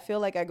 like, I feel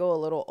like I go a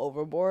little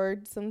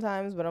overboard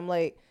sometimes, but I'm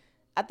like,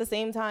 at the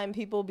same time,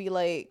 people be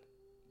like,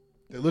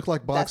 They look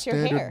like box That's your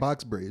standard hair.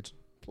 box braids.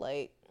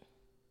 like,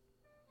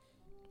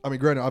 I mean,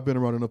 granted, I've been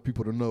around enough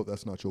people to know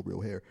that's not your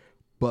real hair,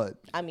 but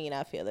I mean,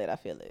 I feel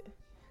it.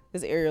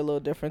 This area a little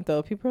different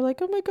though. People are like,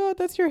 oh my God,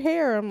 that's your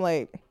hair. I'm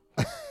like,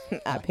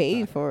 I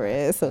paid for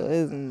it, so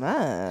it's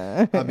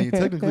mine. I mean,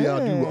 technically, I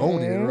do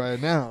own it right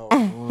now.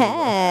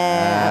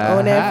 I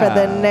own it for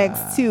the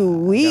next 2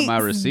 weeks, my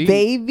receipt.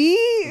 baby.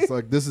 It's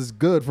like this is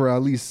good for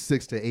at least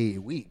 6 to 8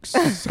 weeks.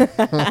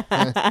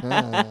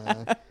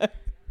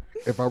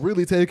 If I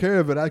really take care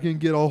of it, I can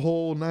get a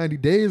whole 90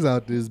 days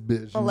out this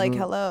bitch. I'm you like, know?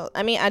 hello.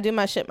 I mean, I do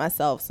my shit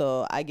myself,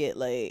 so I get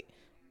like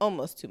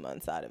almost 2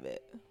 months out of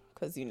it.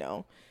 Cause you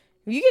know,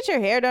 if you get your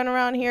hair done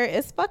around here,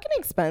 it's fucking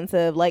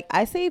expensive. Like,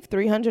 I save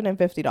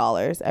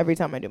 $350 every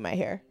time I do my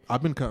hair.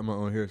 I've been cutting my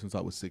own hair since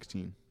I was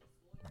 16.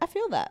 I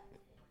feel that.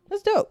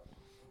 That's dope.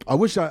 I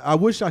wish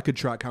I could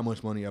track how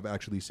much money I've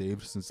actually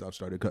saved since I've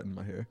started cutting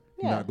my hair.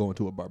 Yeah. Not going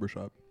to a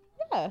barbershop.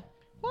 Yeah.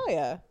 Oh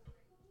yeah.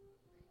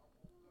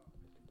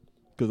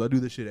 Because I do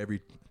this shit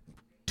every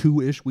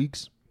 2-ish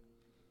weeks.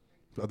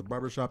 So at the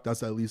barbershop,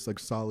 that's at least like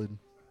solid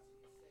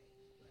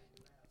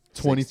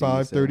 $25,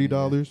 $30.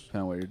 Depending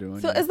on what you're doing.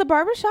 So yeah. is the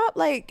barbershop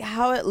like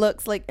how it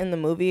looks like in the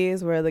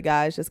movies where the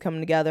guys just come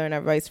together and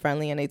everybody's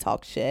friendly and they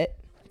talk shit?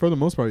 For the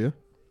most part, yeah.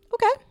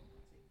 Okay.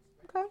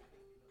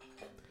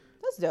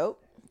 That's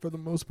dope. For the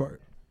most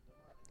part.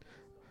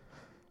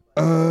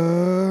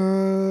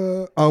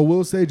 I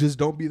will say, just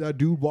don't be that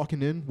dude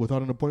walking in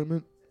without an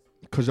appointment,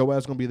 because your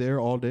ass gonna be there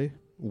all day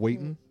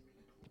waiting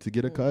to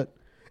get a cut.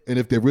 And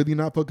if they're really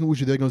not fucking with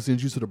you, they're gonna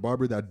send you to the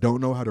barber that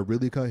don't know how to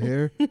really cut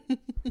hair,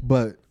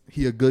 but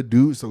he a good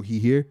dude, so he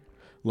here.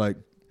 Like,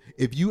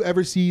 if you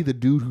ever see the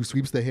dude who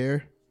sweeps the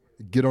hair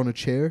get on a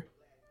chair,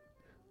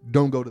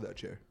 don't go to that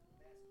chair.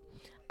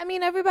 I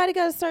mean, everybody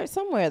got to start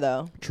somewhere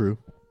though. True.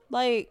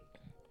 Like,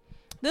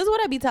 this is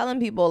what I be telling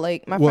people.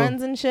 Like, my Well-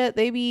 friends and shit,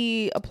 they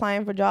be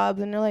applying for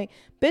jobs and they're like,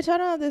 bitch, I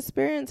don't have the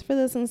experience for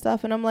this and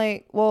stuff. And I'm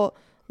like, well,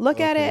 look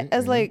at Okay, it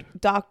as and? like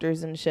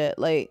doctors and shit.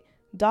 Like,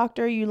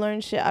 doctor, you learn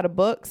shit out of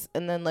books,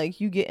 and then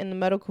like you get in the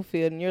medical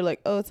field and you're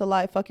like, oh, it's a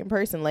live fucking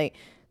person. Like,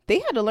 they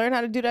had to learn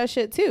how to do that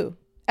shit too.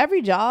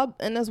 Every job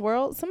in this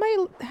world, somebody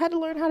had to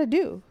learn how to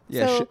do.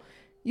 Yeah, So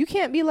you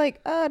can't be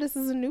like, this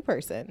is a new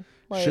person.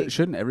 Like,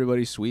 Shouldn't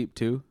everybody sweep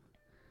too?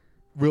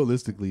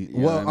 Realistically. You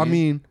know Well, what I I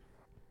mean,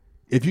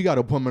 if you got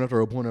appointment after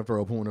appointment after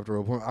appointment after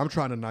appointment, I'm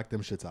trying to knock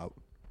them shits out.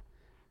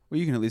 Well,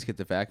 you can at least get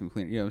the vacuum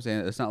cleaner. You know what I'm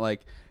saying? It's not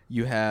like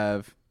you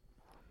have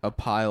a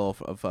pile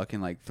of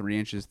fucking like 3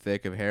 inches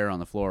thick of hair on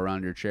the floor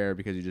around your chair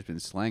because you've just been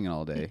slanging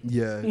all day.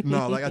 Yeah.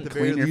 No, like at the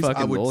Clean very your least,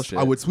 fucking bullshit.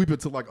 I would sweep it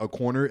to like a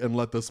corner and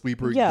let the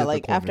sweeper yeah, get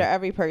like the corner. after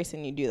every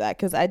person you do that,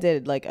 because I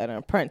did like an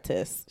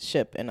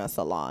apprenticeship in a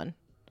salon,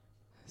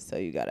 so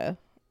you gotta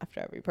after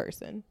every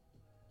person.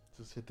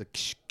 Just hit the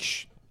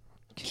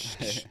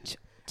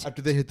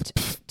after they hit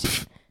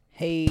the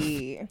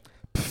Hey,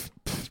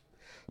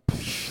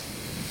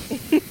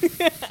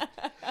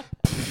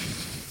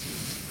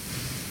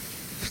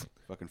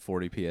 Fucking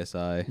 40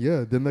 psi.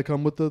 yeah, then they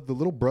come with the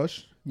little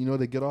brush. You know,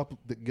 they get all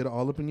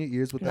up in your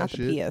ears with not that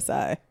the shit.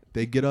 PSI.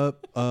 They get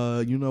up,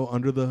 you know,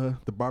 under the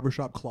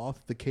barbershop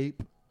cloth, the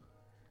cape.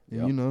 And,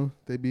 Yep. you know,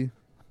 they be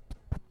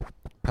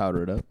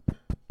Powder it up.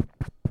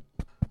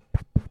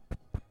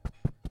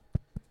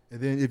 and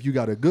then if you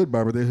got a good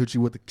barber, they hit you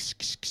with the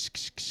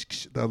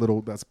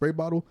that spray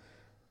bottle.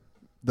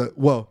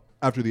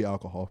 After the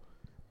alcohol.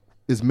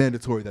 it's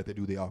mandatory that they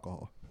do the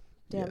alcohol.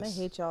 Damn, Yes.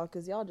 I hate y'all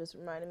because y'all just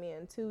reminded me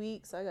in 2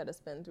 weeks I gotta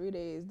spend 3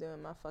 days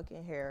doing my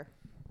fucking hair.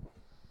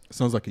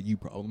 Sounds like a you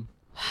problem.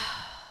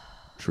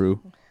 True.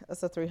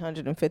 That's a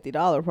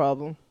 $350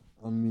 problem.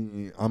 I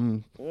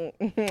mean,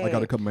 I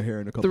gotta cut my hair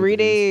in a couple. 3 of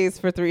days. days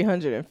for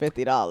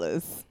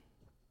 $350.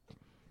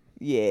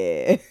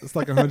 Yeah. It's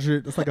like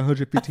 $100. It's like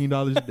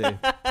 $115 a day.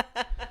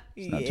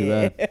 It's not too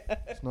bad.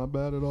 It's not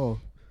bad at all.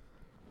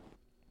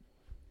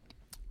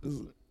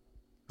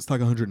 It's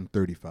like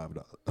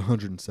 $135,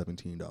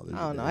 $117. I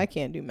don't know. I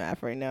can't do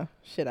math right now.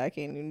 Shit, I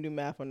can't even do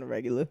math on the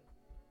regular.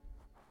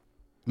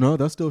 No,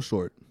 that's still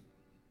short.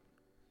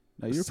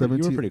 No, you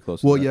were pretty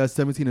close. Well, to that. yeah,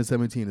 17 and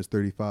 17 is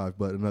 35,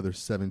 but another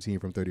 17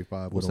 from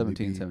 35 would Well, only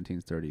 17, be 17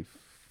 is 30.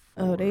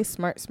 Oh, they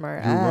smart. You're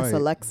Ask right.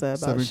 Alexa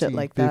about shit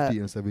like that. 1750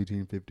 and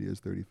 1750 is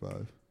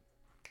 35.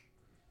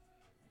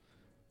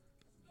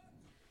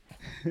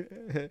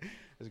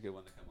 That's a good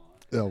one to come on.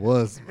 Yeah, it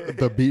was.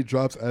 The beat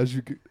drops as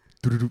you.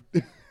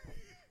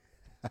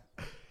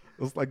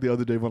 It's like the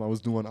other day when I was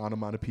doing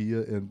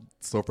onomatopoeia and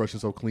So Fresh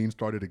and So Clean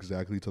started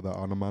exactly to the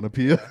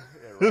onomatopoeia.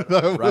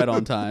 Right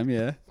on time,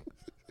 yeah.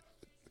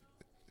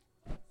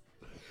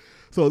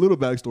 So a little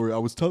backstory. I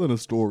was telling a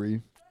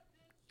story,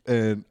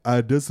 and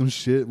I did some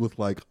shit with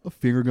like a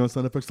finger gun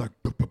sound effects, like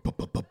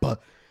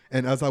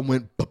and as I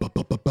went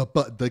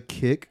the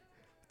kick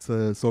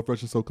to So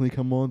Fresh and So Clean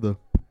come on,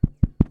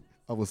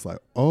 I was like,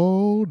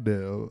 oh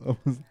no.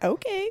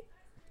 Okay.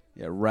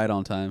 Yeah, right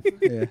on time.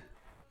 Yeah.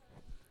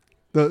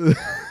 But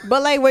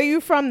like, where you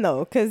from though?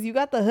 Because you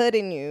got the hood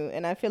in you,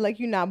 and I feel like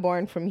you're not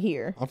born from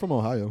here. I'm from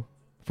Ohio,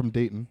 from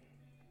Dayton.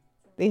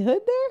 They hood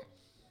there?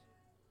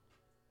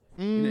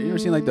 You ever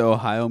seen like the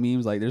Ohio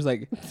memes? Like, there's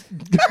like, you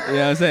know what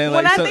I'm saying?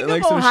 When Like, I think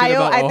like of some shit Ohio,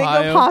 about I think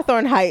Ohio. of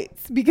Hawthorne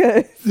Heights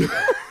because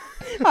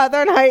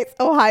Hawthorne Heights,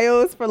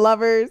 Ohio's for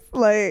lovers.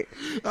 Like,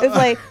 it's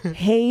like,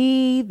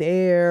 hey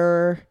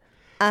there,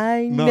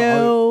 I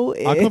know.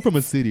 I come from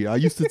a city. I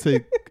used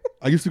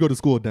to go to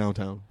school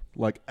downtown,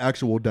 like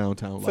actual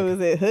downtown. So like,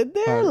 is it hood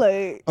there?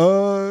 Like,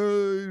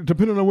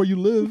 depending on where you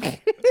live.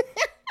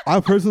 I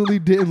personally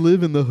didn't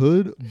live in the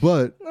hood,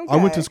 but I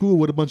went to Okay. school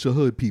with a bunch of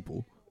hood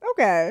people.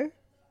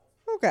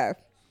 okay.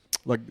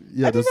 Like,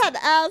 yeah, I just had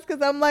to ask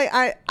because I'm like,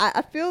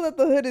 I feel that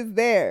the hood is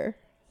there.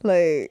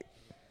 Like,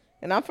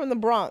 and I'm from the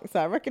Bronx, so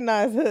I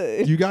recognize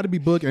hood. you got to be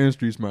book and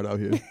street smart out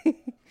here.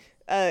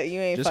 You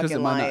ain't Just because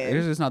fucking lying.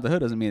 it's not the hood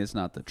doesn't mean it's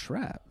not the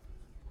trap.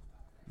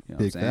 You know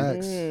Big what I'm saying?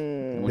 facts.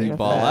 And when you Big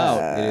ball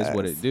out, it is facts.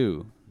 what it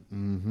do,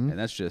 Mm-hmm. and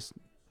that's just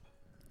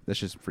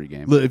free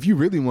game. Look, if you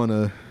really want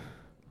to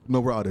know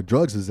where all the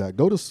drugs is at,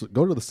 go to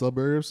the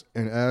suburbs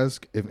and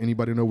ask if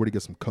anybody know where to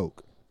get some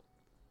coke.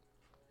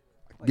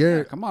 Like,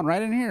 yeah, come on,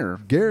 right in here.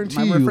 Guarantee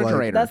My you, like-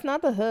 refrigerator. That's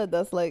not the hood.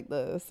 That's like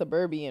the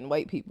suburban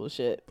white people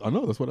shit. I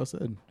know that's what I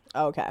said.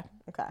 Okay.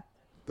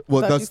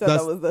 Well, Thought you said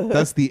that was the hood.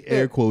 that's the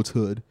air quotes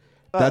hood.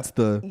 That's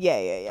the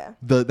Yeah.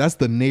 that's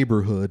the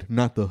neighborhood,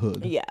 not the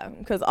hood. Yeah,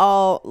 because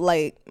all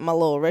like my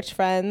little rich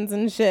friends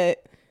and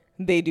shit,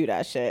 they do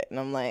that shit, and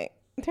I'm like,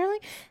 they're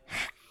like,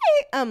 hi.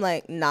 I'm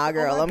like, nah,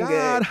 girl, Oh I'm my good.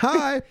 God,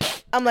 hi.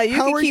 I'm like, you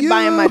How can are keep you?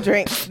 buying my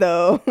drinks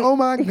though. Oh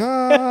my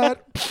God.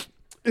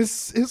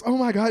 It's oh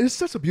my God. It's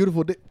such a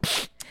beautiful day.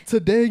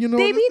 Today, you know.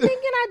 They be thinking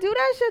I do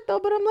that shit though,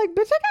 but I'm like,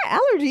 bitch, I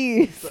got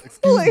allergies.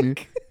 Excuse me.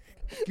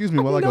 Excuse me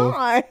while I go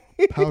not.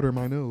 powder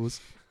my nose.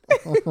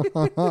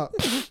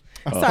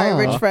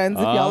 Sorry, rich friends,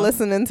 if y'all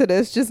listening to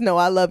this, just know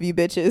I love you,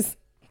 bitches.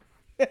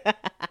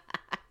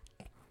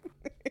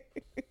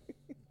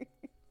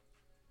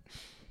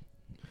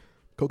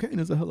 Cocaine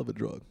is a hell of a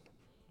drug.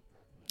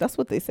 That's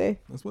what they say.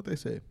 That's what they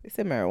say. They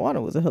said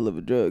marijuana was a hell of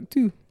a drug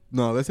too.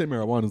 No, they say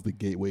marijuana is the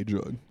gateway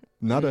drug.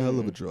 Not a hell Mm.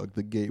 of a drug,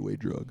 the gateway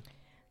drug.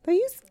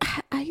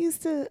 I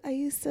used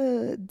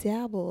to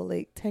dabble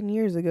like 10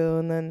 years ago,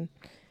 and then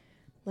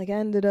like I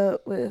ended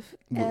up with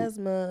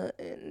asthma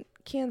and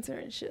cancer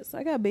and shit. So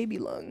I got baby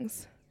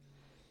lungs.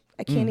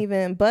 I can't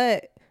even.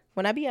 But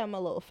when I be at my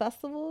little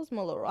festivals,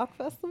 my little rock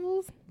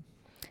festivals,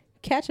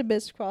 catch a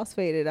bitch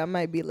crossfaded, I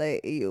might be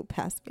like, "Hey, yo,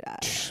 pass me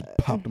that."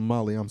 Pop the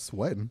Molly, I'm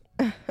sweating.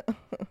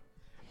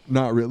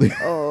 Not really.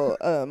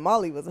 Oh,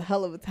 Molly was a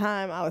hell of a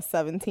time. I was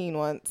 17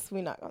 once.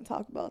 We're not gonna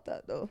talk about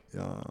that though.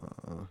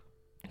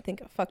 I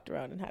think I fucked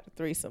around and had a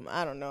threesome.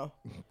 I don't know.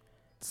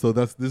 So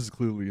this is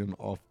clearly an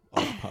off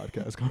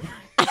podcast conversation.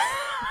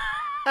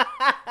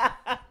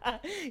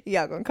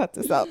 Y'all gonna cut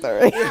this out though,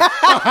 right?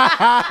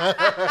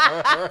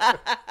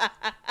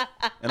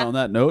 And on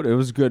that note, it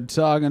was good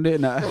talking,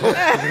 didn't I?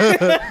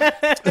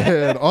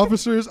 And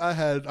officers,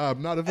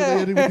 I'm not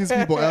affiliated with these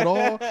people at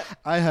all.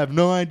 I have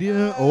no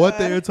idea what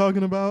they are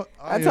talking about.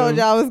 I told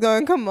y'all I was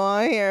gonna come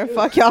on here and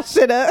fuck y'all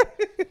shit up.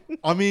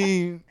 I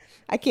mean,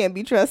 I can't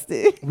be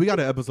trusted. we got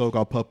an episode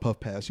called Puff Puff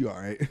Pass. You all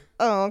right?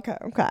 Oh,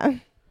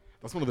 okay.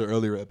 That's one of the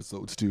earlier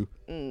episodes too,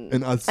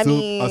 and I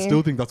mean-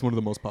 still think that's one of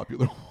the most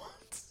popular ones.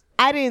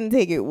 I didn't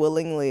take it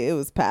willingly. It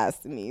was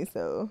passed to me.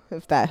 So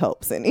if that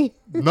helps any.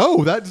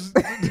 No, that's.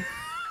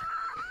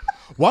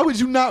 Why would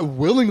you not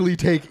willingly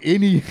take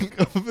any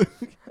of it?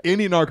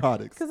 Any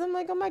narcotics. Because I'm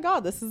like, oh my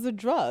God, this is a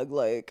drug.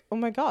 Like, oh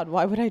my God,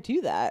 why would I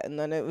do that? And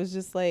then it was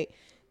just like,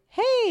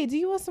 hey, do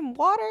you want some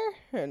water?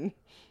 And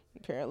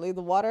apparently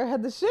the water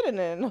had the shit in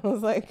it. And I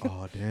was like,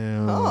 Oh,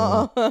 damn.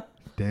 oh.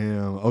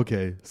 Damn.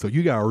 Okay. So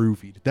you got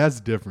roofied. That's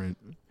different.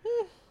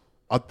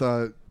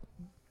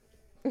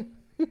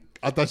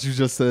 I thought you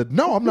just said,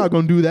 no, I'm not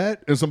going to do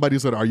that. And somebody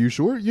said, are you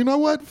sure? You know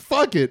what?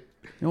 Fuck it.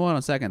 You know what?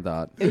 On second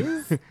thought, It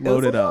was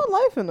load it a up.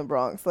 wild life in the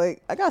Bronx.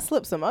 Like, I got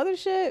slipped some other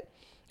shit.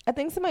 I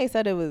think somebody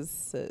said it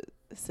was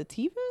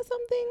sativa or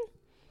something.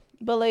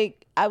 But,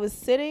 like, I was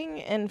sitting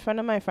in front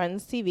of my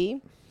friend's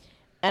TV,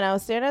 and I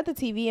was staring at the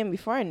TV, and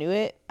before I knew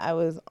it, I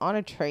was on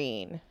a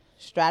train,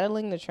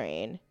 straddling the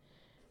train,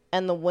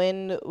 and the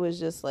wind was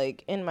just,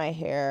 like, in my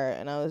hair,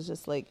 and I was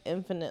just, like,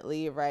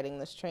 infinitely riding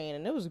this train,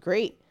 and it was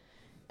great.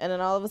 And then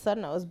all of a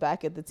sudden, I was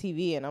back at the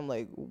TV, and I'm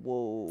like,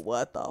 whoa,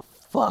 what the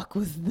fuck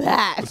was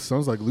that? It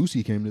sounds like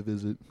Lucy came to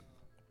visit.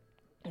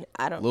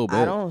 I don't Little bit.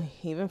 I don't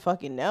even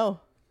fucking know.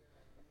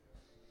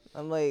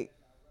 I'm like,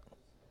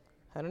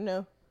 I don't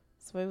know.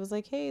 Somebody was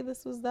like, hey,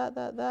 this was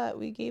that.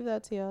 We gave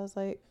that to you. I was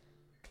like,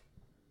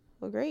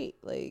 well, great.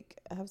 Like,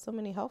 I have so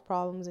many health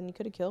problems and you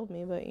could have killed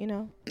me, but you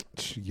know.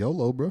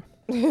 YOLO, bro.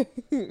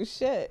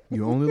 Shit.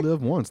 You only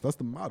live once. That's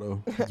the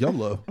motto.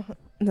 YOLO.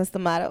 That's the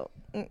motto.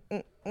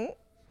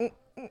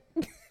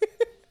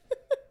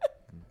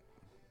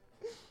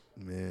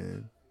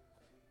 Man.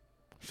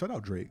 Shout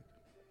out Drake.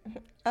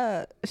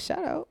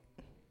 Shout out.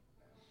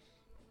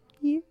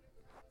 Yeah.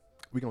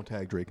 We gonna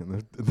tag Drake in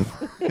the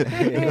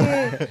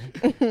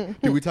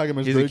do we tag him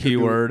as He's a Drake? Or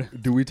keyword.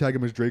 do we tag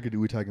him as Drake or do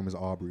we tag him as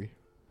Aubrey?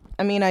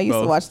 I mean, I used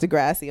Both. to watch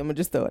Degrassi. I'm gonna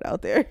just throw it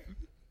out there.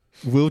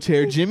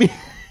 Wheelchair Jimmy.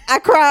 I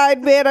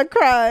cried, man. I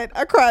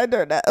cried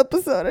during that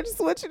episode. I just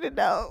want you to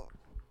know.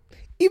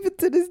 Even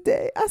to this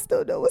day, I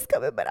still know what's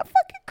coming, but I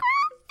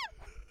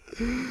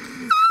fucking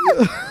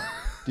cried.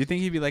 Do you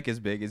think he'd be like as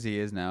big as he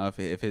is now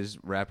if his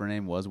rapper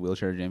name was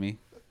Wheelchair Jimmy?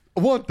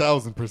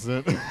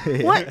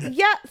 1000%. What?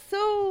 Yeah.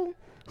 So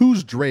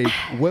Who's Drake?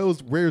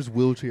 Where's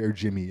Wheelchair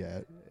Jimmy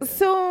at?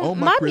 Oh,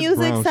 my Chris music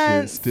Brown shit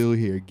sense. still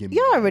here. Give me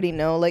You that. already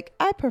know. Like,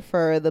 I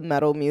prefer the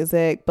metal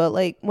music, but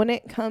like when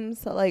it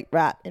comes to like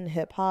rap and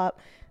hip hop,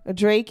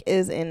 Drake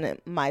is in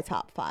my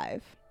top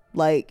 5.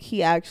 Like,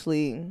 he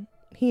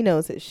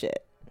knows his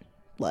shit.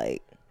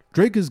 Like,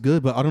 Drake is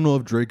good, but I don't know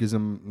if Drake is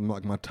in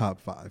like my top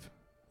 5.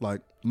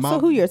 Like so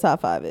who your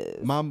top 5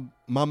 is? my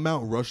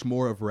Mount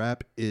Rushmore of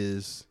rap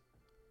is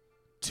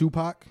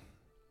Tupac,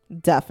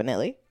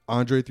 Definitely.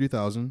 Andre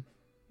 3000,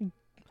 Okay,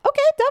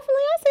 definitely.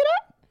 I see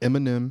that.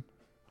 Eminem,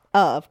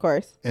 Of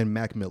course. and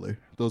Mac Miller.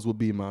 Those would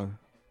be my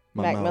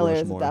Mac Mount Miller is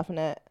a Rushmore.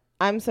 definite.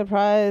 I'm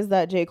surprised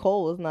that J.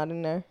 Cole was not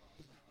in there.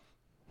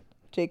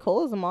 J.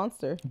 Cole is a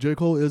monster. J.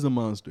 Cole is a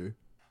monster,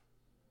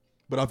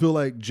 but I feel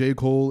like J.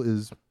 Cole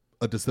is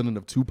a descendant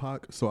of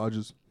Tupac, so I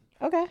just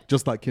Okay.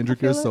 like Kendrick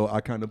feel is, it. so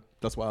I kind of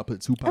that's why I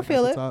put Tupac I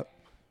feel at it. the top.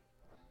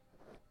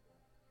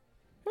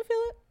 I feel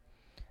it.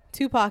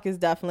 Tupac is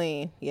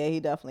definitely, he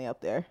definitely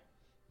up there.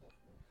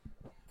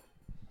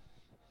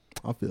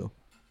 I feel.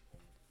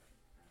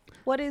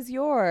 What is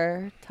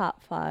your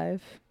top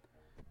 5?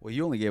 Well,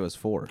 you only gave us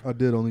 4. I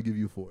did only give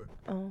you 4.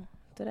 Oh,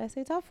 did I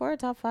say top 4 or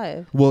top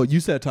 5? Well,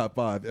 you said top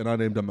 5, and I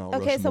named a Mount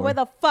Okay, Rushmore. so where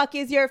the fuck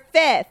is your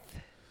 5th?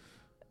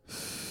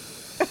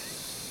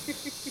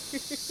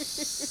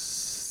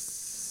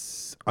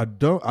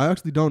 I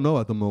actually don't know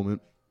at the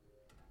moment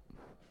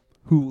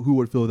who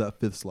would fill that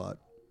 5th slot.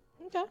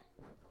 Okay.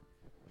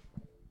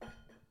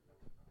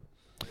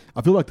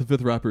 I feel like the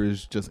 5th rapper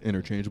is just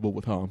interchangeable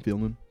with how I'm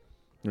feeling.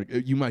 Like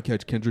you might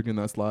catch Kendrick in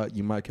that slot,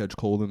 you might catch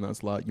Cole in that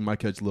slot, you might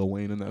catch Lil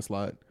Wayne in that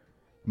slot,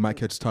 you might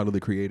catch Tyler the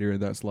Creator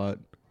in that slot.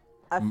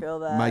 I feel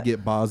that. Might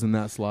get Boz in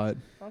that slot.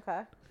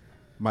 Okay.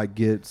 Might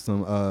get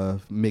some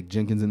Mick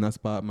Jenkins in that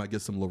spot. Might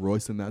get some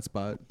Leroyce in that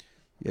spot.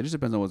 Yeah, it just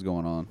depends on what's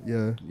going on.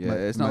 Yeah. Yeah,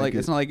 it's not like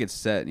it's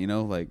set, you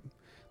know. Like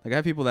I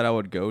have people that I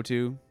would go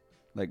to,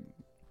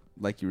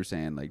 like you were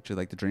saying, like to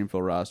like the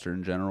Dreamville roster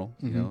in general.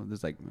 You know,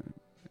 there's like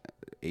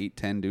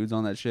 8-10 dudes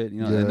on that shit.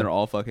 You know, Yeah. and they're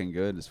all fucking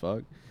good as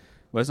fuck.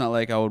 But it's not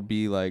like I would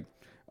be like,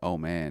 oh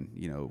man,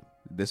 you know,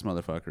 this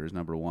motherfucker is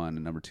number 1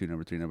 and number 2,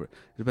 number 3, number.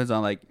 It depends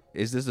on like,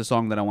 is this the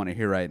song that I want to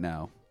hear right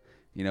now?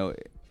 You know,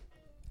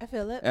 I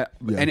feel it.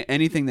 Yeah.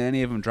 anything that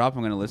any of them drop,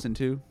 I'm going to listen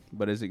to.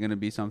 But is it going to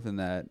be something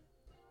that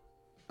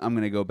I'm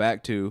going to go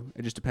back to?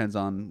 It just depends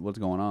on what's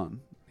going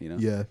on. You know.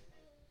 Yeah.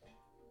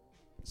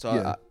 So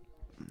Yeah.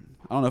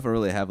 I don't know if I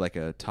really have like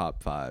a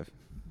top 5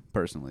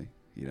 personally,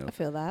 you know, I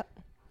feel that.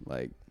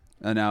 like,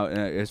 and now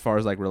as far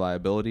as like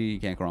reliability, you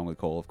can't go wrong with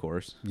Cole, of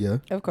course. Yeah.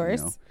 Of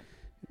course.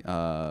 You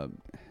know?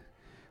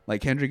 Like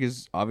Kendrick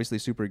is obviously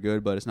super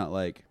good, but it's not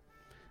like,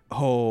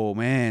 oh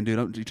man,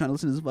 dude, you trying to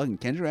listen to this fucking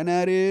Kendrick right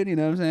now, dude? You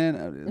know what I'm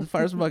saying? Let's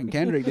fire some fucking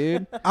Kendrick,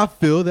 dude. I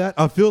feel that.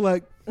 I feel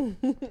like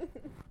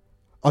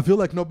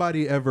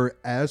nobody ever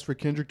asked for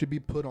Kendrick to be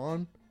put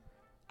on.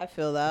 I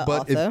feel that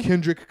But also. if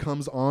Kendrick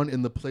comes on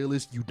in the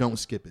playlist, you don't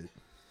skip it.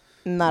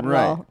 Not at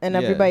Right. all. And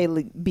Yeah.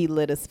 everybody be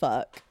lit as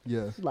fuck.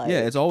 Yeah. Like,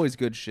 Yeah, it's always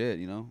good shit,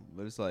 you know.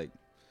 But it's like,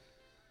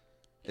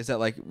 Is that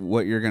like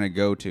what you're gonna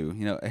go to?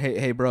 You know,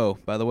 hey, bro.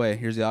 By the way,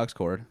 here's the aux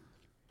cord.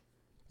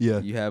 Yeah.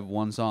 You have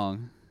one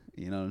song.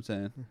 You know what I'm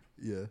saying?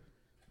 Yeah.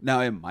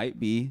 Now it might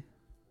be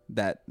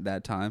that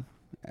time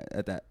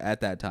at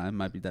that time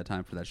might be that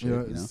time for that shit.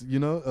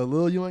 A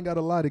little you ain't got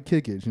a lot to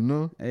kick it. You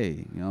know. Hey,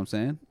 you know what I'm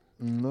saying?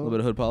 A No. little bit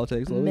of hood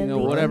politics, a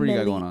little, whatever you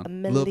got going on. A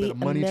little bit of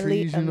money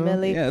trees, you know?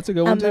 Yeah, that's a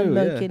good one too. I'm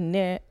a Yeah.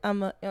 millionaire.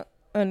 I'm a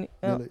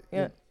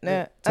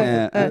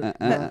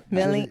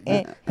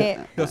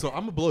millionaire. Yo, so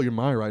I'm gonna blow your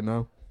mind right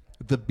now.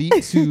 The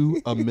beat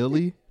to A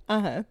Milli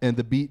and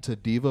the beat to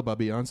Diva by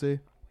Beyonce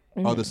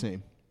are the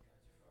same.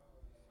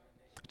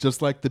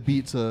 Just like the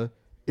beat to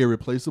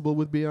Irreplaceable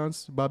with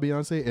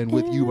Beyonce and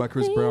With You by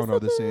Chris Brown are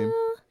the same.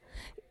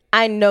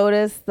 I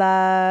noticed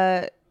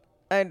that,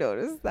 and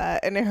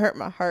it hurt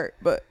my heart,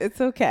 but it's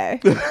okay.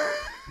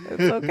 It's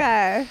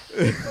okay.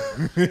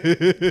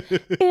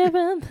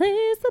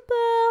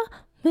 Irreplaceable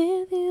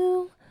with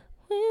you.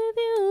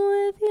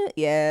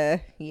 Yeah.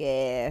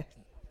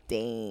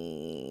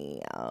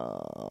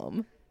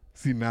 Damn.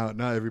 See, now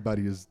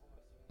everybody is,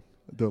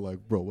 they're like,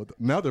 bro, what?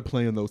 Now they're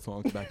playing those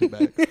songs back to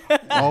back.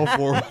 All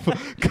four of them,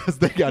 because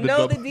they got to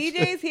No, the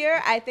DJs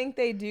here, I think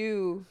they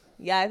do.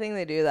 Yeah, I think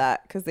they do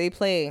that because they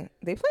play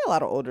a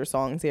lot of older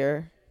songs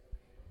here.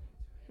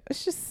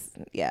 It's just,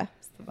 yeah.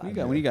 It's the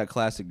vibe. When you got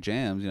classic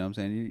jams, you know what I'm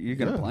saying? You're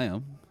gonna play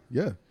them.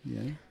 Yeah.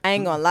 I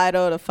ain't gonna lie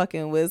though, the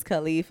fucking Wiz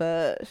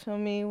Khalifa, show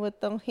me with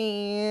them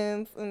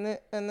hands. I'm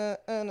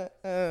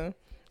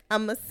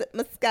a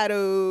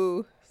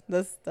Moscato.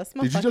 That's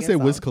my. Did you just fucking say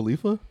Wiz song.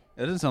 Khalifa?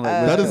 It doesn't sound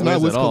like That is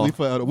not Wiz at all.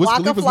 Khalifa at all. Wiz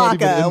Waka Khalifa's not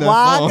even in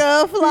Flocka.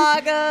 that song.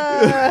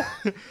 Waka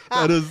Flocka.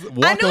 That is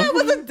Waka. I knew it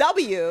was a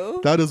W.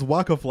 That is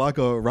Waka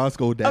Flocka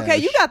Roscoe Dash. Okay,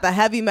 you got the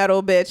heavy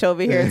metal bitch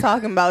over here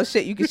talking about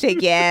shit you can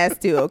shake your ass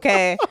to,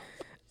 okay?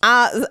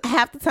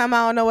 Half the time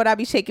I don't know what I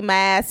be shaking my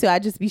ass to. I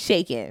just be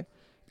shaking.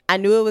 I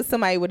knew it was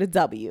somebody with a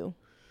W.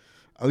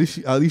 At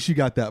least you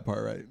got that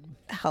part right.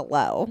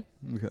 Hello.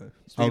 Okay.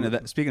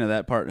 Speaking of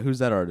that part, who's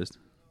that artist?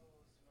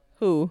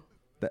 Who?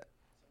 That-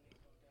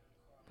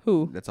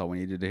 Who? That's all we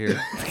needed to hear.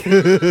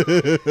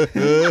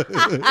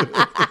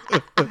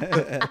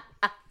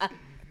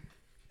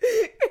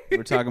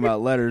 We're talking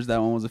about letters.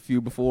 That one was a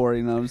few before,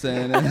 you know what I'm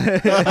saying? And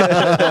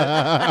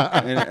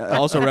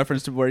also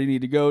reference to where you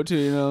need to go to,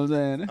 you know what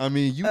I'm saying? I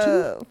mean, you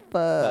too.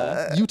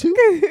 Fuck. You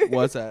too.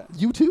 What's that?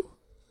 You too.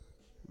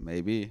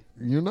 Maybe.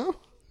 You know.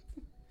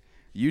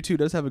 U2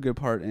 does have a good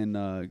part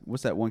in,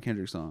 what's that one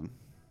Kendrick song?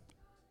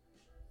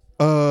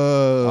 Off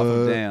Off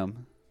of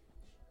Damn.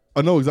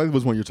 I know exactly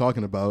which one you're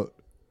talking about.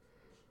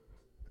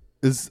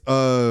 It's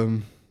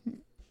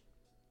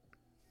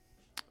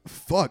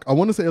fuck. I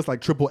want to say it's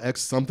like Triple X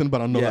something,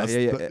 but I know Yeah, that's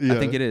I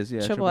think it is.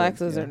 Yeah, Triple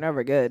X's yeah. are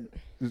never good.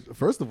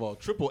 First of all,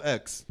 Triple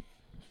X.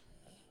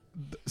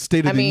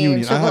 State of I the mean,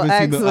 Union. I Triple haven't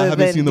X seen the with one with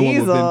Vin Vin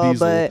Diesel,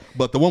 Diesel,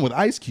 but the one with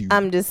Ice Cube.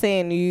 I'm just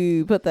saying,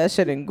 you put that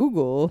shit in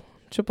Google.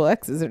 Triple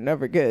X's are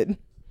never good.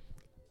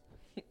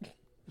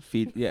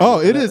 Feet. Yeah.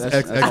 Oh, it is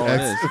That's all it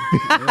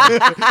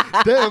XXX.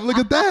 is. Damn, look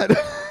at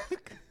that.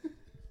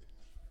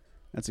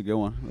 That's a good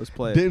one. Let's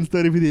play it. Didn't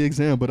study for the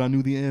exam, but I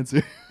knew the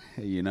answer.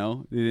 Hey, you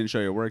know, they didn't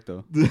show your work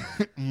though.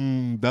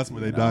 That's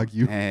where they dock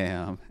you.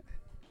 Damn.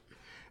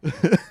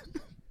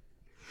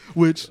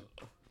 Which,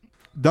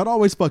 that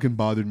always fucking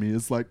bothered me.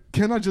 It's like,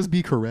 can I just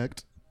be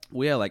correct?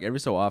 Well, yeah, like every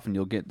so often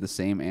you'll get the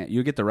same.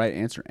 You'll get the right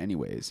answer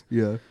anyways.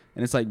 Yeah.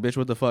 And it's like, bitch,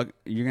 what the fuck?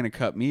 You're gonna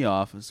cut me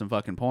off some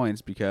fucking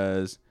points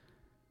because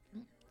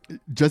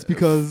Just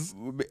because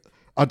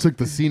I took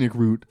the scenic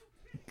route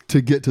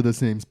to get to the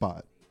same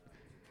spot.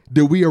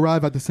 Did we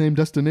arrive at the same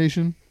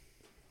destination?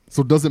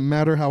 So does it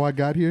matter how I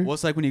got here? Well,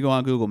 it's like when you go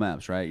on Google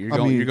Maps, right?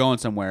 You're going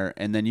somewhere,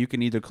 and then you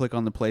can either click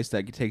on the place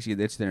that gets you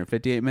there in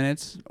 58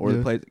 minutes, or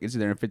the place that gets you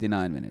there in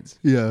 59 minutes.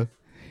 Yeah.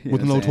 You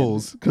With know no what I'm saying?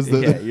 tolls. Cause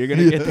Yeah, you're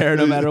gonna get there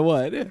no matter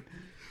what.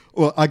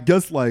 Well, I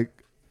guess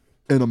like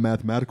in a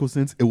mathematical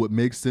sense, it would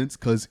make sense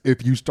because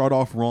if you start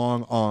off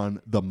wrong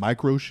on the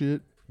micro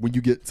shit, when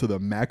you get to the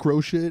macro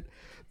shit,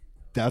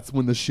 that's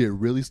when the shit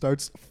really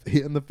starts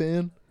hitting the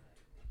fan.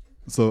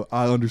 So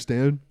I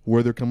understand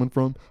where they're coming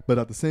from, but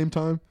at the same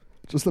time,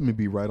 just let me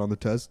be right on the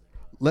test.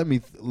 Let me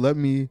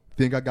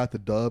think I got the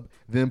dub,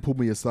 then pull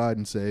me aside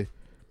and say,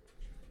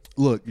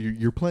 "Look,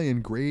 you're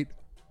playing great,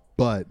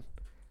 but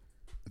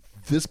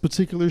this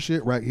particular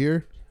shit right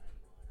here,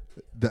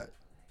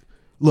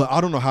 look,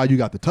 I don't know how you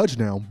got the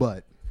touchdown,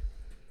 but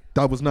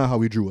that was not how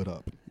we drew it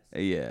up."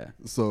 Yeah.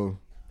 So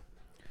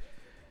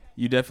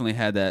You definitely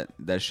had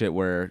that shit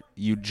where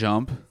you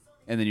jump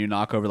and then you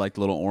knock over like the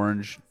little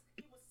orange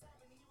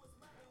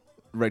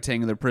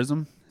rectangular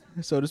prism,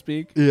 so to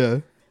speak. yeah,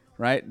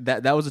 Right?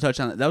 That was a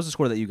touchdown. That was the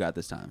score that you got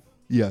this time.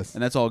 yes,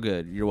 And that's all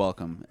good. You're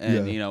welcome.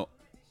 And Yeah. you know,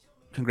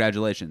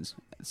 congratulations.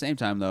 At the same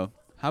time though,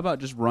 how about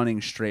just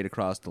running straight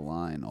across the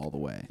line all the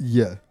way?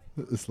 yeah.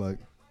 It's like,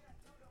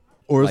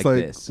 or it's Like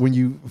like this. when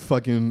you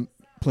fucking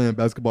playing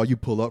basketball, you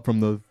pull up from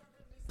the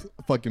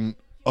fucking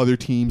other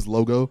team's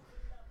logo,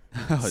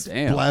 Oh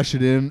damn. splash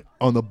it in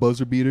on the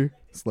buzzer beater.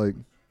 It's like,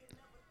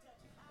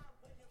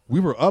 we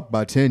were up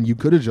by 10. You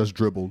could have just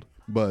dribbled,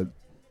 but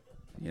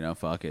You know,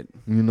 fuck it.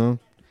 You know,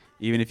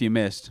 Even if you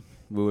missed,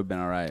 we would have been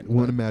all right. it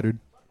wouldn't have mattered.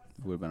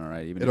 Would have been all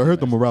right. Even It'll if you hurt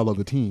the missed. morale of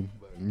the team.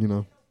 But, you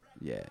know,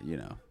 Yeah, you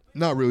know.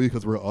 not really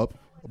because we're up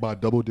by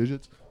double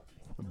digits,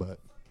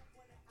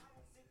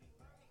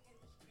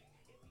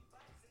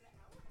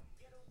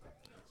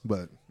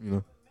 but you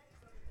know.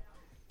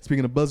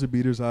 Speaking of buzzer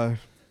beaters, I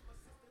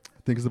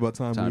think it's about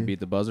time. Time to beat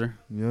the buzzer.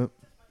 Yep.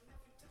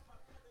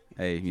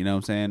 Hey, you know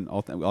what I'm saying?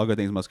 All good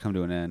things must come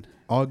to an end.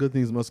 All good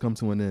things must come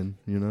to an end.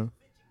 You know.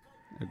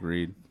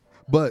 Agreed.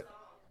 But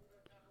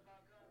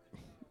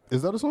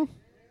is that a song?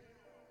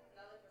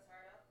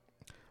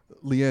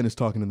 Leanne is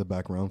talking in the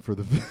background for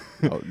the.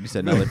 Oh, you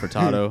said Nelly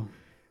Furtado.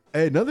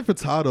 Hey, Nelly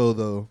Furtado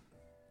though,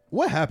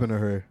 what happened to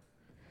her?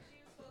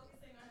 She was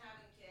focusing on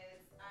having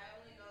kids. I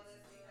only know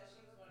this because she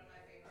was one of my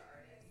favorite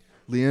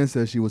artists. Leanne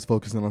says she was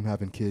focusing on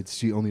having kids.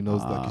 She only knows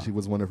that because she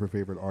was one of her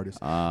favorite artists.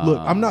 Ah, Look,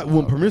 I'm not.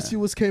 When okay.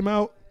 Promiscuous came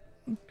out,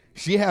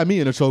 she had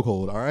me in a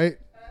chokehold. All right.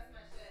 That's my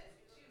shit.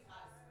 She was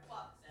hot as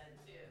fuck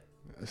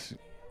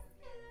then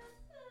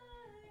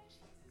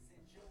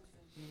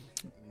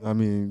too. I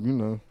mean, you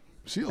know,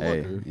 she a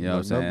Hey, looker. you know what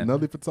I'm saying?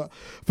 Nelly Furtado.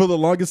 For the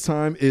longest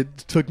time, it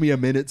took me a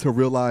minute to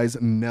realize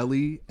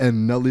Nelly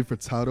and Nelly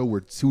Furtado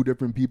were two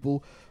different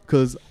people.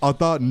 Because I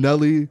thought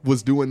Nelly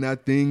was doing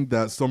that thing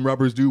that some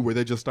rappers do where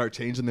they just start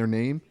changing their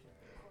name.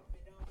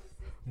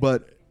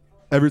 But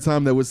every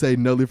time they would say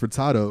Nelly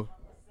Furtado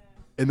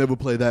and they would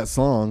play that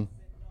song,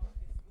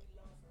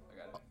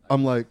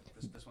 I'm like,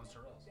 This one's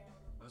Terrell's.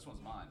 This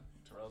one's mine.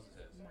 Terrell's is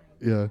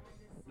his. yeah.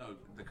 No,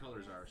 the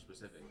colors are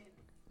specific.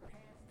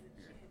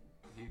 Here.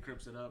 He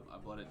crypts it up, I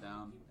blot it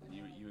down, and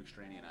you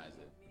extraneonize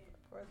it.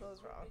 Where those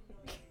wrong?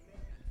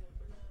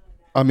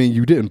 I mean,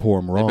 you didn't pour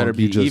them wrong. They better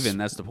be you just, even,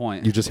 that's the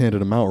point. You just handed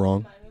them out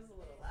wrong. Mine was a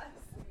little less.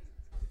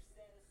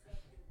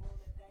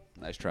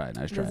 Nice try,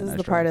 nice try. This is nice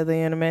the try. part of the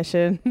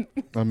intermission.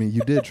 I mean,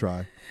 you did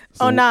try.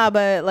 Oh So nah,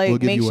 but like we'll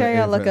give make you sure an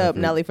y'all A look for up effort.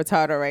 Nelly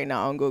Furtado right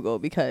now on Google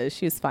because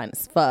she's fine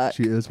as fuck.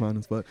 She is fine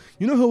as fuck.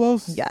 You know who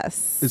else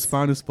Yes. is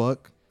fine as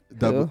fuck?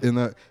 That Who? in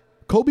that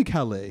Kobe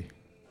Calais.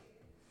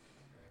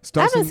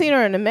 I haven't seen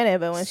her in a minute,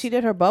 but when she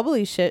did her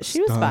bubbly shit,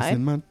 she was Stars in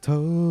fine. my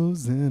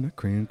toes and I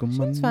crinkle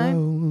my was fine.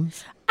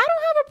 nose. I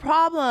don't have a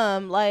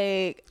problem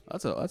like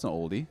That's an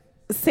oldie.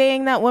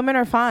 saying that women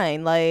are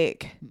fine,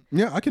 like,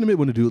 Yeah, I can admit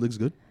when a dude looks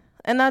good.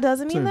 and that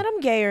doesn't mean Same. that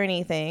I'm gay or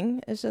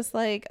anything. It's just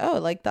like, oh,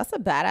 like that's a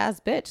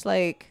badass bitch.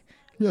 Like,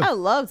 Yeah. I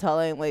love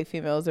telling like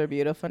females are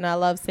beautiful, and I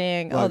love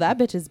saying, oh, Like- that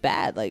bitch is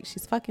bad. Like,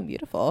 she's fucking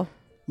beautiful.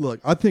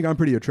 Look, I think I'm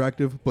pretty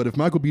attractive, but if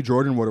Michael B.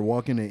 Jordan were to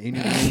walk in any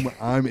room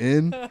I'm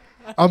in,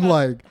 I'm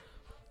like,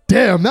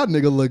 damn, that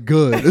nigga look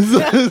good.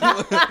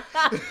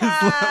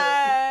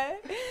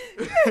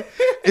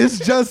 It's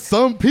just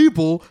some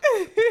people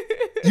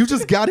you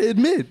just gotta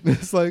admit.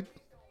 It's like,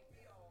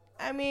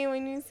 I mean,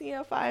 when you see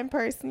a fine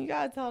person, you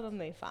gotta tell them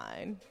they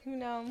fine. You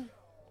know.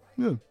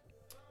 yeah.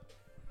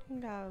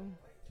 Yeah.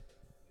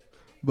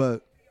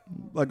 But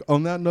like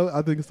on that note,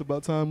 I think it's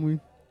about time we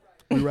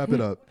wrap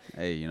it up.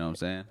 Hey, you know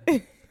what I'm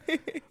saying?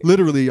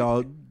 Literally,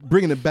 y'all,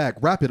 bringing it back.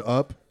 Wrap it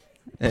up.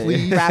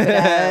 Please Wrap it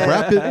up.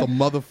 wrap it the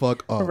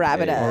motherfuck up. Wrap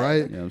it up. All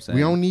right? You know what I'm saying?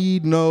 We don't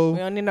need no We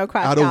don't need no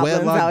cross out of goblins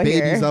wedlock out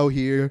babies here. out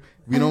here.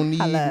 We don't need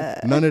Holla.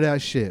 none of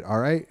that shit. All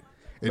right?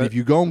 And But- if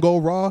you gonna go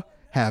raw,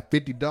 have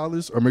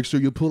 $50 or make sure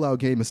your pull-out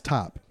game is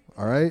top.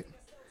 All right?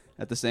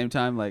 At the same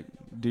time, like,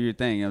 do your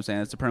thing. You know what I'm saying?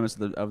 That's the premise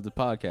of the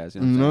podcast.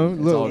 You know what I'm saying? No,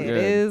 It's look. all It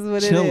good. is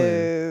what Chilling. it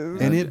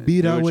is. And it be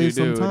Do that what way you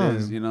do, it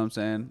sometimes. is, you know what I'm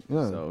saying?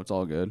 Yeah. So it's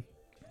all good.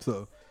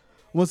 So,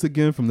 once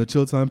again, from the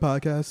Chill Time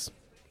Podcast,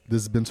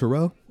 this has been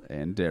Terrell.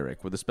 And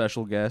Derek with a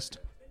special guest.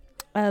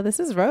 This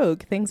is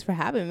Rogue. Thanks for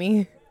having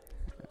me.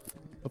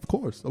 Of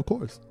course, of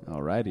course.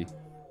 Alrighty.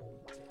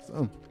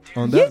 So,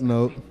 on that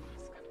note,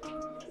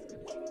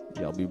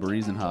 Y'all be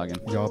breezing, Hagen.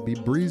 y'all be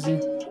breezy.